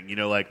sharing. You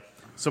know, like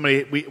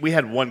somebody we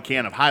had one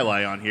can of High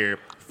Life on here.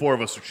 4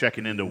 of us are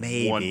checking into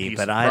Maybe, one piece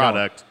but of I don't-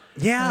 product.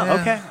 Yeah,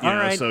 okay. You All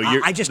know, right. So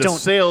I just the don't.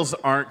 sales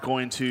aren't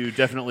going to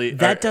definitely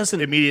That doesn't-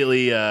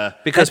 immediately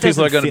Because that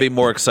people are doesn't going to be feel-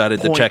 more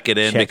excited to point check it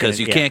in check it because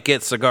in, you yeah. can't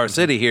get Cigar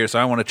City here, so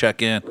I want to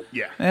check in.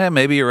 Yeah.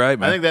 Maybe you're right,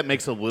 man. I think that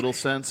makes a little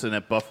sense and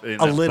it buffs a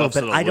little it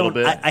bit. a I little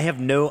don't. bit. I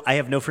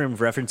have no frame of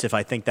reference if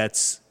I think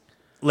that's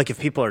like if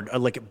people are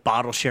like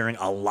bottle sharing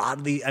a lot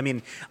of the. I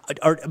mean,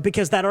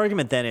 because that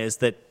argument then is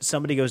that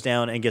somebody goes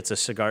down and gets a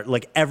cigar.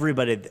 Like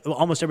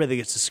almost everybody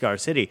that gets to Cigar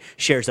City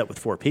shares that with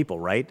 4 people,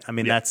 right? I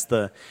mean, Yeah. that's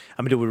the.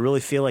 I mean, do we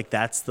really feel like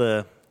that's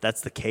the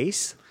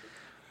case?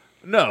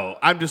 No,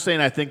 I'm just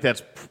saying I think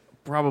that's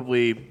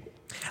probably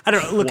I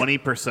don't know. Look,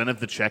 20% of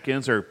the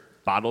check-ins are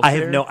bottle I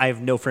share. have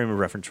no frame of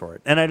reference for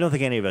it, and I don't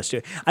think any of us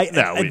do.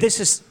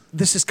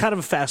 This is kind of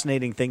a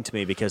fascinating thing to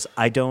me because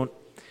I don't.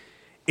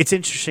 It's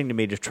interesting to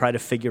me to try to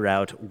figure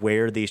out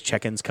where these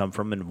check-ins come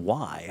from and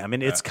why. I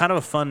mean, it's kind of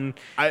a fun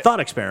thought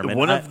experiment.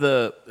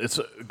 It's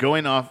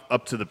going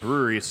up to the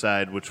brewery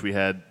side, which we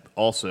had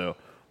also.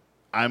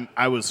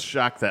 I was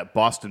shocked that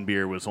Boston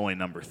beer was only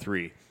number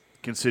 3,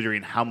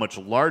 considering how much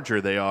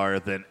larger they are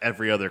than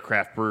every other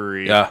craft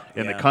brewery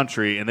in the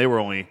country, and they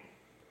were.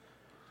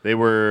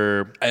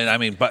 And I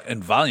mean, but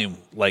in volume,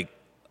 like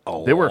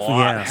They were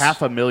Yes.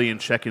 500,000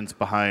 check-ins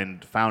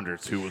behind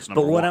Founders, who was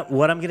number But one.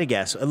 what I'm going to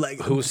guess, like,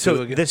 Who's so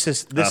who again?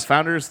 this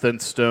Founders, then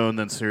Stone,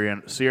 then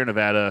Sierra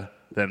Nevada,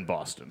 then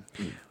Boston.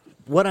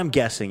 what I'm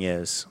guessing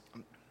is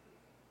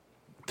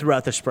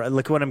throughout the spread.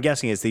 Like what I'm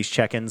guessing is these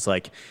check-ins,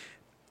 like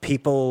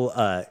people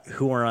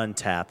who are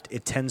Untappd,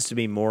 it tends to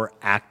be more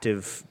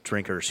active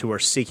drinkers who are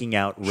seeking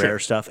out rare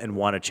stuff and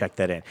want to check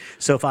that in.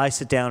 So if I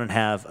sit down and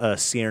have a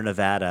Sierra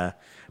Nevada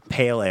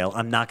pale ale,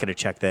 I'm not going to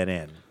check that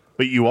in.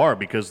 But you are,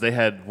 because they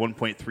had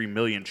 1.3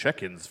 million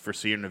check-ins for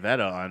Sierra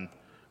Nevada on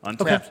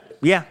Untappd.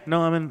 Yeah.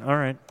 No. I mean, all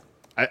right.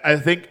 I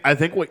think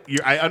what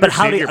you're. I how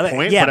understand do your you-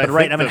 point, yeah, but but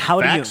right, think I mean, the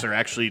how do you- facts are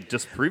actually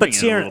disproving it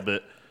Sierra- a little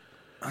bit.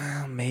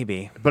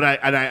 Maybe. But I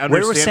understand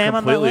Where was Sam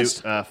on that completely.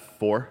 list?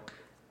 4,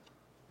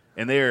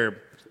 and they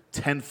are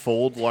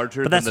tenfold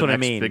larger But than that's the what I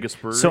next mean. biggest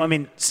brewery. So I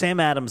mean, Sam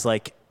Adams,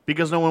 like,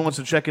 because no one wants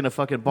to check in a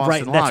fucking right?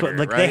 Boston That's lager, what.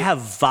 Like right? they have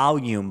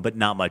volume, but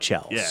not much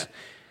else. Yeah.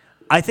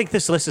 I think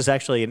this list is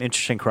actually an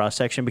interesting cross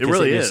section because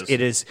really it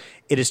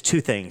is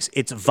two things.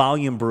 It's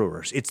volume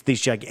brewers. It's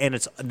these and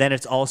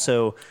it's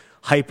also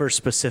hyper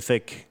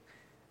specific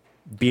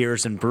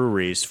beers and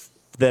breweries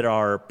that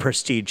are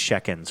prestige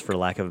check-ins, for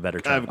lack of a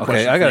better term.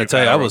 Okay, I got to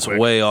tell you, I was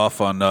way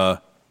off on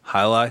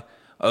High Life.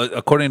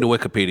 According to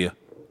Wikipedia,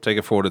 take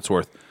it for what it's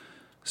worth.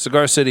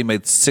 Cigar City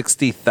made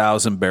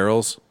 60,000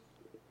 barrels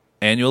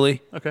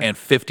annually, and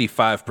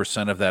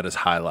 55% of that is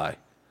High Life.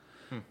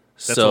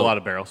 That's a lot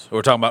of barrels.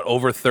 We're talking about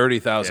over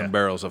 30,000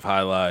 barrels of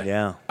High Life.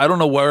 Yeah. I don't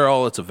know where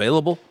all it's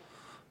available,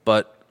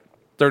 but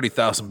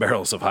 30,000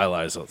 barrels of High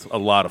Life is a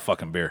lot of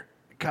fucking beer.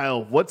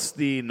 Kyle, what's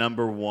the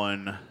number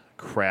one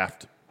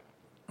craft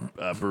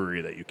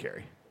brewery that you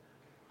carry?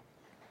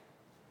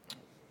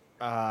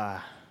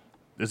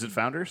 Is it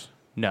Founders?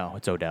 No,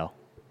 it's Odell.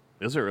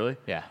 Is it really?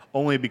 Yeah.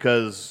 Only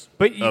because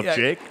But of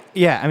Jake?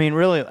 Yeah, I mean,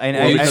 really, and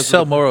Well, you I,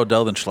 sell more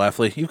Odell than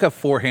Schlafly. You've got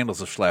 4 handles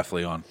of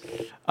Schlafly on.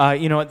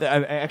 you know what?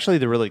 Actually,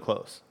 they're really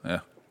close. Yeah.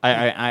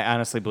 I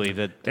honestly believe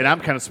that. And I'm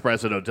kind of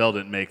surprised that Odell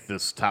didn't make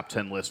this top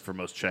 10 list for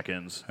most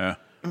check-ins, Yeah.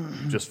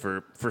 just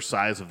for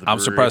size of the I'm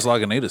brewery. surprised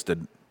Lagunitas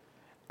didn't.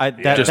 That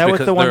Just that was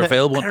because the one they're that,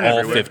 available in all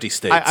everywhere. 50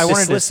 states. I wanted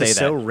This to list say is that.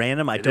 so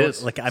random. I It don't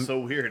is. like. I'm so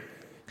weird.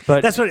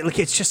 But That's what. Like,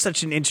 it's just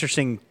such an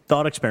interesting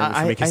thought experiment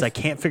for I- me because I- I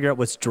can't figure out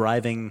what's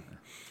driving.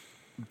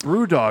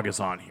 Brewdog is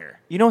on here.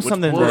 You know which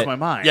something blows that- my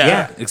mind. yeah,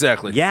 Yeah.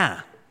 exactly.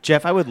 Yeah.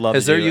 Jeff, I would love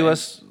Has to their do it.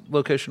 U.S.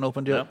 location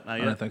opened yet? No, not I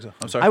yet. don't think so.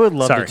 I'm sorry. I would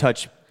love Sorry. to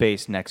touch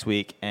base next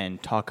week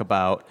and talk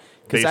about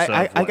because Base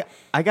of what?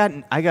 I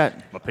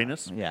got My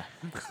penis? yeah,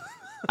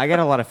 I got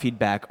a lot of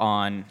feedback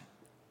on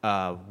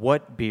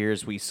what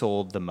beers we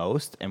sold the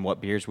most and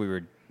what beers we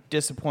were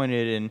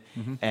disappointed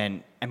in,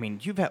 and I mean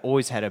you've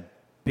always had a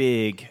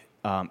big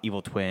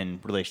Evil Twin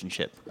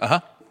relationship,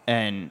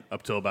 and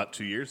Up till about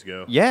 2 years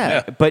ago.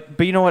 yeah, Yeah. but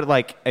you know what?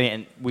 Like,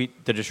 I mean,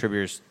 the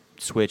distributors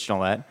switched and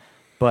all that,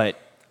 but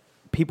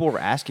people were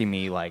asking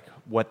me like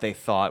what they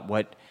thought.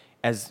 What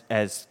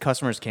as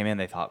customers came in,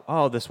 they thought,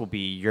 oh, this will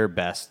be your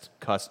best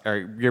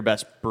your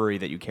best brewery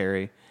that you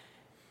carry.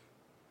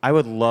 I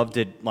would love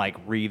to like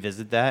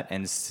revisit that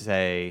and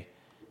say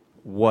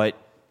what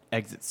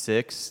Exit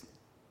 6,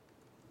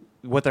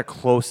 what their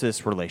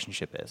closest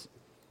relationship is.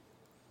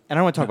 And I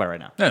don't want to talk about it right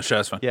now. Yeah, sure,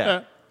 that's fine.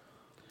 Yeah.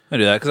 I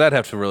do that because I'd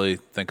have to really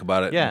think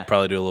about it. Yeah. And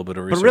probably do a little bit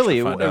of research. But really,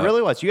 to it find out.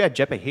 really was. You had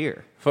Jeppe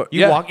here.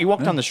 Yeah. You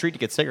walked down the street to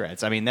get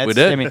cigarettes. I mean, that's. We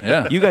did, I mean,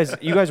 yeah. you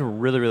guys were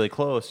really, really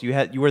close. You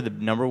were the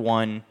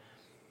 #1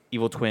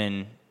 Evil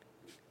Twin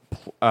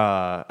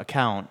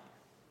account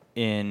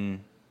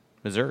in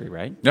Missouri,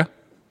 right? Yeah.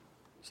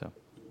 So,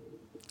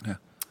 Yeah.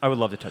 I would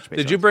love to touch base.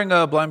 Did on you this. bring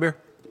blind beer?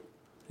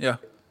 Yeah.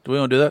 Do we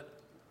want to do that?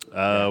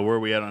 Where are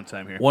we at on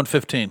time here?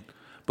 1:15.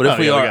 But if Oh,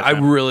 we yeah, we are, got I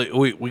time. really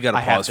we got to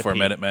I have pause to for a pee.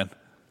 minute, man.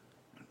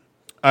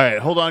 All right,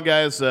 hold on,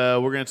 guys. We're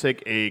going to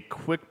take a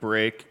quick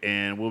break,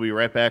 and we'll be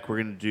right back.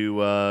 We're going to do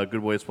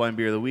Good Boys Blind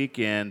Beer of the Week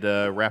and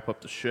wrap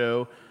up the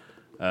show.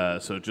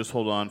 So just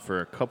hold on for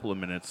a couple of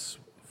minutes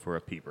for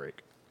a pee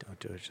break. Don't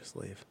do it. Just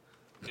leave.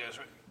 Yeah, that's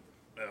right.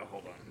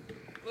 Hold on.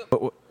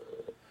 All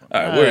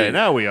right, All right,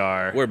 now we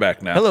are. we're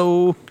back now.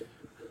 Hello.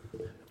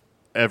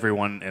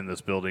 Everyone in this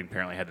building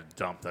apparently had to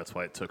dump. That's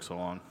why it took so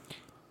long.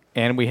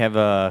 And we have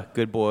a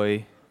Good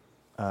Boy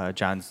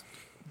John's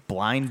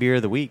Blind Beer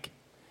of the Week.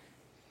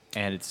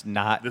 And it's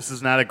not. This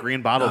is not a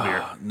green bottle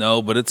beer.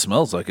 No, but it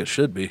smells like it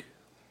should be.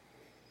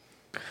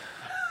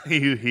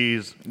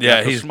 He's Yeah,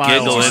 got the he's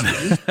smile on.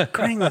 giggling.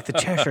 Grinning like the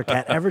Cheshire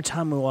Cat every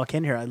time we walk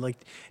in here. I like.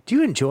 Do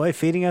you enjoy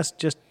feeding us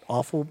just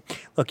awful?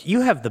 Look, you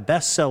have the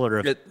best cellar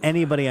of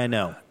anybody I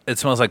know. It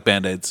smells like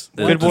Band-Aids.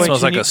 Good It Boy,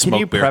 smells like a can smoke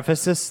you beer.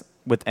 preface this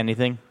with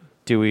anything?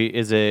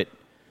 Is it?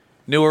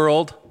 New or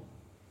old?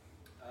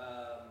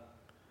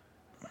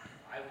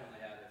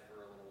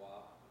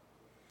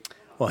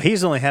 Well,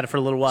 he's only had it for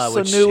a little while, So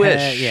which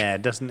newish. yeah,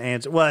 it doesn't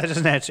answer. Well, it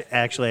doesn't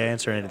actually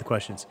answer any of the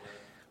questions.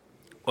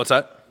 What's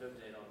that?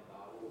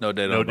 No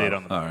date on No the date bottle.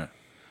 on the All right.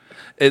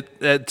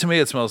 It to me,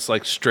 it smells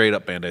like straight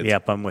up Band-Aids.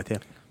 Yep, I'm with you.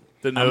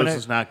 The nose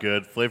is not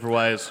good.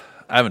 Flavor-wise,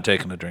 I haven't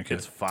taken a drink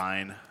it's yet.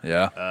 fine.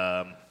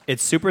 Yeah.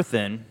 It's super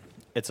thin.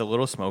 It's a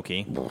little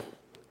smoky.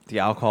 The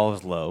alcohol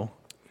is low.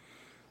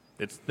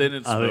 It's thin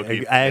and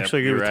smoky. I actually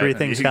agree You're with right. 3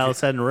 things Kyle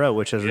said in a row,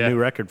 which is Yeah. a new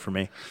record for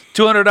me.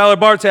 $200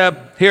 bar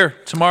tab here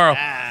tomorrow.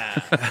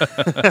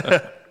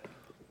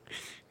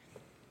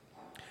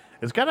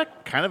 It's got a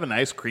kind of a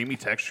nice creamy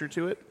texture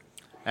to it,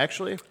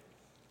 actually.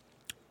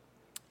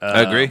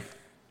 I agree.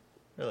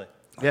 Really?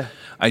 Yeah.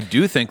 I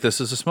do think this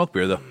is a smoke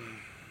beer, though.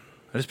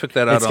 I just picked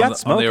that out It's on got the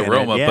smoke in it,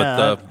 aroma,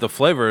 yeah. but the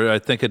flavor, I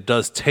think it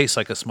does taste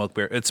like a smoke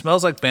beer. It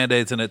smells like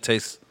Band-Aids and it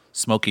tastes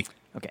smoky.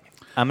 Okay.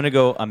 I'm going to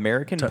go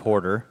American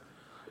Porter,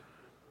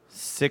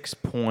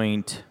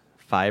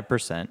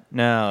 6.5%.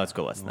 No, let's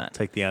go less than that.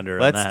 Take the under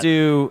on Let's that.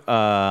 do,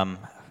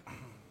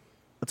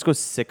 let's go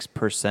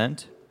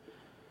 6%.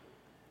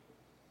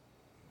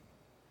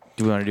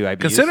 Do we want to do IBUs?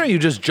 Considering you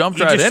just jumped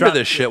You right just into dropped-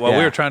 this shit while we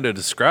Yeah. were trying to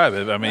describe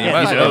it, I mean, you Yeah,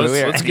 might as yeah, well.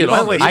 yeah. Let's get By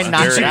on the way, this. I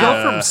knocked did you it go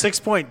out. from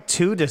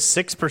 6.2 to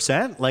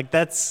 6%? Like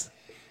that's.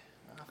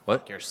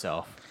 What?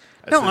 yourself.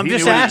 No, So I'm he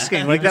just knew it.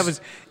 asking. Like that was.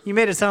 You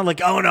made it sound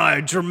like, oh no,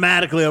 I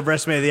dramatically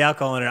overestimated the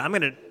alcohol in it. I'm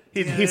gonna.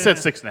 He said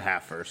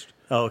 6.5 first.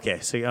 Oh, okay.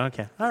 So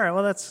okay. All right.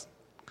 Well, that's.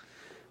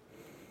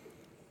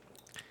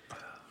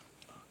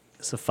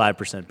 It's a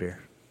 5% beer.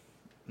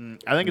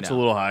 I think it's a No.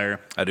 little higher.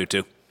 I do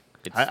too.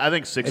 I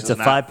think 6 It's is a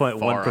not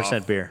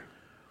 5.1% off. beer.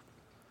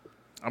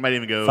 I might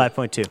even go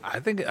 5.2. I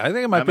think it might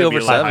That be may over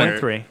be a lot 7. higher.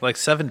 3. Like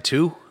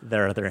 7.2.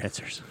 There are other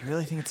answers. You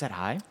really think it's that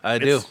high? I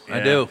do. It's- I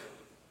yeah. do.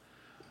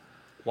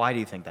 Why do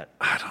you think that?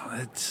 I don't.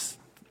 It's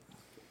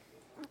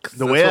the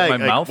that's way what I my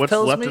like, mouth what's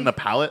tells left me? in the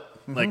palate,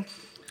 like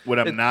when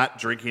I'm not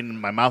drinking,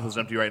 my mouth is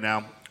empty right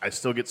now. I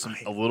still get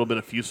a little bit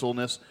of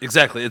fuselness.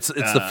 Exactly. It's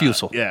the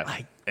fusel. Yeah,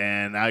 I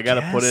and I got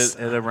to put guess-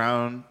 it at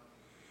around.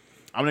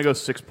 I'm gonna go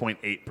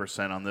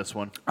 6.8% on this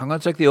one. I'm gonna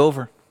take the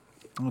over.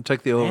 I'm gonna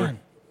take the over. Man,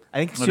 I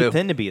think it's I too do.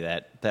 thin to be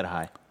that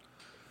high.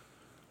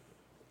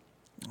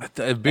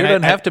 Beer And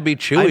doesn't I- have to be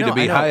chewy I know, to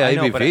be I know, high I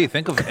know, ABV. but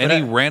Think of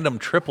any random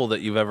triple that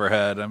you've ever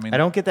had. I mean, I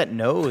don't get that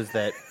nose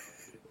that.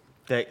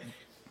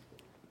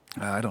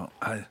 I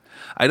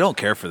don't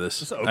care for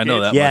this. It's I know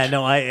okay. that Yeah, much.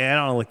 no, I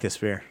don't like this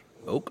beer.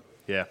 Oak.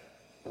 Yeah,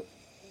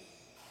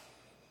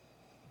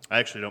 I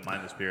actually don't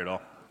mind this beer at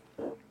all.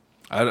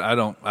 I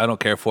don't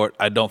care for it.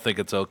 I don't think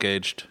it's oak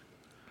aged.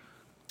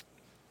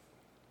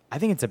 I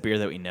think it's a beer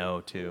that we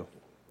know too.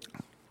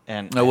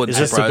 And That wouldn't Is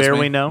this the surprise beer me.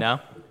 we know? No.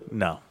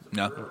 No.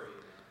 No.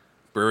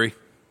 Brewery.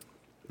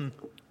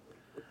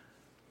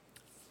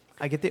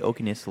 I get the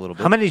oakiness a little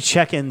bit. How many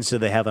check-ins do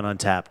they have on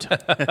Untappd?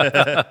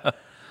 A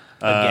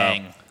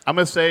gang. I'm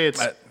gonna say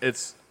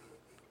it's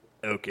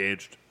oak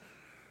aged.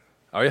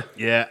 Are you?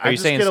 Yeah, Are I you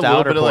just saying get a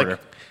stout little or bit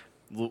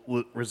of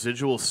like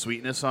residual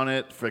sweetness on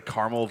it for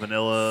caramel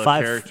vanilla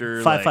Five,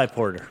 character. five, like,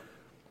 porter.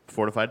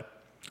 fortified.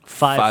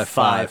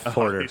 5 Oh,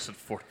 porter. you said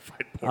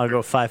fortified porter. I'll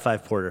go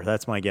 5 porter.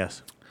 That's my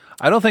guess.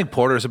 I don't think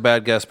porter is a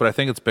bad guess, but I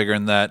think it's bigger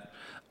than that.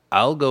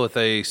 I'll go with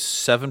a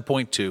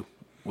 7.2,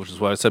 which is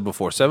what I said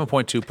before.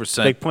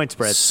 7.2%. Big point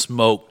spread.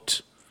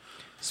 Smoked.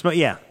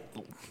 Yeah.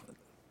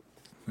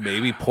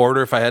 Maybe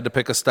porter if I had to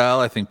pick a style.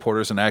 I think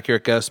porter's an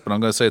accurate guess, but I'm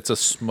going to say it's a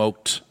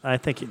smoked I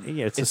think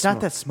It's not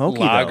that smoky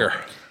lager.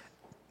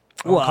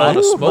 though. Well, Call it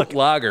a smoked look,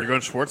 lager. You're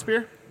going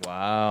Schwarzbier?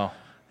 Wow.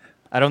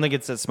 I don't think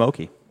it's that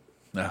smoky.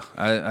 No,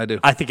 I do.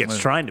 I think it's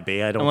trying to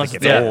be. I don't Unless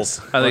think it's it's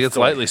old. old. I think it's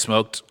lightly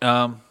smoked.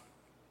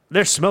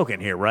 They're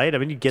smoking here, right? I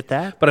mean, you get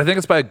that? But I think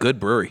it's by a good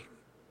brewery.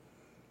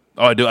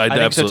 Oh, I do. I think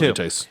so, absolutely too.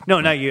 taste. No,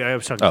 not you. I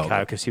was talking Oh, to Kyle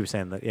okay. because he was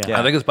saying that. Yeah. Yeah.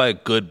 I think it's by a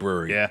good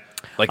brewery. Yeah.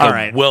 Like All a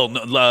right.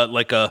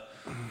 like a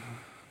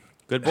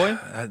Good boy?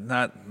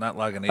 not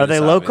Lagunitas. Are they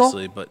local?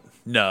 Obviously, but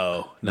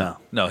no.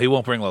 He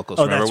won't bring locals.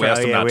 Oh, Remember, that's we right.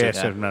 asked him Yeah, not we to. asked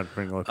him not to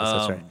bring locals.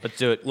 That's right. Let's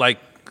do it. Like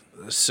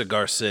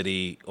Cigar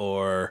City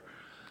or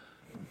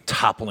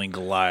Toppling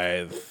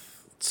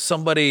Goliath.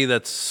 Somebody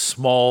that's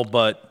small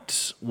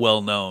but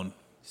well known.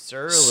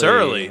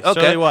 Surly. Okay.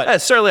 Surly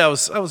what? Surly, I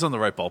was on the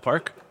right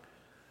ballpark.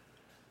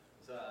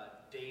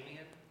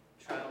 Damien,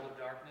 Child of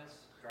Darkness,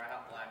 Dry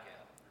Hop Black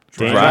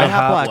Ale. Dry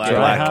hop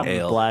hop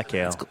ale. Black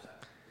ale.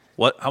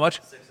 What? How much?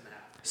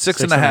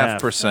 6.5.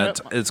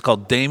 6.5%. It's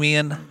called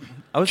Damien,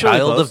 I was really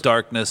Child close. of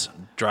Darkness,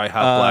 Dry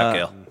Hop Black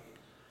Ale.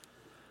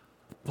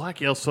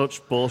 Black ale,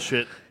 such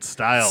bullshit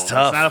style. It's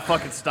tough. not a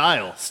fucking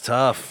style. It's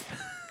tough.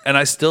 And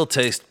I still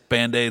taste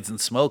Band-Aids and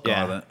smoke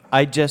on it.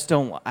 I just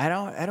don't. I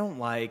don't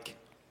like.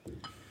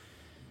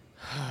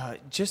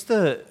 Just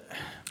the.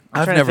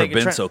 I've never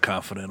been so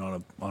confident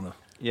on a.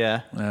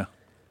 Yeah. Yeah.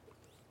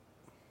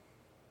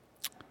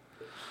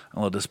 I'm a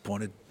little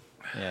disappointed.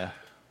 Yeah.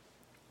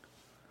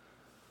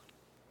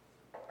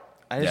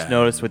 I just Yeah.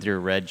 noticed with your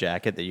red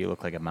jacket that you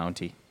look like a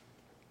Mountie.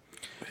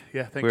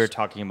 Yeah, thanks. We were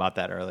talking about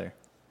that earlier.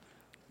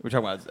 We were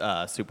talking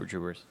about Super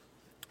Troopers.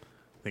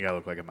 I think I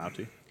look like a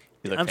Mountie.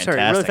 You look I'm fantastic.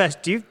 sorry, really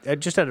fast. Do you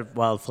just out of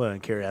wild flow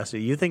and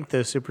curiosity? You think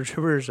the Super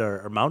Troopers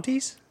are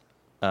Mounties?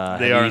 They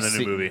Have are you in the new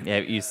seen- movie. Yeah,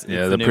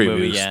 Yeah, the the new previews.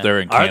 movie, yeah. They're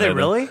in Are Canada. they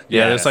really? Yeah,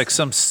 Yes. there's like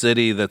some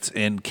city that's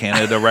in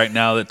Canada right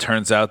now that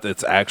turns out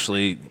that's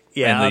actually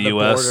Yeah, on in the the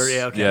U.S. border.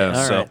 Yeah, okay. Yeah,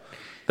 All so right.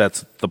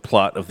 that's the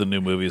plot of the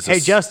new movie. Is Hey,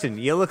 this- Justin,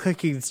 you look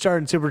like you could star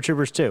in Super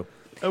Troopers too.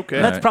 Okay.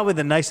 And that's right. probably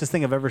the nicest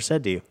thing I've ever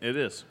said to you. It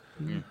is.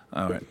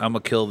 All right, I'm gonna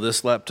kill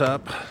this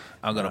laptop.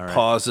 I'm gonna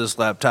pause this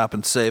laptop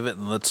and save it,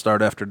 and let's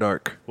start after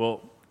dark.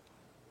 Well,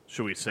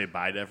 should we say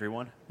bye to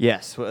everyone?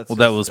 Yes. Well, Well,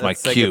 that was my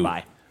let's say cue.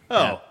 goodbye.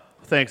 Oh,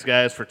 thanks,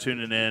 guys, for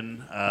tuning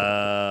in.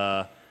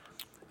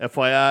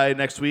 FYI,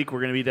 next week we're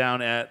going to be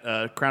down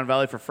at Crown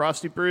Valley for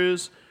Frosty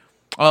Brews.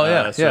 Oh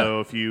yeah,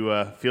 So if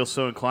you feel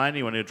so inclined,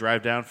 you want to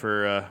drive down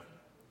for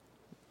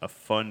a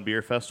fun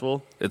beer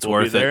festival, it's we'll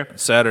be worth there. it.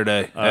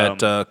 Saturday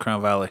at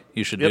Crown Valley.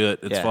 You should Yep. do it.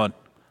 It's Yeah. fun.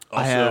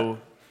 Also,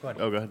 go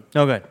ahead.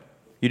 No, good.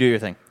 You do your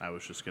thing. I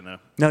was just going to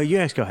No, you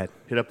guys go ahead.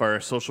 hit up our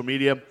social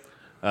media.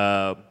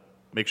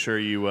 Make sure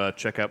you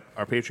check out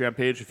our Patreon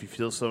page if you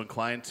feel so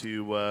inclined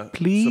to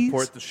Please?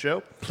 support the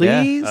show.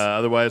 Please?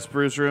 Otherwise,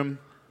 Brewsroom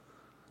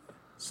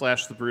 /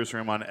 the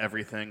Brewsroom on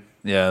everything.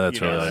 Yeah, that's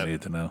You know really all I that.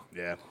 need to know.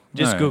 Yeah.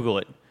 Just All right. Google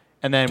it.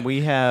 And then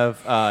we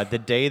have the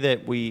day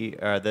that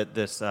that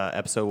this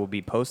episode will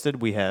be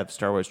posted. We have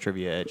Star Wars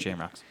trivia at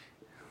Shamrocks.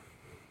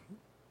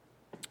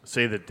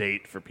 Say the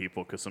date for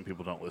people because some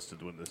people don't listen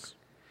to doing this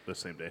the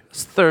same day.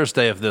 It's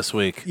Thursday of this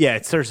week. Yeah,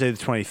 it's Thursday the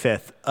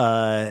 25th.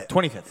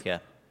 25th. Yeah.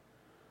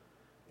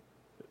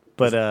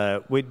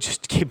 But we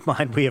just keep in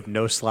mind we have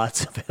no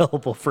slots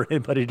available for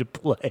anybody to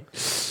play.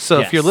 So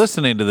Yes. if you're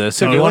listening to this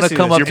So and if you you're want to listening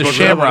come to up this,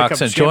 to you're welcome to Shamrocks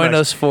come and to join Shamrocks.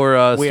 us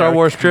for We Star are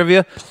Wars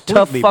trivia, tough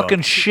completely fucking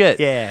booked. shit.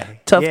 Yeah.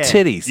 Tough Yeah.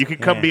 titties. You can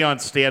come Yeah. be on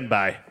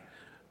standby.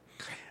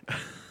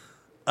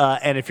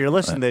 And if you're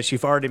listening to this,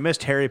 you've already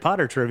missed Harry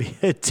Potter trivia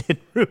at Tin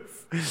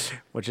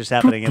Roof, which is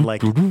happening in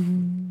like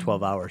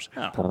 12 hours.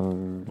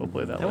 We'll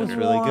play that That later. was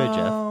really good,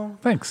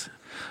 Jeff. Thanks.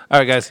 All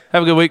right, guys.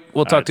 Have a good week.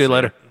 We'll talk right, to you see ya.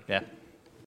 later. Yeah.